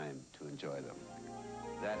time to enjoy them.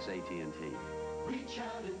 That's AT&T. Reach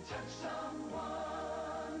out and touch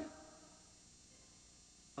someone.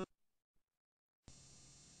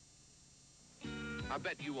 I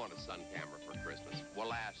bet you want a sun camera for Christmas.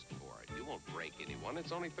 Well, ask for it. You won't break anyone.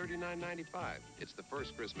 It's only $39.95. It's the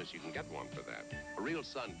first Christmas you can get one for that. A real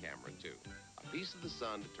sun camera, too. A piece of the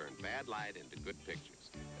sun to turn bad light into good pictures.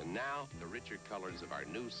 And now, the richer colors of our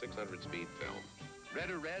new 600-speed film. Red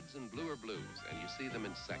are reds and blue are blues, and you see them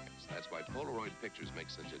in seconds. That's why Polaroid pictures make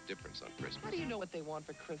such a difference on Christmas. How do you know what they want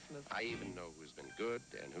for Christmas? I even know who's been good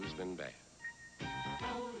and who's been bad.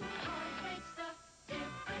 Polaroid makes the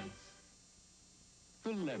difference.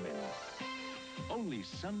 The lemon. Only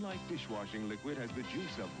Sunlight dishwashing liquid has the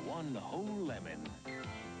juice of one whole lemon.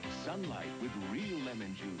 Sunlight with real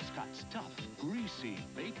lemon juice cuts tough, greasy,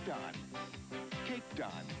 baked on, caked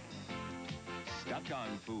on, stuck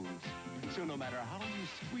on foods. So no matter how you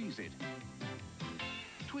squeeze it,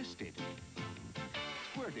 twist it,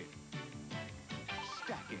 squirt it,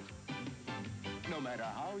 stack it, no matter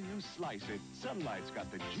how you slice it, Sunlight's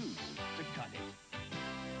got the juice to cut it.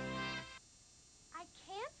 I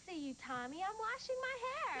can't see you, Tommy. I'm washing my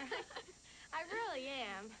hair. I really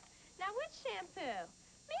am. Now, which shampoo?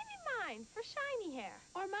 Maybe mine for shiny hair.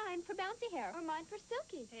 Or mine for bouncy hair. Or mine for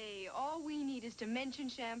silky. Hey, all we need is Dimension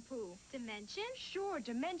shampoo. Dimension? Sure,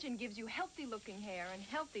 Dimension gives you healthy-looking hair, and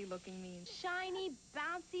healthy-looking means Shiny,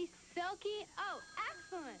 bouncy, silky. Oh,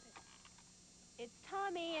 excellent. It's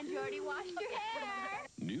Tommy, and you already washed your hair.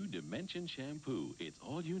 New Dimension shampoo. It's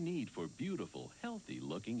all you need for beautiful,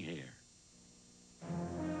 healthy-looking hair.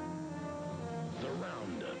 The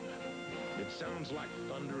Roundup. It sounds like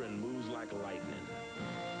thunder and moves like lightning.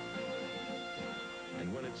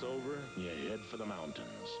 And when it's over, you head for the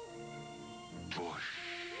mountains. Bush.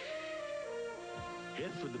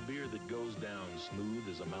 Head for the beer that goes down smooth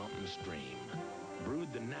as a mountain stream.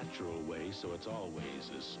 Brewed the natural way, so it's always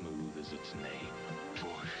as smooth as its name.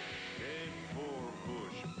 Bush. Head for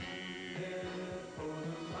Bush beer. Head for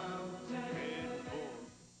the mountain. Head for...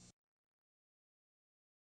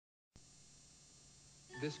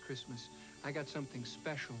 This Christmas, I got something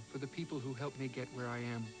special for the people who helped me get where I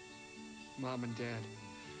am. Mom and Dad.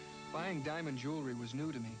 Buying diamond jewelry was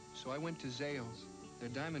new to me, so I went to Zales. They're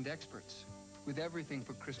diamond experts, with everything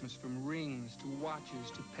for Christmas, from rings to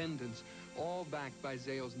watches to pendants, all backed by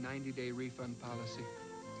Zales' 90-day refund policy.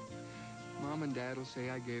 Mom and Dad will say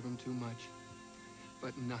I gave them too much,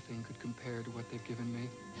 but nothing could compare to what they've given me.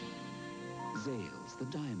 Zales, the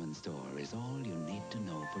diamond store, is all you need to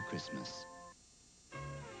know for Christmas.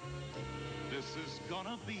 This is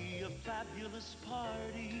gonna be a fabulous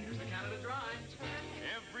party. Here's the Canada Dry.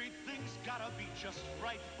 Everything's gotta be just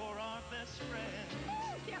right for our best friend.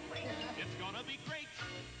 It's gonna be great.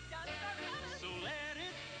 So let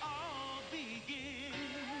it all begin.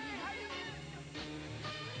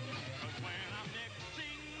 'Cause when I'm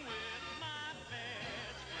mixing with my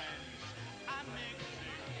best friends, I'm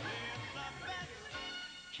mixing with the best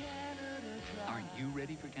Canada Dry. Aren't you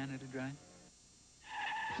ready for Canada Dry?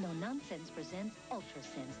 No Nonsense presents Ultra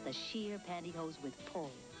Sense, the sheer pantyhose with pull.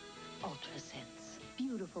 Ultra Sense.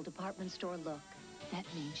 Beautiful department store look. That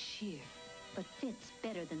means sheer, but fits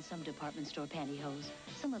better than some department store pantyhose.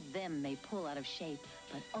 Some of them may pull out of shape,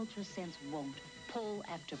 but Ultra Sense won't. Pull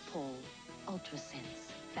after pull. Ultra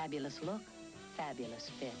Sense. Fabulous look, fabulous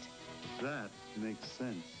fit. That makes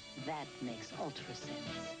sense. That makes ultra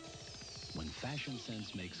sense. When fashion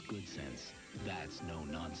sense makes good sense, that's no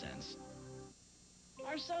nonsense.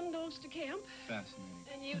 Our son goes to camp. Fascinating.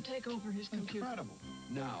 And you take over his computer. Incredible.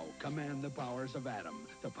 Now, command the powers of Atom,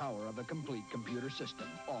 the power of a complete computer system,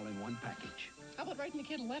 all in one package. How about writing the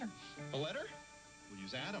kid a letter? A letter? We'll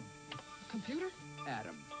use Atom. Computer?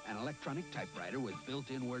 Atom, an electronic typewriter with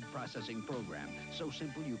built-in word processing program. So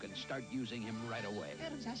simple you can start using him right away.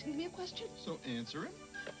 Adam's asking me a question. So answer it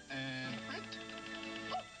and write.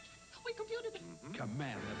 Oh, we computed it.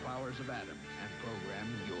 Command the powers of Atom and program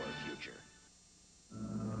your future.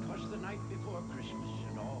 'Twas the night before Christmas,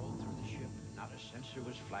 and all through the ship, not a sensor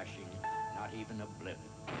was flashing, not even a blip.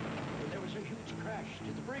 When there was a huge crash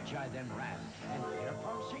to the bridge, I then ran and hit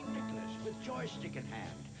upon St. Nicholas with joystick in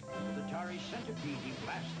hand. With Atari centipede, he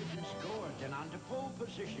blasted and scored. Then onto pole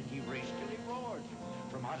position, he raced till he roared.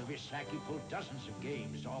 From out of his sack, he pulled dozens of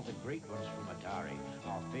games, all the great ones from Atari,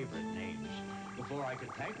 our favorite names. Before I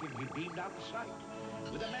could thank him, he beamed out of sight.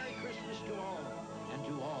 With a Merry Christmas to all, and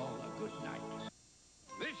to all a good night.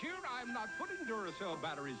 This year, I'm not putting Duracell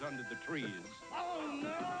batteries under the trees. Oh,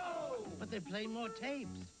 no! But they play more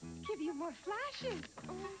tapes. Give you more flashes.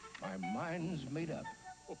 My mind's made up.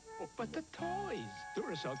 But the toys.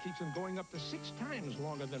 Duracell keeps them going up to 6 times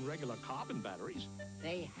longer than regular carbon batteries.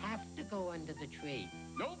 They have to go under the tree.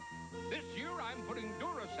 Nope. This year, I'm putting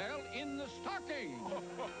Duracell in the stocking.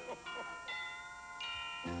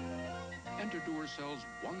 Enter Duracell's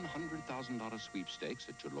 $100,000 sweepstakes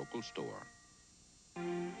at your local store.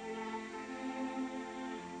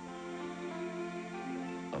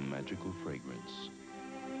 A magical fragrance.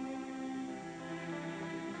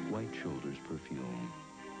 White Shoulders perfume.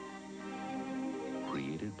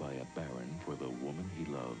 Created by a baron for the woman he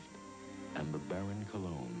loved. And the Baron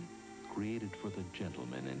Cologne, created for the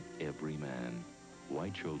gentleman in every man.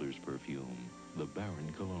 White Shoulders perfume. The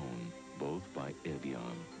Baron Cologne, both by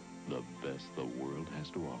Evian. The best the world has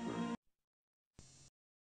to offer.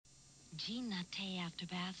 Jean Latte After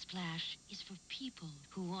Bath Splash is for people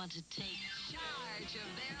who want to take charge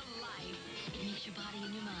of their life. It makes your body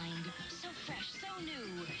and your mind so fresh, so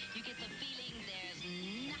new. You get the feeling there's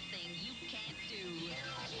nothing you can't do.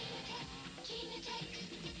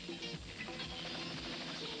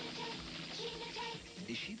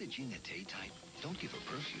 Is she the Jean Latte type? Don't give her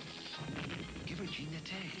perfume. Give her Jean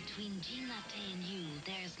Latte. Between Jean Latte and you,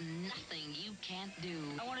 there's nothing you can't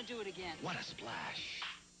do. I want to do it again. What a splash.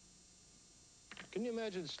 Can you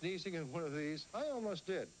imagine sneezing in one of these? I almost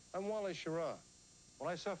did. I'm Wally Schirra. When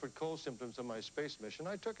I suffered cold symptoms on my space mission,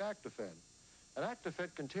 I took Actifed. An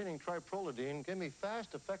Actifed containing triprolidine gave me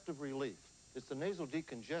fast, effective relief. It's the nasal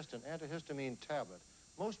decongestant antihistamine tablet,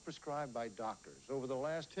 most prescribed by doctors over the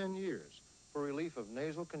last 10 years for relief of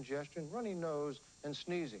nasal congestion, runny nose, and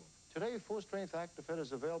sneezing. Today, full-strength Actifed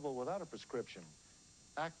is available without a prescription.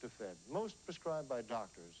 Actifed, most prescribed by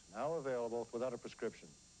doctors, now available without a prescription.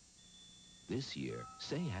 This year,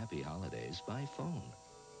 say happy holidays by phone.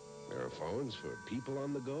 There are phones for people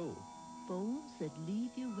on the go. Phones that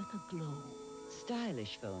leave you with a glow.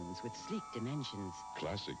 Stylish phones with sleek dimensions.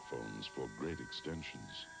 Classic phones for great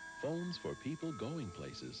extensions. Phones for people going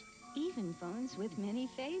places. Even phones with many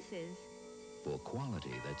faces. For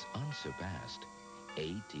quality that's unsurpassed,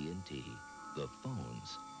 AT&T. The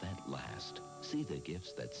phones that last. See the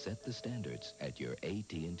gifts that set the standards at your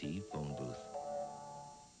AT&T phone booth.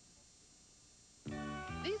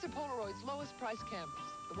 These are Polaroid's lowest price cameras.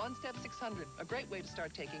 The One-Step 600, a great way to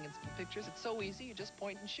start taking instant pictures. It's so easy, you just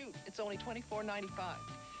point and shoot. It's only $24.95.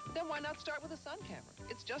 But then why not start with a sun camera?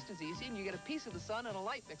 It's just as easy, and you get a piece of the sun and a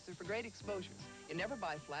light mixer for great exposures. You never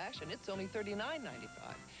buy flash, and it's only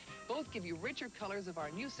 $39.95. Both give you richer colors of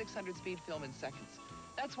our new 600-speed film in seconds.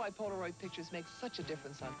 That's why Polaroid pictures make such a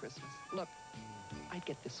difference on Christmas. Look, I'd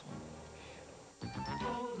get this one.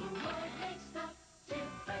 Polaroid makes the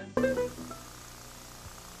difference.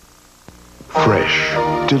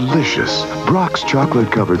 Fresh, delicious, Brock's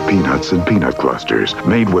chocolate-covered peanuts and peanut clusters,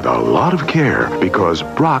 made with a lot of care because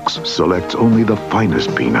Brock's selects only the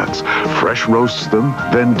finest peanuts, fresh roasts them,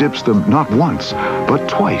 then dips them not once, but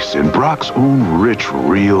twice in Brock's own rich,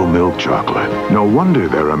 real milk chocolate. No wonder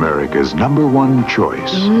they're America's #1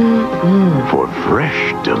 choice for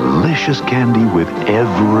fresh, delicious candy with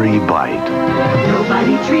every bite.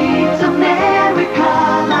 Nobody treats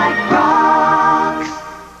America like Brock's.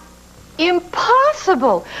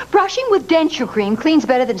 Impossible! Brushing with denture cream cleans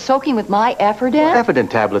better than soaking with my Efferdent.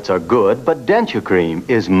 Efferdent tablets are good, but denture cream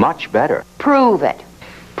is much better. Prove it.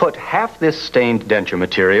 Put half this stained denture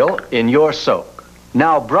material in your soak.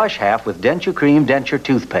 Now brush half with denture cream denture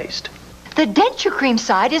toothpaste. The denture cream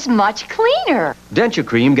side is much cleaner. Denture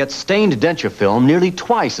cream gets stained denture film nearly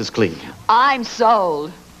twice as clean. I'm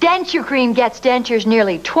sold. Denture cream gets dentures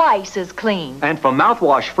nearly twice as clean. And for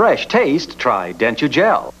mouthwash fresh taste, try denture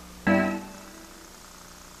gel.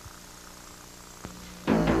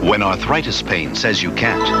 When arthritis pain says you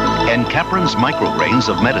can't, Encaprin's micrograins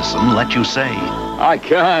of medicine let you say, I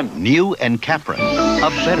can. New Encaprin, a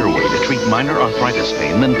better way to treat minor arthritis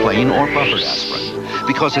pain than plain or buffered aspirin.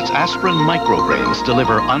 Because its aspirin micrograins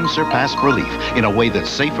deliver unsurpassed relief in a way that's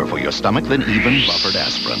safer for your stomach than even buffered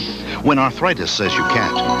aspirin. When arthritis says you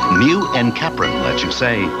can't, new Encaprin lets you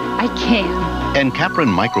say, I can. Encaprin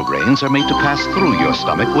micrograins are made to pass through your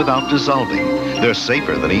stomach without dissolving. They're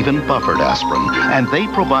safer than even buffered aspirin, and they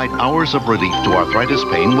provide hours of relief to arthritis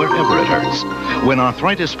pain wherever it hurts. When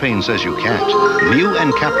arthritis pain says you can't, new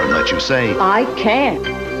Encaprin lets you say, I can.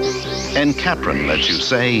 Encaprin lets you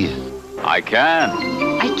say, I can.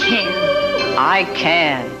 I can. I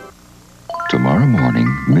can. Tomorrow morning,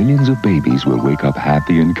 millions of babies will wake up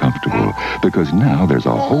happy and comfortable because now there's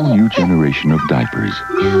a whole new generation of diapers.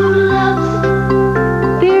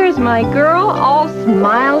 There's my girl, all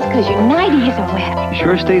smiles because your nightie isn't wet.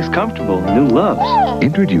 Sure stays comfortable. New Loves.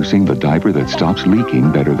 Introducing the diaper that stops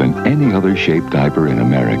leaking better than any other shaped diaper in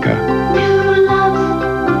America.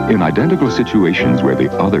 In identical situations where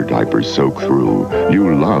the other diapers soak through,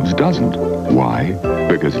 New Loves doesn't. Why?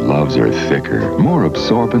 Because Loves are thicker, more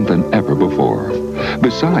absorbent than ever before.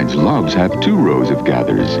 Besides, Loves have 2 rows of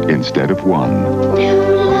gathers instead of 1.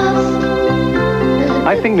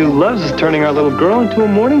 I think New Loves is turning our little girl into a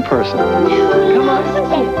morning person. Come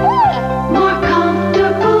on. More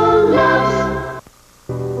comfortable Loves.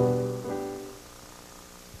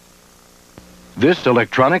 This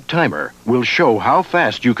electronic timer will show how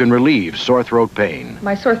fast you can relieve sore throat pain.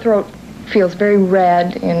 My sore throat feels very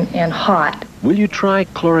red and hot. Will you try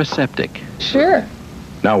Chloraseptic? Sure.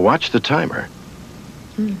 Now watch the timer.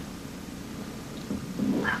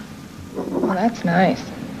 Well, that's nice.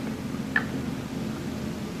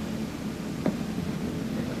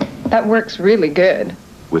 That works really good.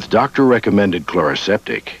 With doctor-recommended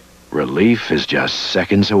Chloraseptic, relief is just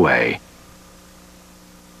seconds away.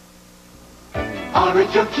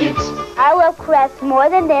 Aren't your kids? I love Crest more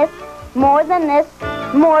than this, more than this,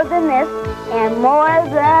 more than this, and more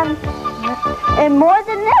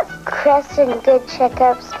than this. Crest and good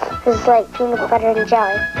checkups is like peanut butter and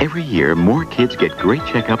jelly. Every year, more kids get great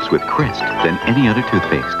checkups with Crest than any other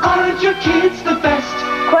toothpaste. Aren't your kids the best?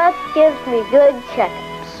 Crest gives me good checkups.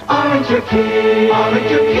 Aren't your kids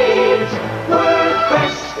worth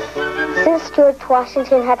Crest? Since George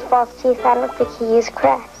Washington had false teeth, I don't think he used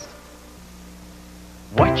Crest.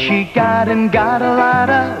 What she got and got a lot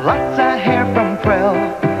of, lots of hair from Prel.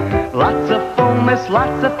 Lots of fullness,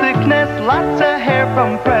 lots of thickness, lots of hair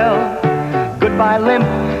from Prel. Goodbye limp,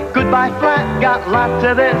 goodbye flat, got lots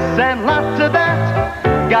of this and lots of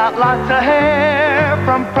that. Got lots of hair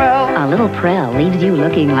from Prel. A little Prel leaves you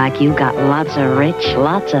looking like you got lots of rich,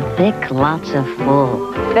 lots of thick, lots of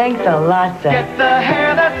full. Thanks a lot, sir. Get the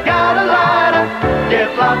hair that's got a lot of,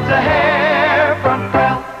 get lots of hair from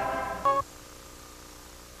Prel.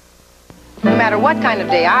 No matter what kind of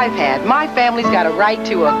day I've had, my family's got a right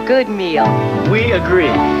to a good meal. We agree.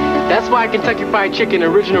 That's why Kentucky Fried Chicken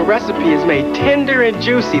original recipe is made tender and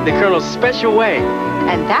juicy the Colonel's special way.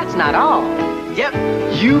 And that's not all. Yep,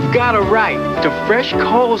 you've got a right to fresh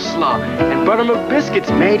coleslaw and buttermilk biscuits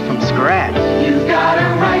made from scratch. You've got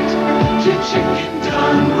a right to chicken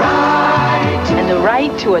done right. And the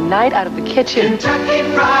right to a night out of the kitchen. Kentucky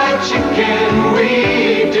Fried Chicken,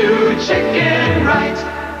 we do chicken right.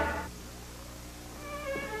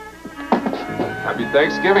 Happy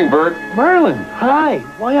Thanksgiving, Bert. Merlin, hi.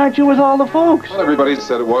 Why aren't you with all the folks? Well, everybody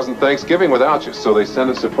said it wasn't Thanksgiving without you, so they sent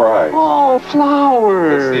a surprise. Oh,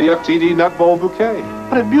 flowers. It's the FTD Nut Bowl Bouquet.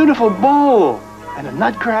 What a beautiful bowl. And a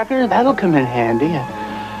nutcracker, that'll come in handy.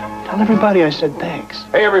 And tell everybody I said thanks.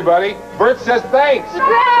 Hey, everybody. Bert says thanks.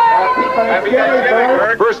 Happy Thanksgiving,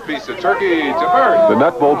 Bert. First piece of turkey to Bert. The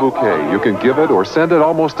Nut Bowl Bouquet. You can give it or send it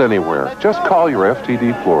almost anywhere. Just call your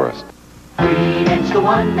FTD florist. It's the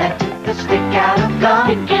one that took the stick out of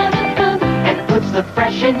gum and puts the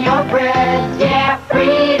fresh in your breath. Yeah,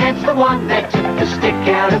 Freedom's the one that took the stick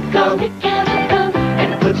out of gum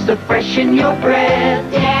and puts the fresh in your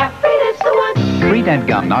breath. Yeah, Freedom's the one. Freedent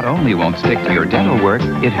gum not only won't stick to your dental work,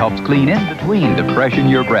 it helps clean in between to freshen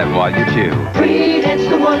your breath while you chew. Freedom's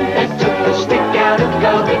the one that took the stick out of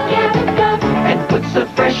gum and puts the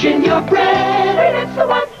fresh in your breath. Freedom's the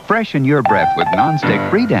one. Freshen your breath with non-stick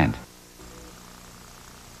Freedent.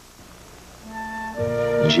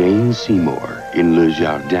 Jane Seymour in Le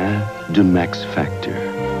Jardin de Max Factor.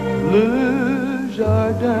 Le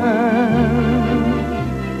Jardin.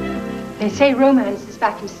 They say romance is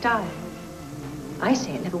back in style. I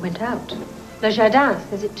say it never went out. Le Jardin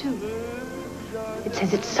says it too. It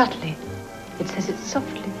says it subtly. It says it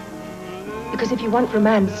softly. Because if you want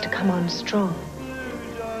romance to come on strong,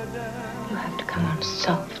 you have to come on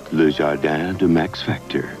soft. Le Jardin de Max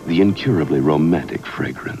Factor, the incurably romantic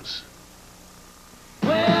fragrance.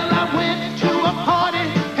 Well, I went to a party,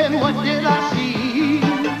 and what did I see?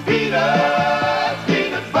 Peanuts,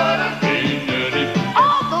 peanut butter, peanutty.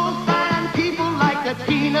 All those fine people like the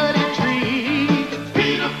peanutty treat.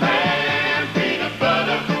 Peter Pan, peanut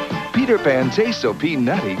butter. Peter Pan tastes so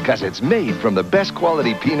peanutty because it's made from the best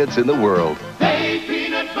quality peanuts in the world. They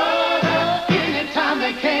peanut butter anytime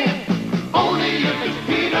they can. Only if it's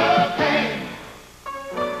Peter Pan.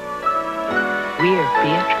 We're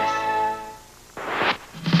Beatrice.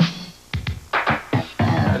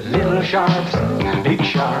 Little sharks, big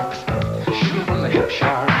sharks, shooting from the hip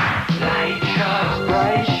sharks. Light sharks,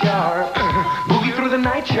 bright sharks, moving through the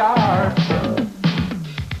night sharks.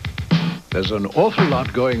 There's an awful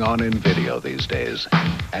lot going on in video these days,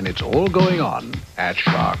 and it's all going on at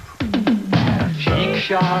Sharp. Chic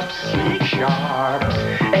sharps, sleek sharps,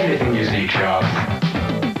 anything you see sharps.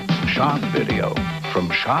 Sharp Video. From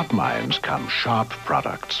sharp minds come sharp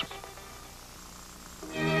products.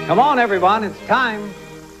 Come on, everyone, it's time.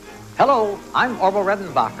 Hello, I'm Orville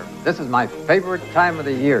Redenbacher. This is my favorite time of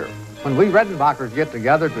the year, when we Redenbachers get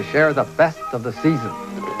together to share the best of the season.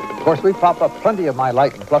 Of course, we pop up plenty of my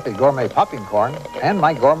light and fluffy gourmet popping corn and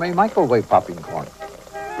my gourmet microwave popping corn.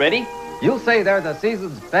 Ready? You'll say they're the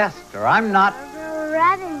season's best, or I'm not.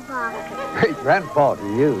 Redenbacher. Great grandpa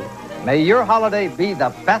to you. May your holiday be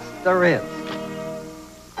the best there is.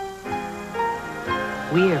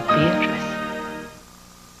 We're Beatrice.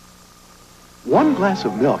 One glass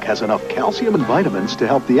of milk has enough calcium and vitamins to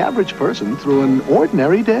help the average person through an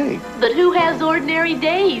ordinary day. But who has ordinary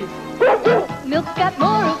days? Milk's got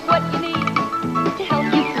more of what you need to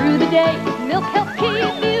help you through the day. Milk helps keep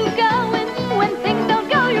you going when things don't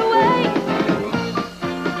go your way.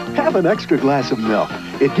 Have an extra glass of milk.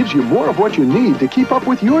 It gives you more of what you need to keep up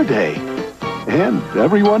with your day. And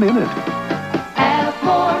everyone in it. Have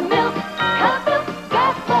more milk. Have milk.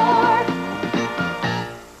 Got more.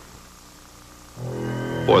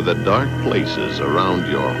 For the dark places around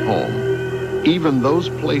your home, even those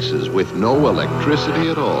places with no electricity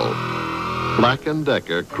at all, Black &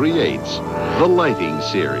 Decker creates the Lighting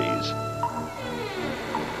Series.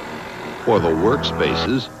 For the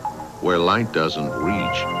workspaces where light doesn't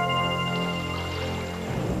reach.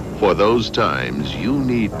 For those times you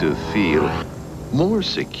need to feel more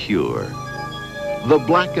secure. The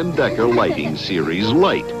Black & Decker Lighting Series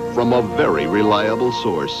Light from a very reliable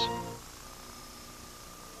source.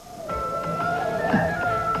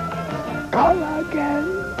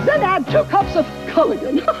 Culligan. Then add 2 cups of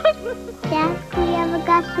Culligan. Dad, can we have a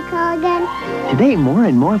glass of Culligan? Today, more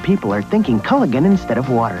and more people are thinking Culligan instead of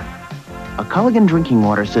water. A Culligan drinking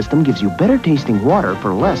water system gives you better tasting water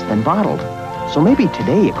for less than bottled. So maybe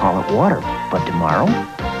today you call it water, but tomorrow?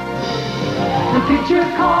 The future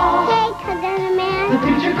calls. Hey, Culligan Man. The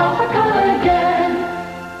future calls for Culligan.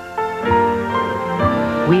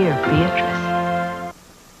 We're Beatrice.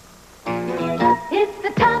 It's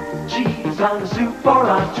the top. Cheese on a soup or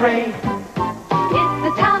entree. It's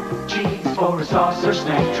the top. Cheese for a sauce or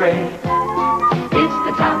snack tray. It's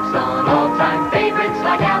the tops on all-time favorites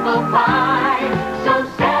like apple pie. So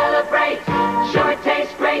celebrate. Sure it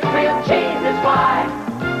tastes great. Real cheese is why.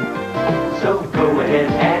 So go ahead,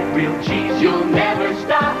 add real cheese. You'll never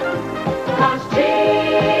stop. 'Cause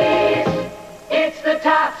cheese, it's the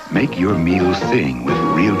tops. Make your meals sing with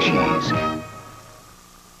real cheese.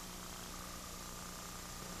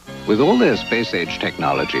 With all their space-age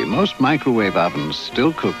technology, most microwave ovens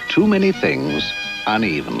still cook too many things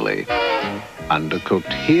unevenly.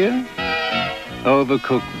 Undercooked here,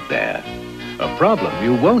 overcooked there. A problem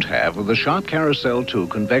you won't have with the Sharp Carousel 2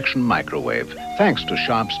 convection microwave, thanks to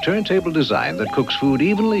Sharp's turntable design that cooks food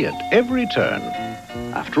evenly at every turn.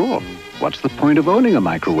 After all, what's the point of owning a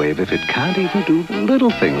microwave if it can't even do the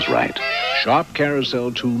little things right? Sharp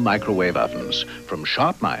Carousel 2 microwave ovens. From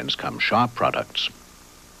sharp minds come sharp products.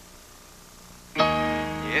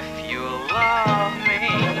 If you love me,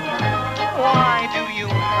 why do you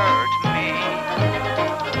hurt me?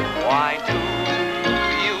 Why do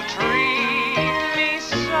you treat me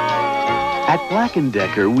so? At Black &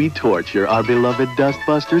 Decker, we torture our beloved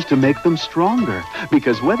Dustbusters to make them stronger.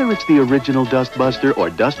 Because whether it's the original Dustbuster or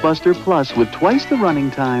Dustbuster Plus with twice the running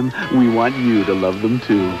time, we want you to love them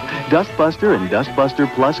too. Dustbuster and Dustbuster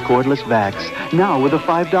Plus cordless vacs, now with a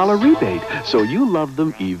 $5 rebate, so you love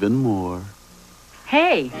them even more.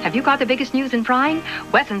 Hey, have you got the biggest news in frying?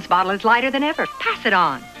 Wesson's bottle is lighter than ever. Pass it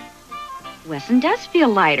on. Wesson does feel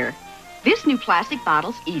lighter. This new plastic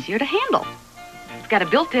bottle's easier to handle. It's got a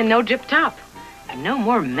built-in no-drip top. And no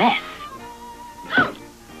more mess.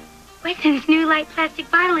 Wesson's new light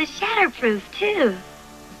plastic bottle is shatterproof, too.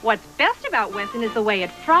 What's best about Wesson is the way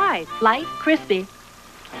it fries. Light, crispy,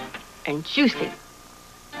 and juicy.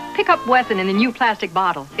 Pick up Wesson in the new plastic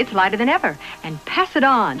bottle. It's lighter than ever. And pass it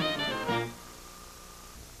on.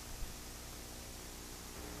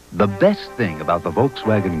 The best thing about the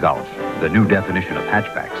Volkswagen Golf, the new definition of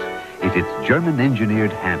hatchbacks, is its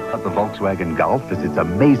German-engineered handle. The Volkswagen Golf is its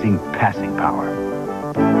amazing passing power.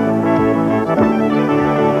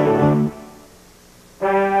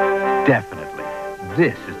 Definitely,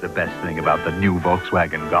 this is the best thing about the new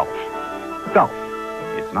Volkswagen Golf. Golf.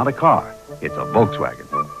 It's not a car, it's a Volkswagen.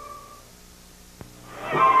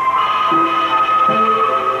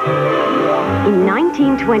 In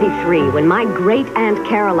 1923, when my great-aunt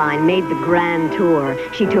Caroline made the grand tour,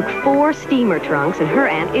 she took 4 steamer trunks and her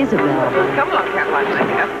Aunt Isabel. Come along, Caroline.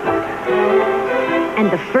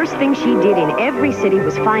 And the first thing she did in every city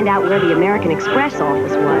was find out where the American Express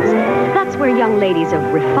office was. That's where young ladies of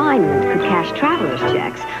refinement could cash traveler's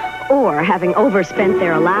checks, or, having overspent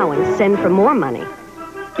their allowance, send for more money.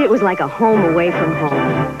 It was like a home away from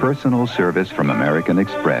home. Personal service from American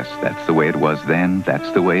Express. That's the way it was then. That's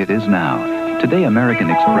the way it is now. Today, American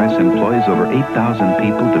Express employs over 8,000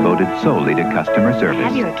 people devoted solely to customer service. I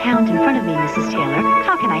have your account in front of me, Mrs. Taylor.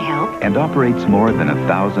 How can I help? And operates more than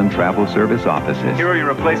 1,000 travel service offices. Here are your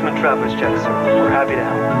replacement traveler's checks, sir. We're happy to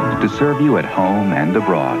help. To serve you at home and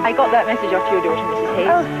abroad. I got that message off to your daughter, Mrs. Hayes.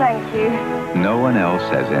 Oh, thank you. No one else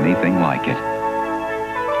has anything like it.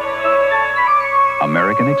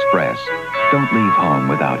 American Express. Don't leave home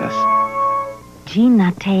without us. Jean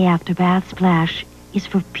Latte After Bath Splash is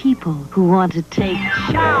for people who want to take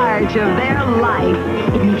charge of their life.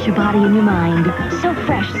 It makes your body and your mind so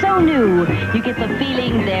fresh, so new. You get the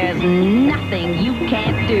feeling there's nothing you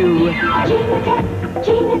can't do.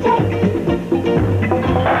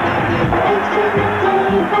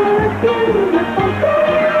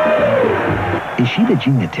 Is she the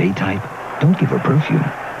Jean Latte type? Don't give her perfume.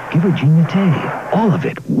 Give her Jean Latte. All of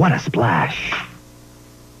it. What a splash.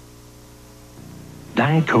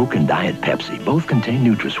 Diet Coke and Diet Pepsi both contain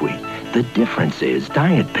NutraSweet. The difference is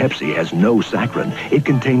Diet Pepsi has no saccharin. It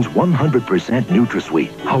contains 100% NutraSweet.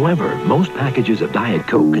 However, most packages of Diet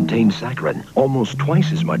Coke contain saccharin, almost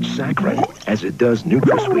twice as much saccharin as it does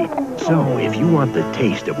NutraSweet. So, if you want the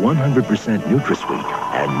taste of 100% NutraSweet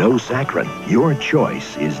and no saccharin, your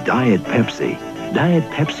choice is Diet Pepsi. Diet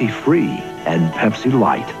Pepsi Free and Pepsi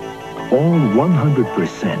Light. All 100%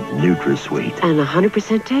 NutraSweet. And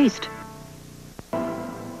 100% taste.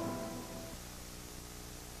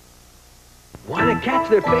 Want to catch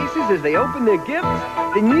their faces as they open their gifts?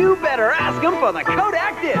 Then you better ask them for the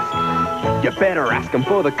Kodak disc. You better ask them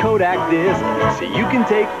for the Kodak disc, so you can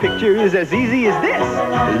take pictures as easy as this.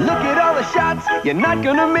 Look at all the shots you're not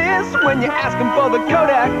gonna miss when you ask them for the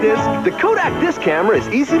Kodak disc. The Kodak disc camera is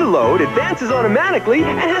easy to load, advances automatically,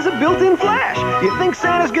 and has a built-in flash. You think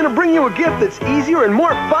Santa's gonna bring you a gift that's easier and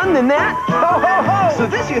more fun than that? Ho, ho, ho! So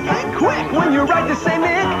this you think quick when you write to say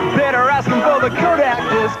Nick. Better ask them for the Kodak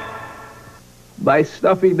disc. My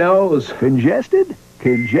stuffy nose. Congested?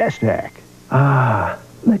 Congestac. Ah.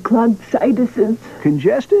 My clogged sinuses.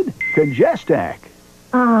 Congested? Congestac.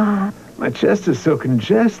 Ah. My chest is so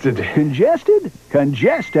congested. Congested?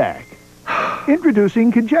 Congestac.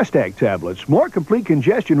 Introducing Congestac tablets. More complete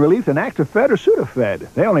congestion relief than Actifed or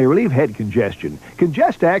Sudafed. They only relieve head congestion.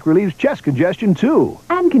 Congestac relieves chest congestion, too.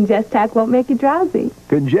 And Congestac won't make you drowsy.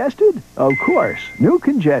 Congested? Of course. New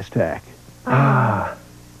Congestac. Ah.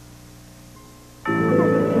 Mom,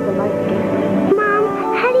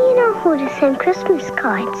 how do you know who to send Christmas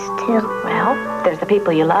cards to? Well, there's the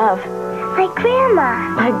people you love. Like Grandma.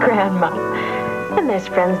 My grandma. And there's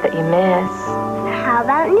friends that you miss. How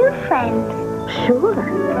about new friends? Sure.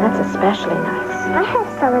 That's especially nice. I have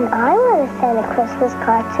someone I want to send a Christmas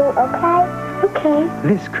card to, okay? Okay.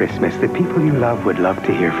 This Christmas, the people you love would love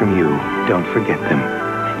to hear from you. Don't forget them.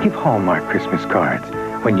 Give Hallmark Christmas cards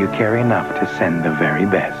when you care enough to send the very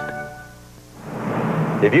best.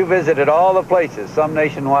 If you visited all the places some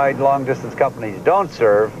nationwide long-distance companies don't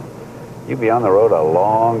serve, you'd be on the road a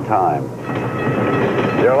long time.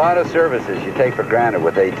 There are a lot of services you take for granted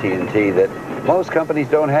with AT&T that most companies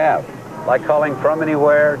don't have, like calling from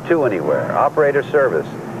anywhere to anywhere, operator service,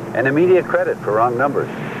 and immediate credit for wrong numbers.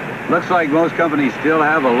 Looks like most companies still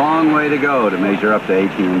have a long way to go to measure up to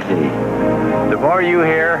AT&T. The more you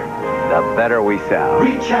hear, the better we sound.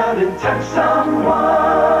 Reach out and touch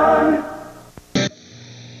someone.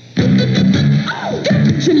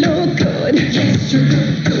 You look good. Yes, you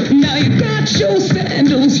look good. Now you got your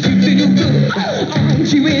sandals, you feel good.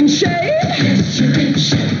 Aren't you in shape? Yes, you're in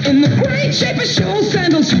shape. In the great shape of show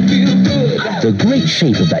sandals, you feel good. The great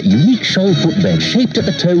shape of that unique sole footbed, shaped at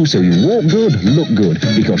the toe so you walk good, look good.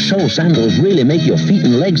 Because sole sandals really make your feet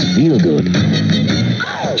and legs feel good.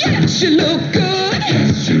 Yes, you look good.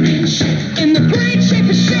 Yes, you're in shape. In the great shape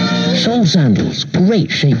of show. Sole sandals,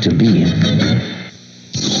 great shape to be in.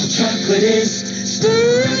 Chocolate is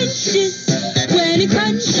scrumptious when it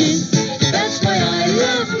crunches. That's why I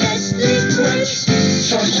love Nestle Crunch.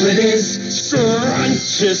 Chocolate is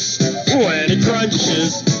scrumptious when it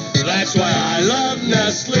crunches. That's why I love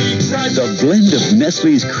Nestle Crunch. The blend of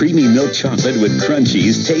Nestle's creamy milk chocolate with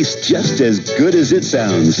crunchies tastes just as good as it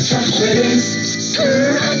sounds. Chocolate is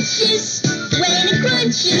scrumptious when it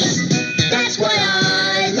crunches. That's why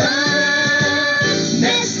I love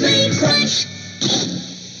Nestle Crunch.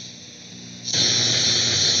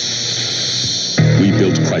 We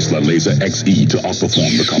built Chrysler Laser XE to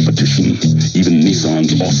outperform the competition. Even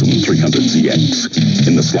Nissan's awesome 300ZX.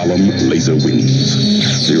 In the slalom, Laser wins.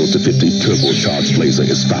 0 to 50 turbocharged Laser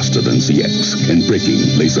is faster than ZX. In braking,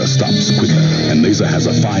 Laser stops quicker. And Laser has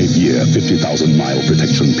a 5-year, 50,000-mile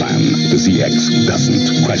protection plan. The ZX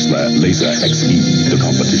doesn't. Chrysler Laser XE. The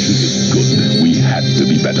competition is good. We had to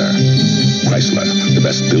be better. Chrysler, the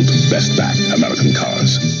best built, best back American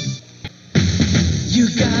cars. You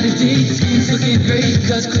got a date, the skin's looking great,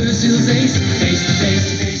 cause Clearasil's ace. Face to face,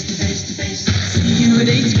 face to face to face. See you at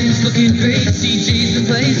 8, skin's looking great, CJ's the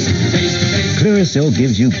place. Face to face. Clearasil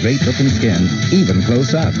gives you great-looking skin, even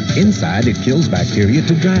close up. Inside, it kills bacteria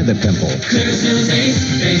to dry the pimple. Clearasil's ace,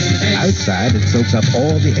 face to face. Outside, it soaks up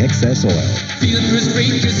all the excess oil. Feeling first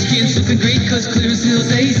rate, your skin's looking great, cause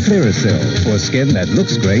Clearasil's ace. Clearasil, for skin that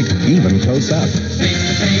looks great, even close up. Face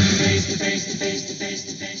to face, face to face to face to face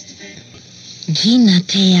to face. Jean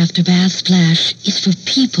Latte After Bath Splash is for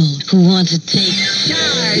people who want to take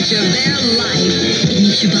charge of their life. It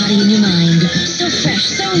makes your body and your mind so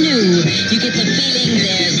fresh, so new. You get the feeling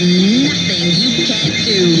there's nothing you can't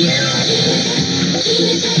do.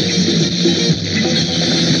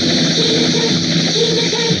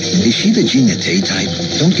 Is she the Jean Latte type?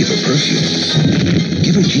 Don't give her perfume.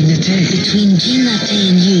 Give her Jean Latte. Between Jean Latte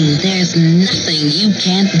and you, there's nothing you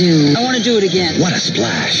can't do. I want to do it again. What a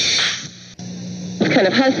splash. Kind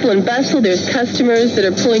of hustle and bustle. There's customers that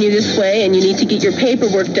are pulling you this way, and you need to get your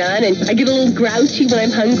paperwork done. And I get a little grouchy when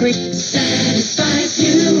I'm hungry. Satisfies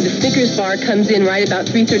you. The Snickers bar comes in right about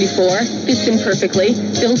 3:34. Fits in perfectly.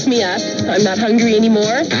 Fills me up. I'm not hungry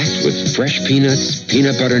anymore. Packed with fresh peanuts,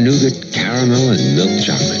 peanut butter nougat, caramel, and milk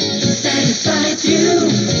chocolate. Satisfies you.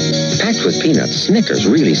 Packed with peanuts, Snickers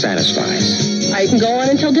really satisfies. I can go on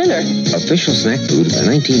until dinner. Official snack food of the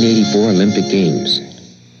 1984 Olympic Games.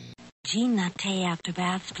 Jean Latte After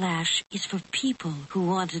Bath Splash is for people who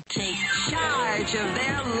want to take charge of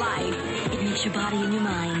their life. It makes your body and your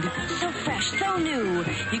mind so fresh, so new.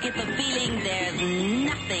 You get the feeling there's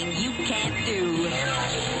nothing you can't do.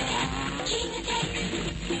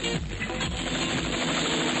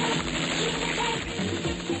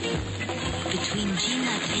 Between Jean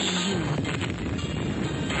Latte and you,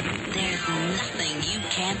 there's nothing you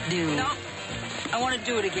can't do. No, I want to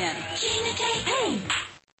do it again. Hey!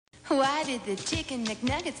 Why did the chicken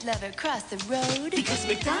McNuggets lover cross the road? Because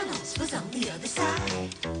McDonald's was on the other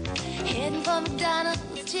side. Heading for McDonald's,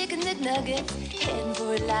 chicken McNuggets, heading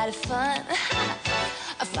for a lot of fun.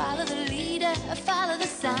 I follow the leader, I follow the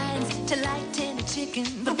signs to like tender chicken,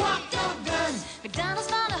 but walk, don't run. McDonald's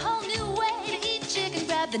found a whole new way to eat chicken.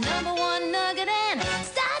 Grab the #1 nugget and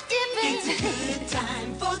start dipping. It's a good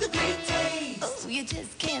time for the great taste. Oh, you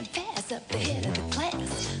just can't pass up the head of the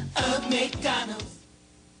class of McDonald's.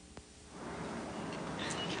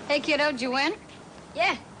 Hey, kiddo, did you win?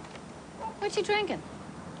 Yeah. What you drinking?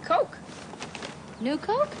 Coke. New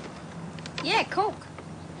Coke? Yeah, Coke.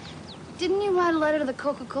 Didn't you write a letter to the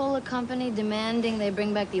Coca-Cola company demanding they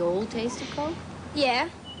bring back the old taste of Coke? Yeah.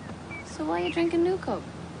 So why are you drinking New Coke?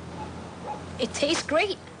 It tastes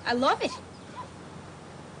great. I love it.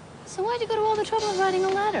 So why'd you go to all the trouble of writing a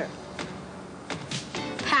letter?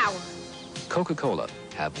 Power. Coca-Cola,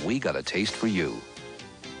 have we got a taste for you?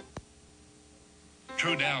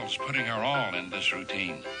 Trudell's putting her all in this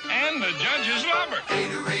routine. And the judges love her.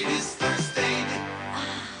 Gatorade is Thursday.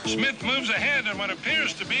 Smith moves ahead in what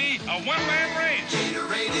appears to be a one-man race.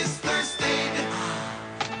 Gatorade is thirsty.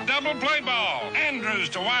 Double play ball. Andrews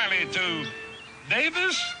to Wiley to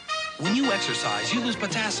Davis. When you exercise, you lose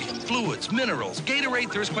potassium, fluids, minerals.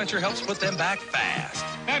 Gatorade Thirst Quencher helps put them back fast.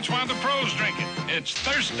 That's why the pros drink it. It's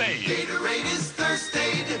Thirst Aid. Gatorade is Thirst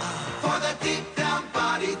Aid for that deep down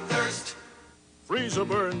body thirst. Freezer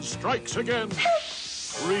burn strikes again.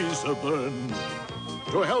 Freezer burn.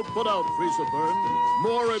 To help put out freezer burn,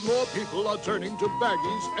 more and more people are turning to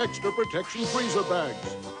Baggy's Extra Protection Freezer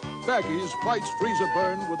Bags. Baggy's fights freezer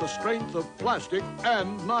burn with the strength of plastic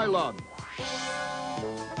and nylon.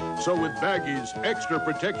 So with Baggy's Extra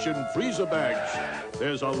Protection Freezer Bags,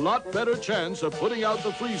 there's a lot better chance of putting out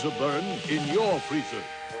the freezer burn in your freezer.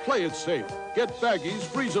 Play it safe. Get Baggy's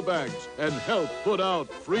Freezer Bags and help put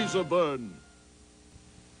out freezer burn.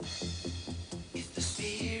 If the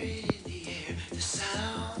spirit in the air, the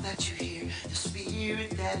sound that you hear, the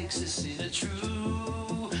spirit that exists in a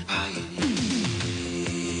true pioneer.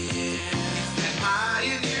 If that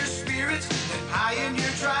pioneer spirit, that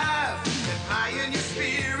pioneer drive, that pioneer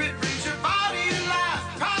spirit brings your body to life.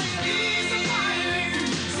 Pioneer,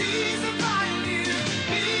 seize a pioneer,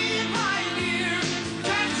 be a pioneer.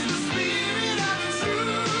 Catch the spirit of a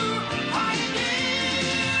true pioneer.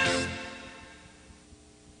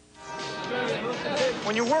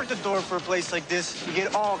 When you work the door for a place like this, you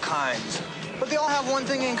get all kinds. But they all have one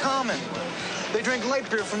thing in common. They drink light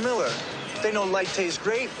beer from Miller. They know light tastes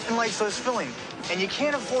great and light's less filling. And you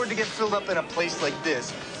can't afford to get filled up in a place like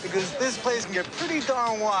this, because this place can get pretty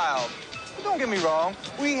darn wild. But don't get me wrong,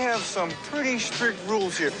 we have some pretty strict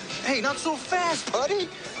rules here. Hey, not so fast, buddy.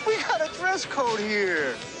 We got a dress code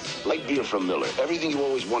here. Light beer from Miller. Everything you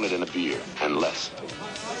always wanted in a beer, and less.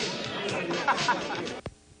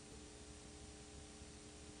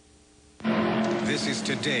 This is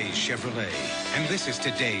today's Chevrolet, and this is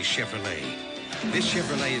today's Chevrolet. This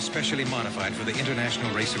Chevrolet is specially modified for the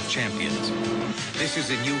International Race of Champions. This is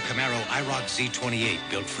a new Camaro IROC Z28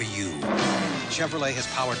 built for you. Chevrolet has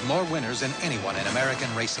powered more winners than anyone in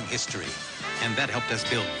American racing history, and that helped us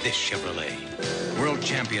build this Chevrolet. World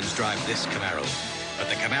champions drive this Camaro, but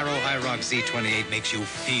the Camaro IROC Z28 makes you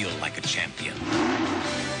feel like a champion.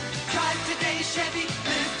 Drive today, Chevy.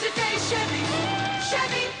 Live today, Chevy.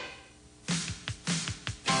 Chevy.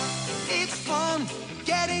 It's fun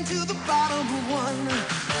getting to the bottom of one.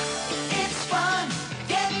 It's fun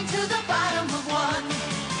getting to the bottom of one.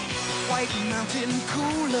 White Mountain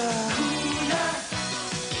Cooler. Cooler.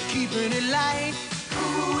 Keeping it light.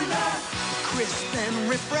 Cooler. Crisp and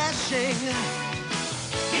refreshing.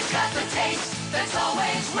 It's got the taste that's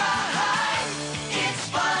always right. It's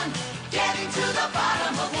fun getting to the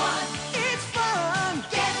bottom of one. It's fun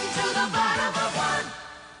getting to the bottom of one.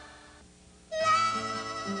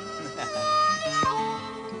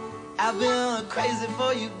 I've been crazy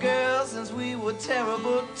for you girls since we were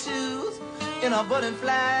terrible twos. In our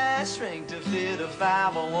butterfly shrink to fit a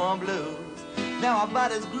 501 blues. Now our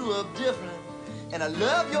bodies grew up different, and I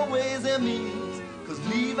love your ways and means. Cause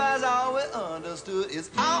Levi's always understood it's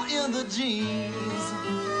all in the jeans.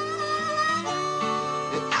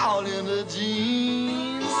 It's all in the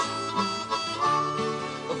jeans.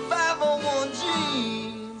 The 501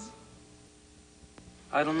 jeans.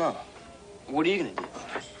 I don't know. What are you gonna do?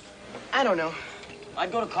 I don't know.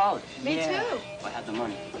 I'd go to college. Me too. If I had the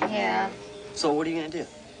money. Yeah. So what are you gonna do?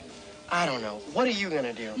 I don't know. What are you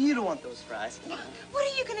gonna do? You don't want those fries. What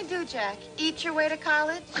are you gonna do, Jack? Eat your way to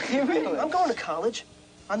college? Really? I'm going to college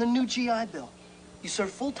on the new GI Bill. You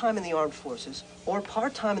serve full-time in the armed forces or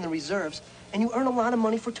part-time in the reserves, and you earn a lot of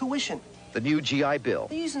money for tuition. The new GI Bill.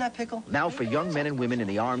 Are you using that pickle? Now for young men and women in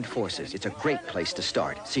the armed forces. It's a great place to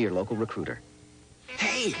start. See your local recruiter.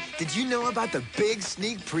 Hey, did you know about the big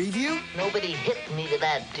sneak preview? Nobody hit me to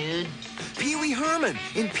that, dude. Pee-wee Herman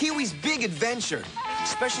in Pee-wee's Big Adventure.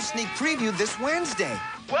 Special sneak preview this Wednesday.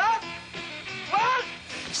 What? What?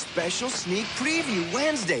 Special sneak preview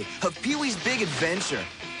Wednesday of Pee-wee's Big Adventure.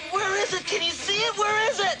 Where is it? Can you see it? Where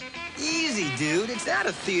is it? Easy, dude. It's at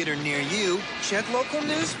a theater near you. Check local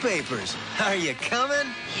newspapers. Are you coming?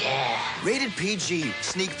 Yeah. Rated PG.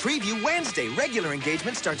 Sneak preview Wednesday. Regular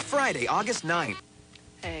engagement starts Friday, August 9th.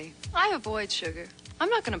 Hey, I avoid sugar. I'm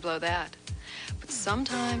not gonna blow that. But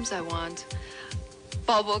sometimes I want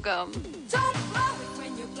bubble gum. Don't blow it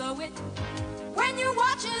when you blow it. When you're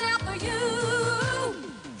watching out for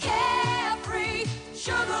you. Carefree,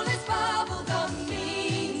 sugarless bubble gum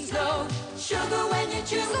means no sugar when you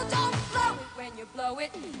chew. So don't blow it when you blow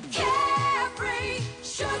it. Carefree,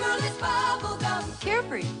 sugarless bubble gum.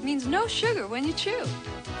 Carefree means no sugar when you chew.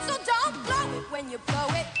 So don't blow it when you blow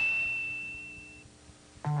it.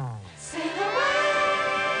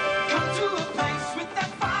 Cinnamon.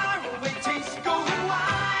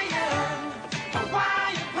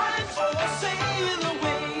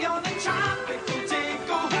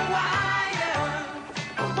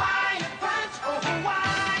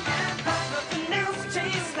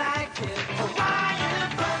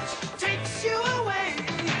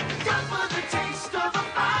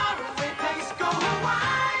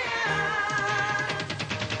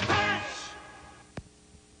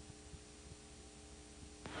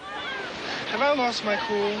 have I lost my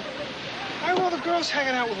cool? Why are all the girls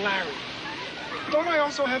hanging out with Larry? Don't I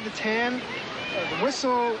also have the tan, the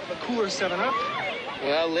whistle, the cooler 7-Up?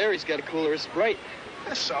 Well, Larry's got a cooler of Sprite.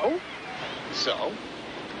 So? So?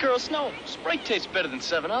 The girls know Sprite tastes better than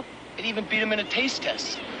 7-Up. It even beat him in a taste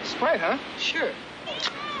test. Sprite, huh? Sure.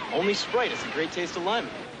 Only Sprite has a great taste of lime.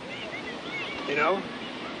 You know,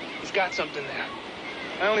 he's got something there.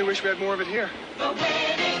 I only wish we had more of it here. The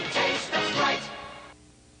winning taste of Sprite.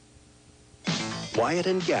 Wyatt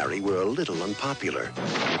and Gary were a little unpopular,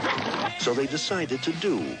 so they decided to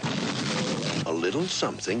do a little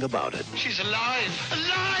something about it. She's alive!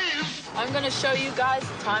 Alive! I'm gonna show you guys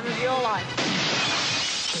the time of your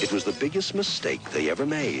life. It was the biggest mistake they ever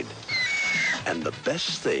made, and the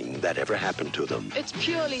best thing that ever happened to them. It's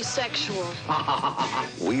purely sexual.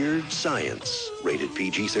 Weird Science, rated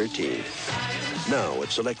PG-13. Now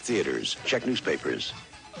at select theaters. Check newspapers.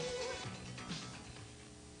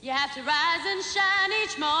 You have to rise and shine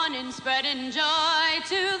each morning, spreading joy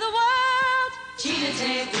to the world. Gina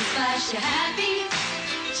Tay will splash you happy.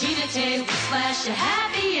 Gina Tay will splash you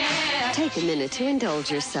happy, yeah. Take a minute to indulge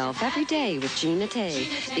yourself every day with Gina Tay,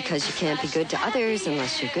 because you can't be good to others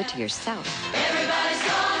unless you're good to yourself. Everybody's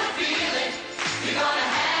gonna feel it. You're gonna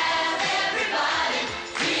have everybody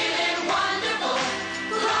feeling wonderful,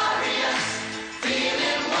 glorious,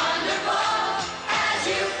 feeling wonderful as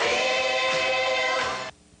you feel.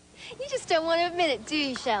 You just don't want to admit it, do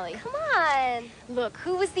you, Shelley? Come on. Look,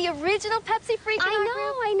 who was the original Pepsi freak in our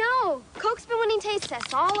group? I know. Coke's been winning taste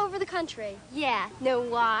tests all over the country. Yeah. Know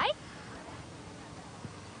why?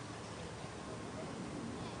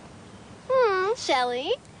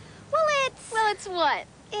 Shelley? Well, it's what?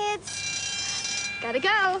 It's... Gotta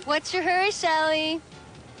go. What's your hurry, Shelley?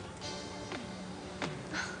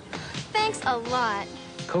 Thanks a lot.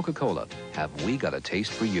 Coca-Cola, have we got a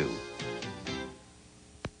taste for you?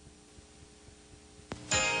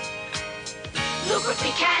 Look what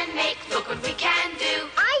we can make, look what we can do.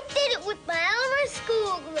 I did it with my Elmer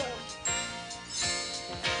school glue.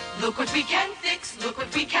 Look what we can fix, look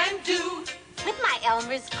what we can do. With my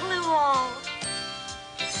Elmer's glue all.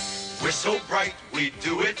 We're so bright, we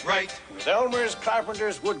do it right. With Elmer's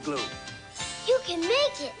Carpenter's Wood Glue. You can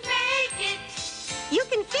make it. Make it. You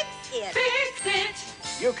can fix it. Fix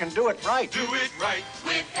it. You can do it right. Do it right.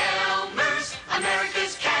 With Elmer's,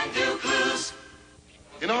 America's can-do glues.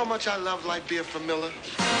 You know how much I love light beer from Miller?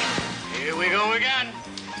 Here we go again.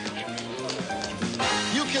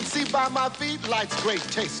 You can see by my feet, light's great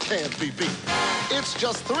taste can't be beat. It's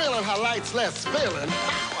just thrilling how light's less spilling.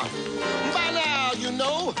 By now, you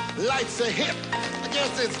know, light's a hit. I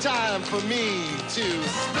guess it's time for me to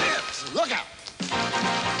split. Look out.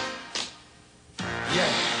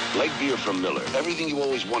 Yeah. Light beer from Miller. Everything you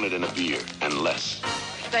always wanted in a beer, and less.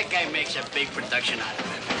 That guy makes a big production out of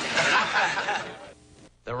it.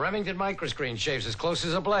 The Remington microscreen shaves as close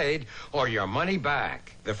as a blade, or your money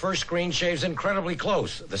back. The first screen shaves incredibly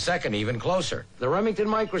close, the second even closer. The Remington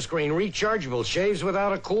microscreen rechargeable shaves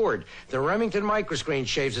without a cord. The Remington microscreen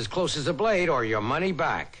shaves as close as a blade, or your money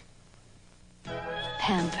back.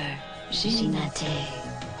 Pamper, Gina Tay.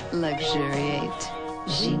 Luxuriate,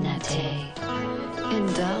 Gina Tay.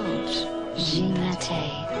 Indulge, Gina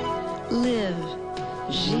Tay. Live,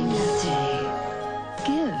 Gina Tay.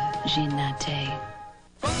 Give, Gina Tay.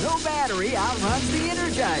 No battery outruns the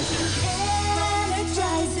Energizer.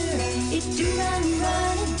 Energizer, it do run,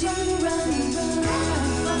 it do run.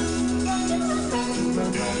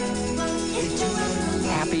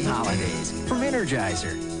 Happy holidays from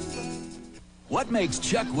Energizer. What makes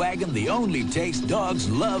Chuck Wagon the only taste dogs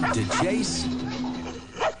love to chase?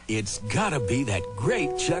 It's gotta be that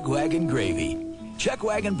great Chuck Wagon gravy. Chuck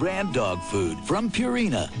Wagon brand dog food from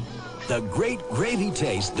Purina. The great gravy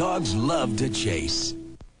taste dogs love to chase.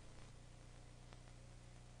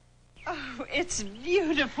 Oh, it's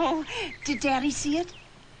beautiful. Did Daddy see it?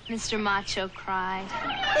 Mr. Macho cried.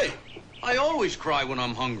 Hey, I always cry when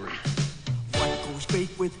I'm hungry. What goes great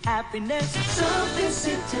with happiness? Something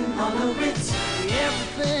sitting on a Ritz.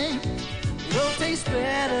 Everything will taste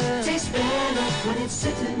better. Tastes better when it's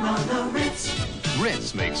sitting on a Ritz.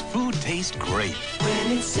 Ritz makes food taste great.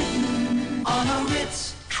 When it's sitting on a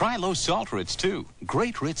Ritz. Try low salt Ritz too.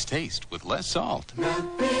 Great Ritz taste with less salt.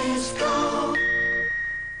 Nabisco.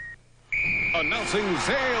 Announcing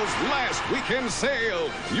Zales Last Weekend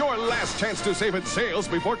Sale. Your last chance to save at Zales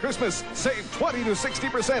before Christmas. Save 20 to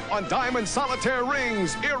 60% on diamond solitaire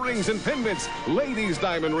rings, earrings and pendants, ladies'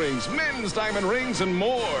 diamond rings, men's diamond rings, and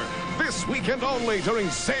more. This weekend only during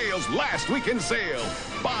Zales Last Weekend Sale.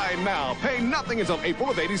 Buy now, pay nothing until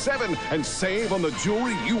April of '87, and save on the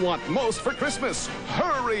jewelry you want most for Christmas.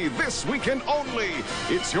 Hurry, this weekend only.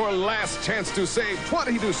 It's your last chance to save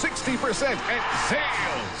 20 to 60% at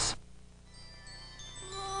Zales.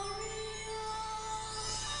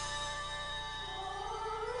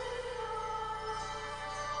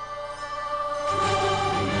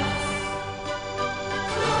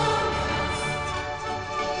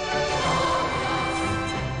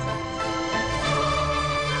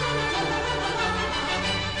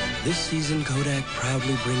 This season, Kodak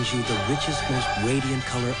proudly brings you the richest, most radiant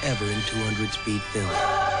color ever in 200-speed film.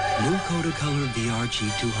 New Kodacolor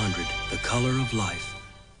VRG200, the color of life.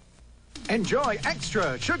 Enjoy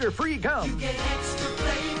extra sugar-free gum. You get extra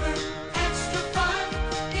flavor, extra fun,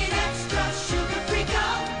 in extra sugar-free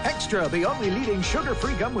gum. Extra, the only leading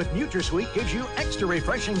sugar-free gum with NutraSweet, gives you extra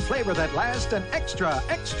refreshing flavor that lasts an extra,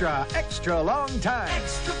 extra, extra long time.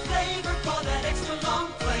 Extra flavor for that extra long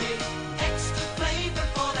play. Extra flavor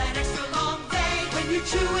for that extra long day. When you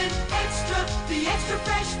chew it extra, the extra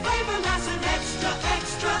fresh flavor lasts an extra,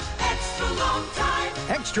 extra, extra long time.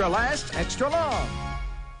 Extra lasts extra long.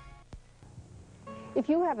 If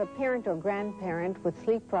you have a parent or grandparent with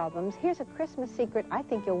sleep problems, here's a Christmas secret I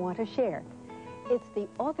think you'll want to share. It's the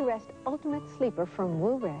All the Rest Ultimate Sleeper from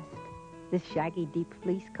Will Rest. This shaggy, deep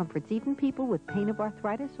fleece comforts even people with pain of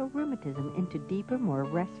arthritis or rheumatism into deeper, more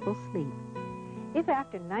restful sleep. If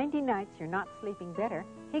after 90 nights you're not sleeping better,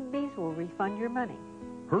 Higbee's will refund your money.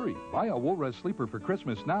 Hurry, buy a Wool Rest sleeper for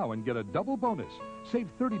Christmas now and get a double bonus. Save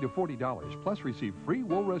 $30 to $40, plus receive free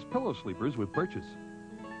Wool Rest pillow sleepers with purchase.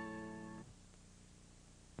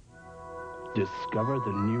 Discover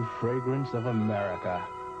the new fragrance of America.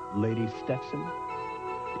 Lady Stetson,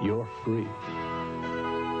 you're free.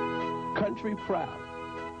 Country proud,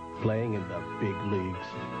 playing in the big leagues.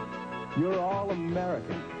 You're all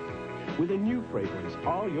American, with a new fragrance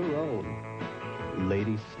all your own.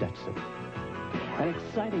 Lady Stetson. An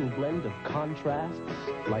exciting blend of contrasts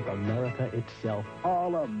like America itself.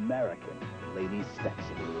 All American, Lady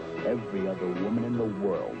Stetson. Every other woman in the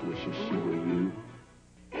world wishes she were you.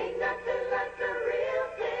 Ain't nothing like the real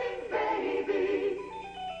thing, baby.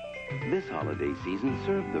 This holiday season,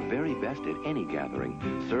 serve the very best at any gathering.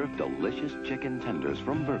 Serve delicious chicken tenders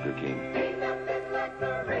from Burger King. Ain't nothing like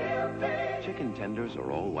the real thing. Chicken tenders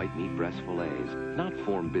are all white meat breast fillets, not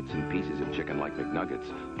formed bits and pieces of chicken like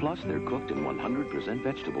McNuggets. Plus, they're cooked in 100%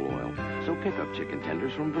 vegetable oil. So pick up chicken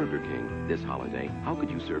tenders from Burger King this holiday. How could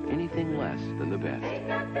you serve anything less than the best? Ain't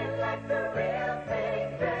nothing like the real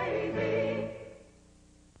thing, baby.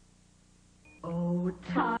 Oh,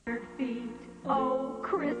 tired feet, oh,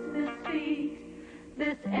 Christmas feet,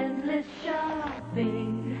 this endless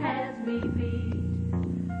shopping has me beat.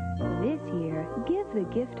 This year, give the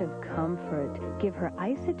gift of comfort. Give her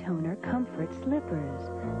Isotoner Comfort Slippers.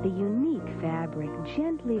 The unique fabric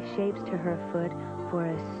gently shapes to her foot for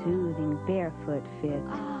a soothing barefoot fit.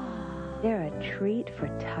 They're a treat for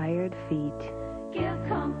tired feet. Give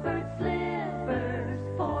comfort slippers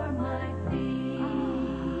for my feet.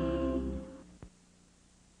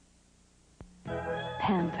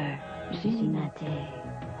 Pamper, Ginate.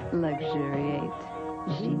 Luxuriate,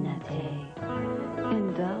 Ginate.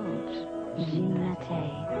 Indulge, Ginate.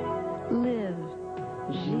 Live,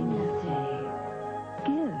 Ginate.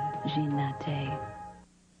 Give, Ginate.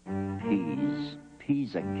 Peas.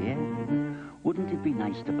 Peas again? Wouldn't it be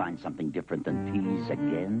nice to find something different than peas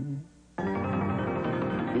again?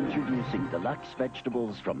 Introducing deluxe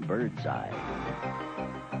vegetables from Birdseye.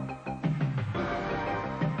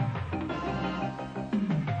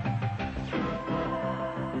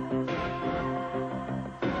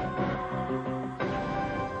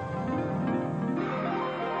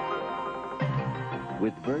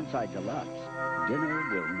 With Birdseye Deluxe, dinner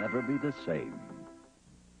will never be the same.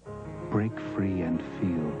 Break free and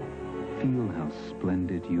feel. Feel how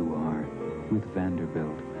splendid you are with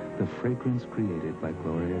Vanderbilt, the fragrance created by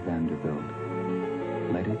Gloria Vanderbilt.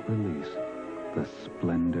 Let it release the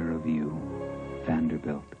splendor of you.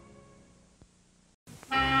 Vanderbilt.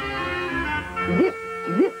 Zip,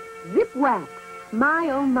 zip, zip wax. My,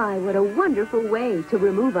 oh my, what a wonderful way to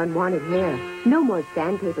remove unwanted hair. No more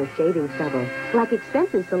sandpaper shaving stubble. Like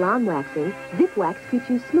expensive salon waxing, Zip Wax keeps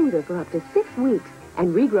you smoother for up to 6 weeks.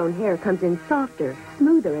 And regrown hair comes in softer,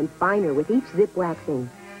 smoother, and finer with each Zip waxing.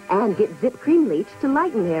 And get Zip Cream Bleach to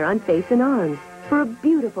lighten hair on face and arms. For a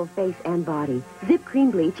beautiful face and body, Zip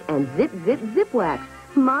Cream Bleach and Zip Zip Zip Wax.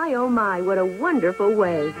 My, oh my, what a wonderful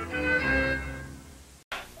way.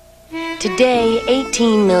 Today,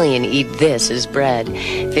 18 million eat this as bread.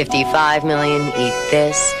 55 million eat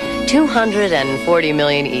this. 240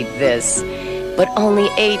 million eat this. But only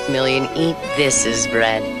 8 million eat this as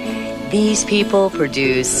bread. These people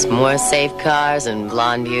produce more safe cars and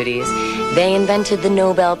blonde beauties. They invented the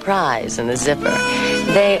Nobel Prize and the zipper.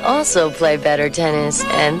 They also play better tennis,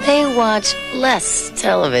 and they watch less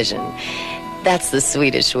television. That's the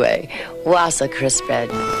Swedish way. Wasa crisp bread.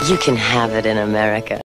 You can have it in America.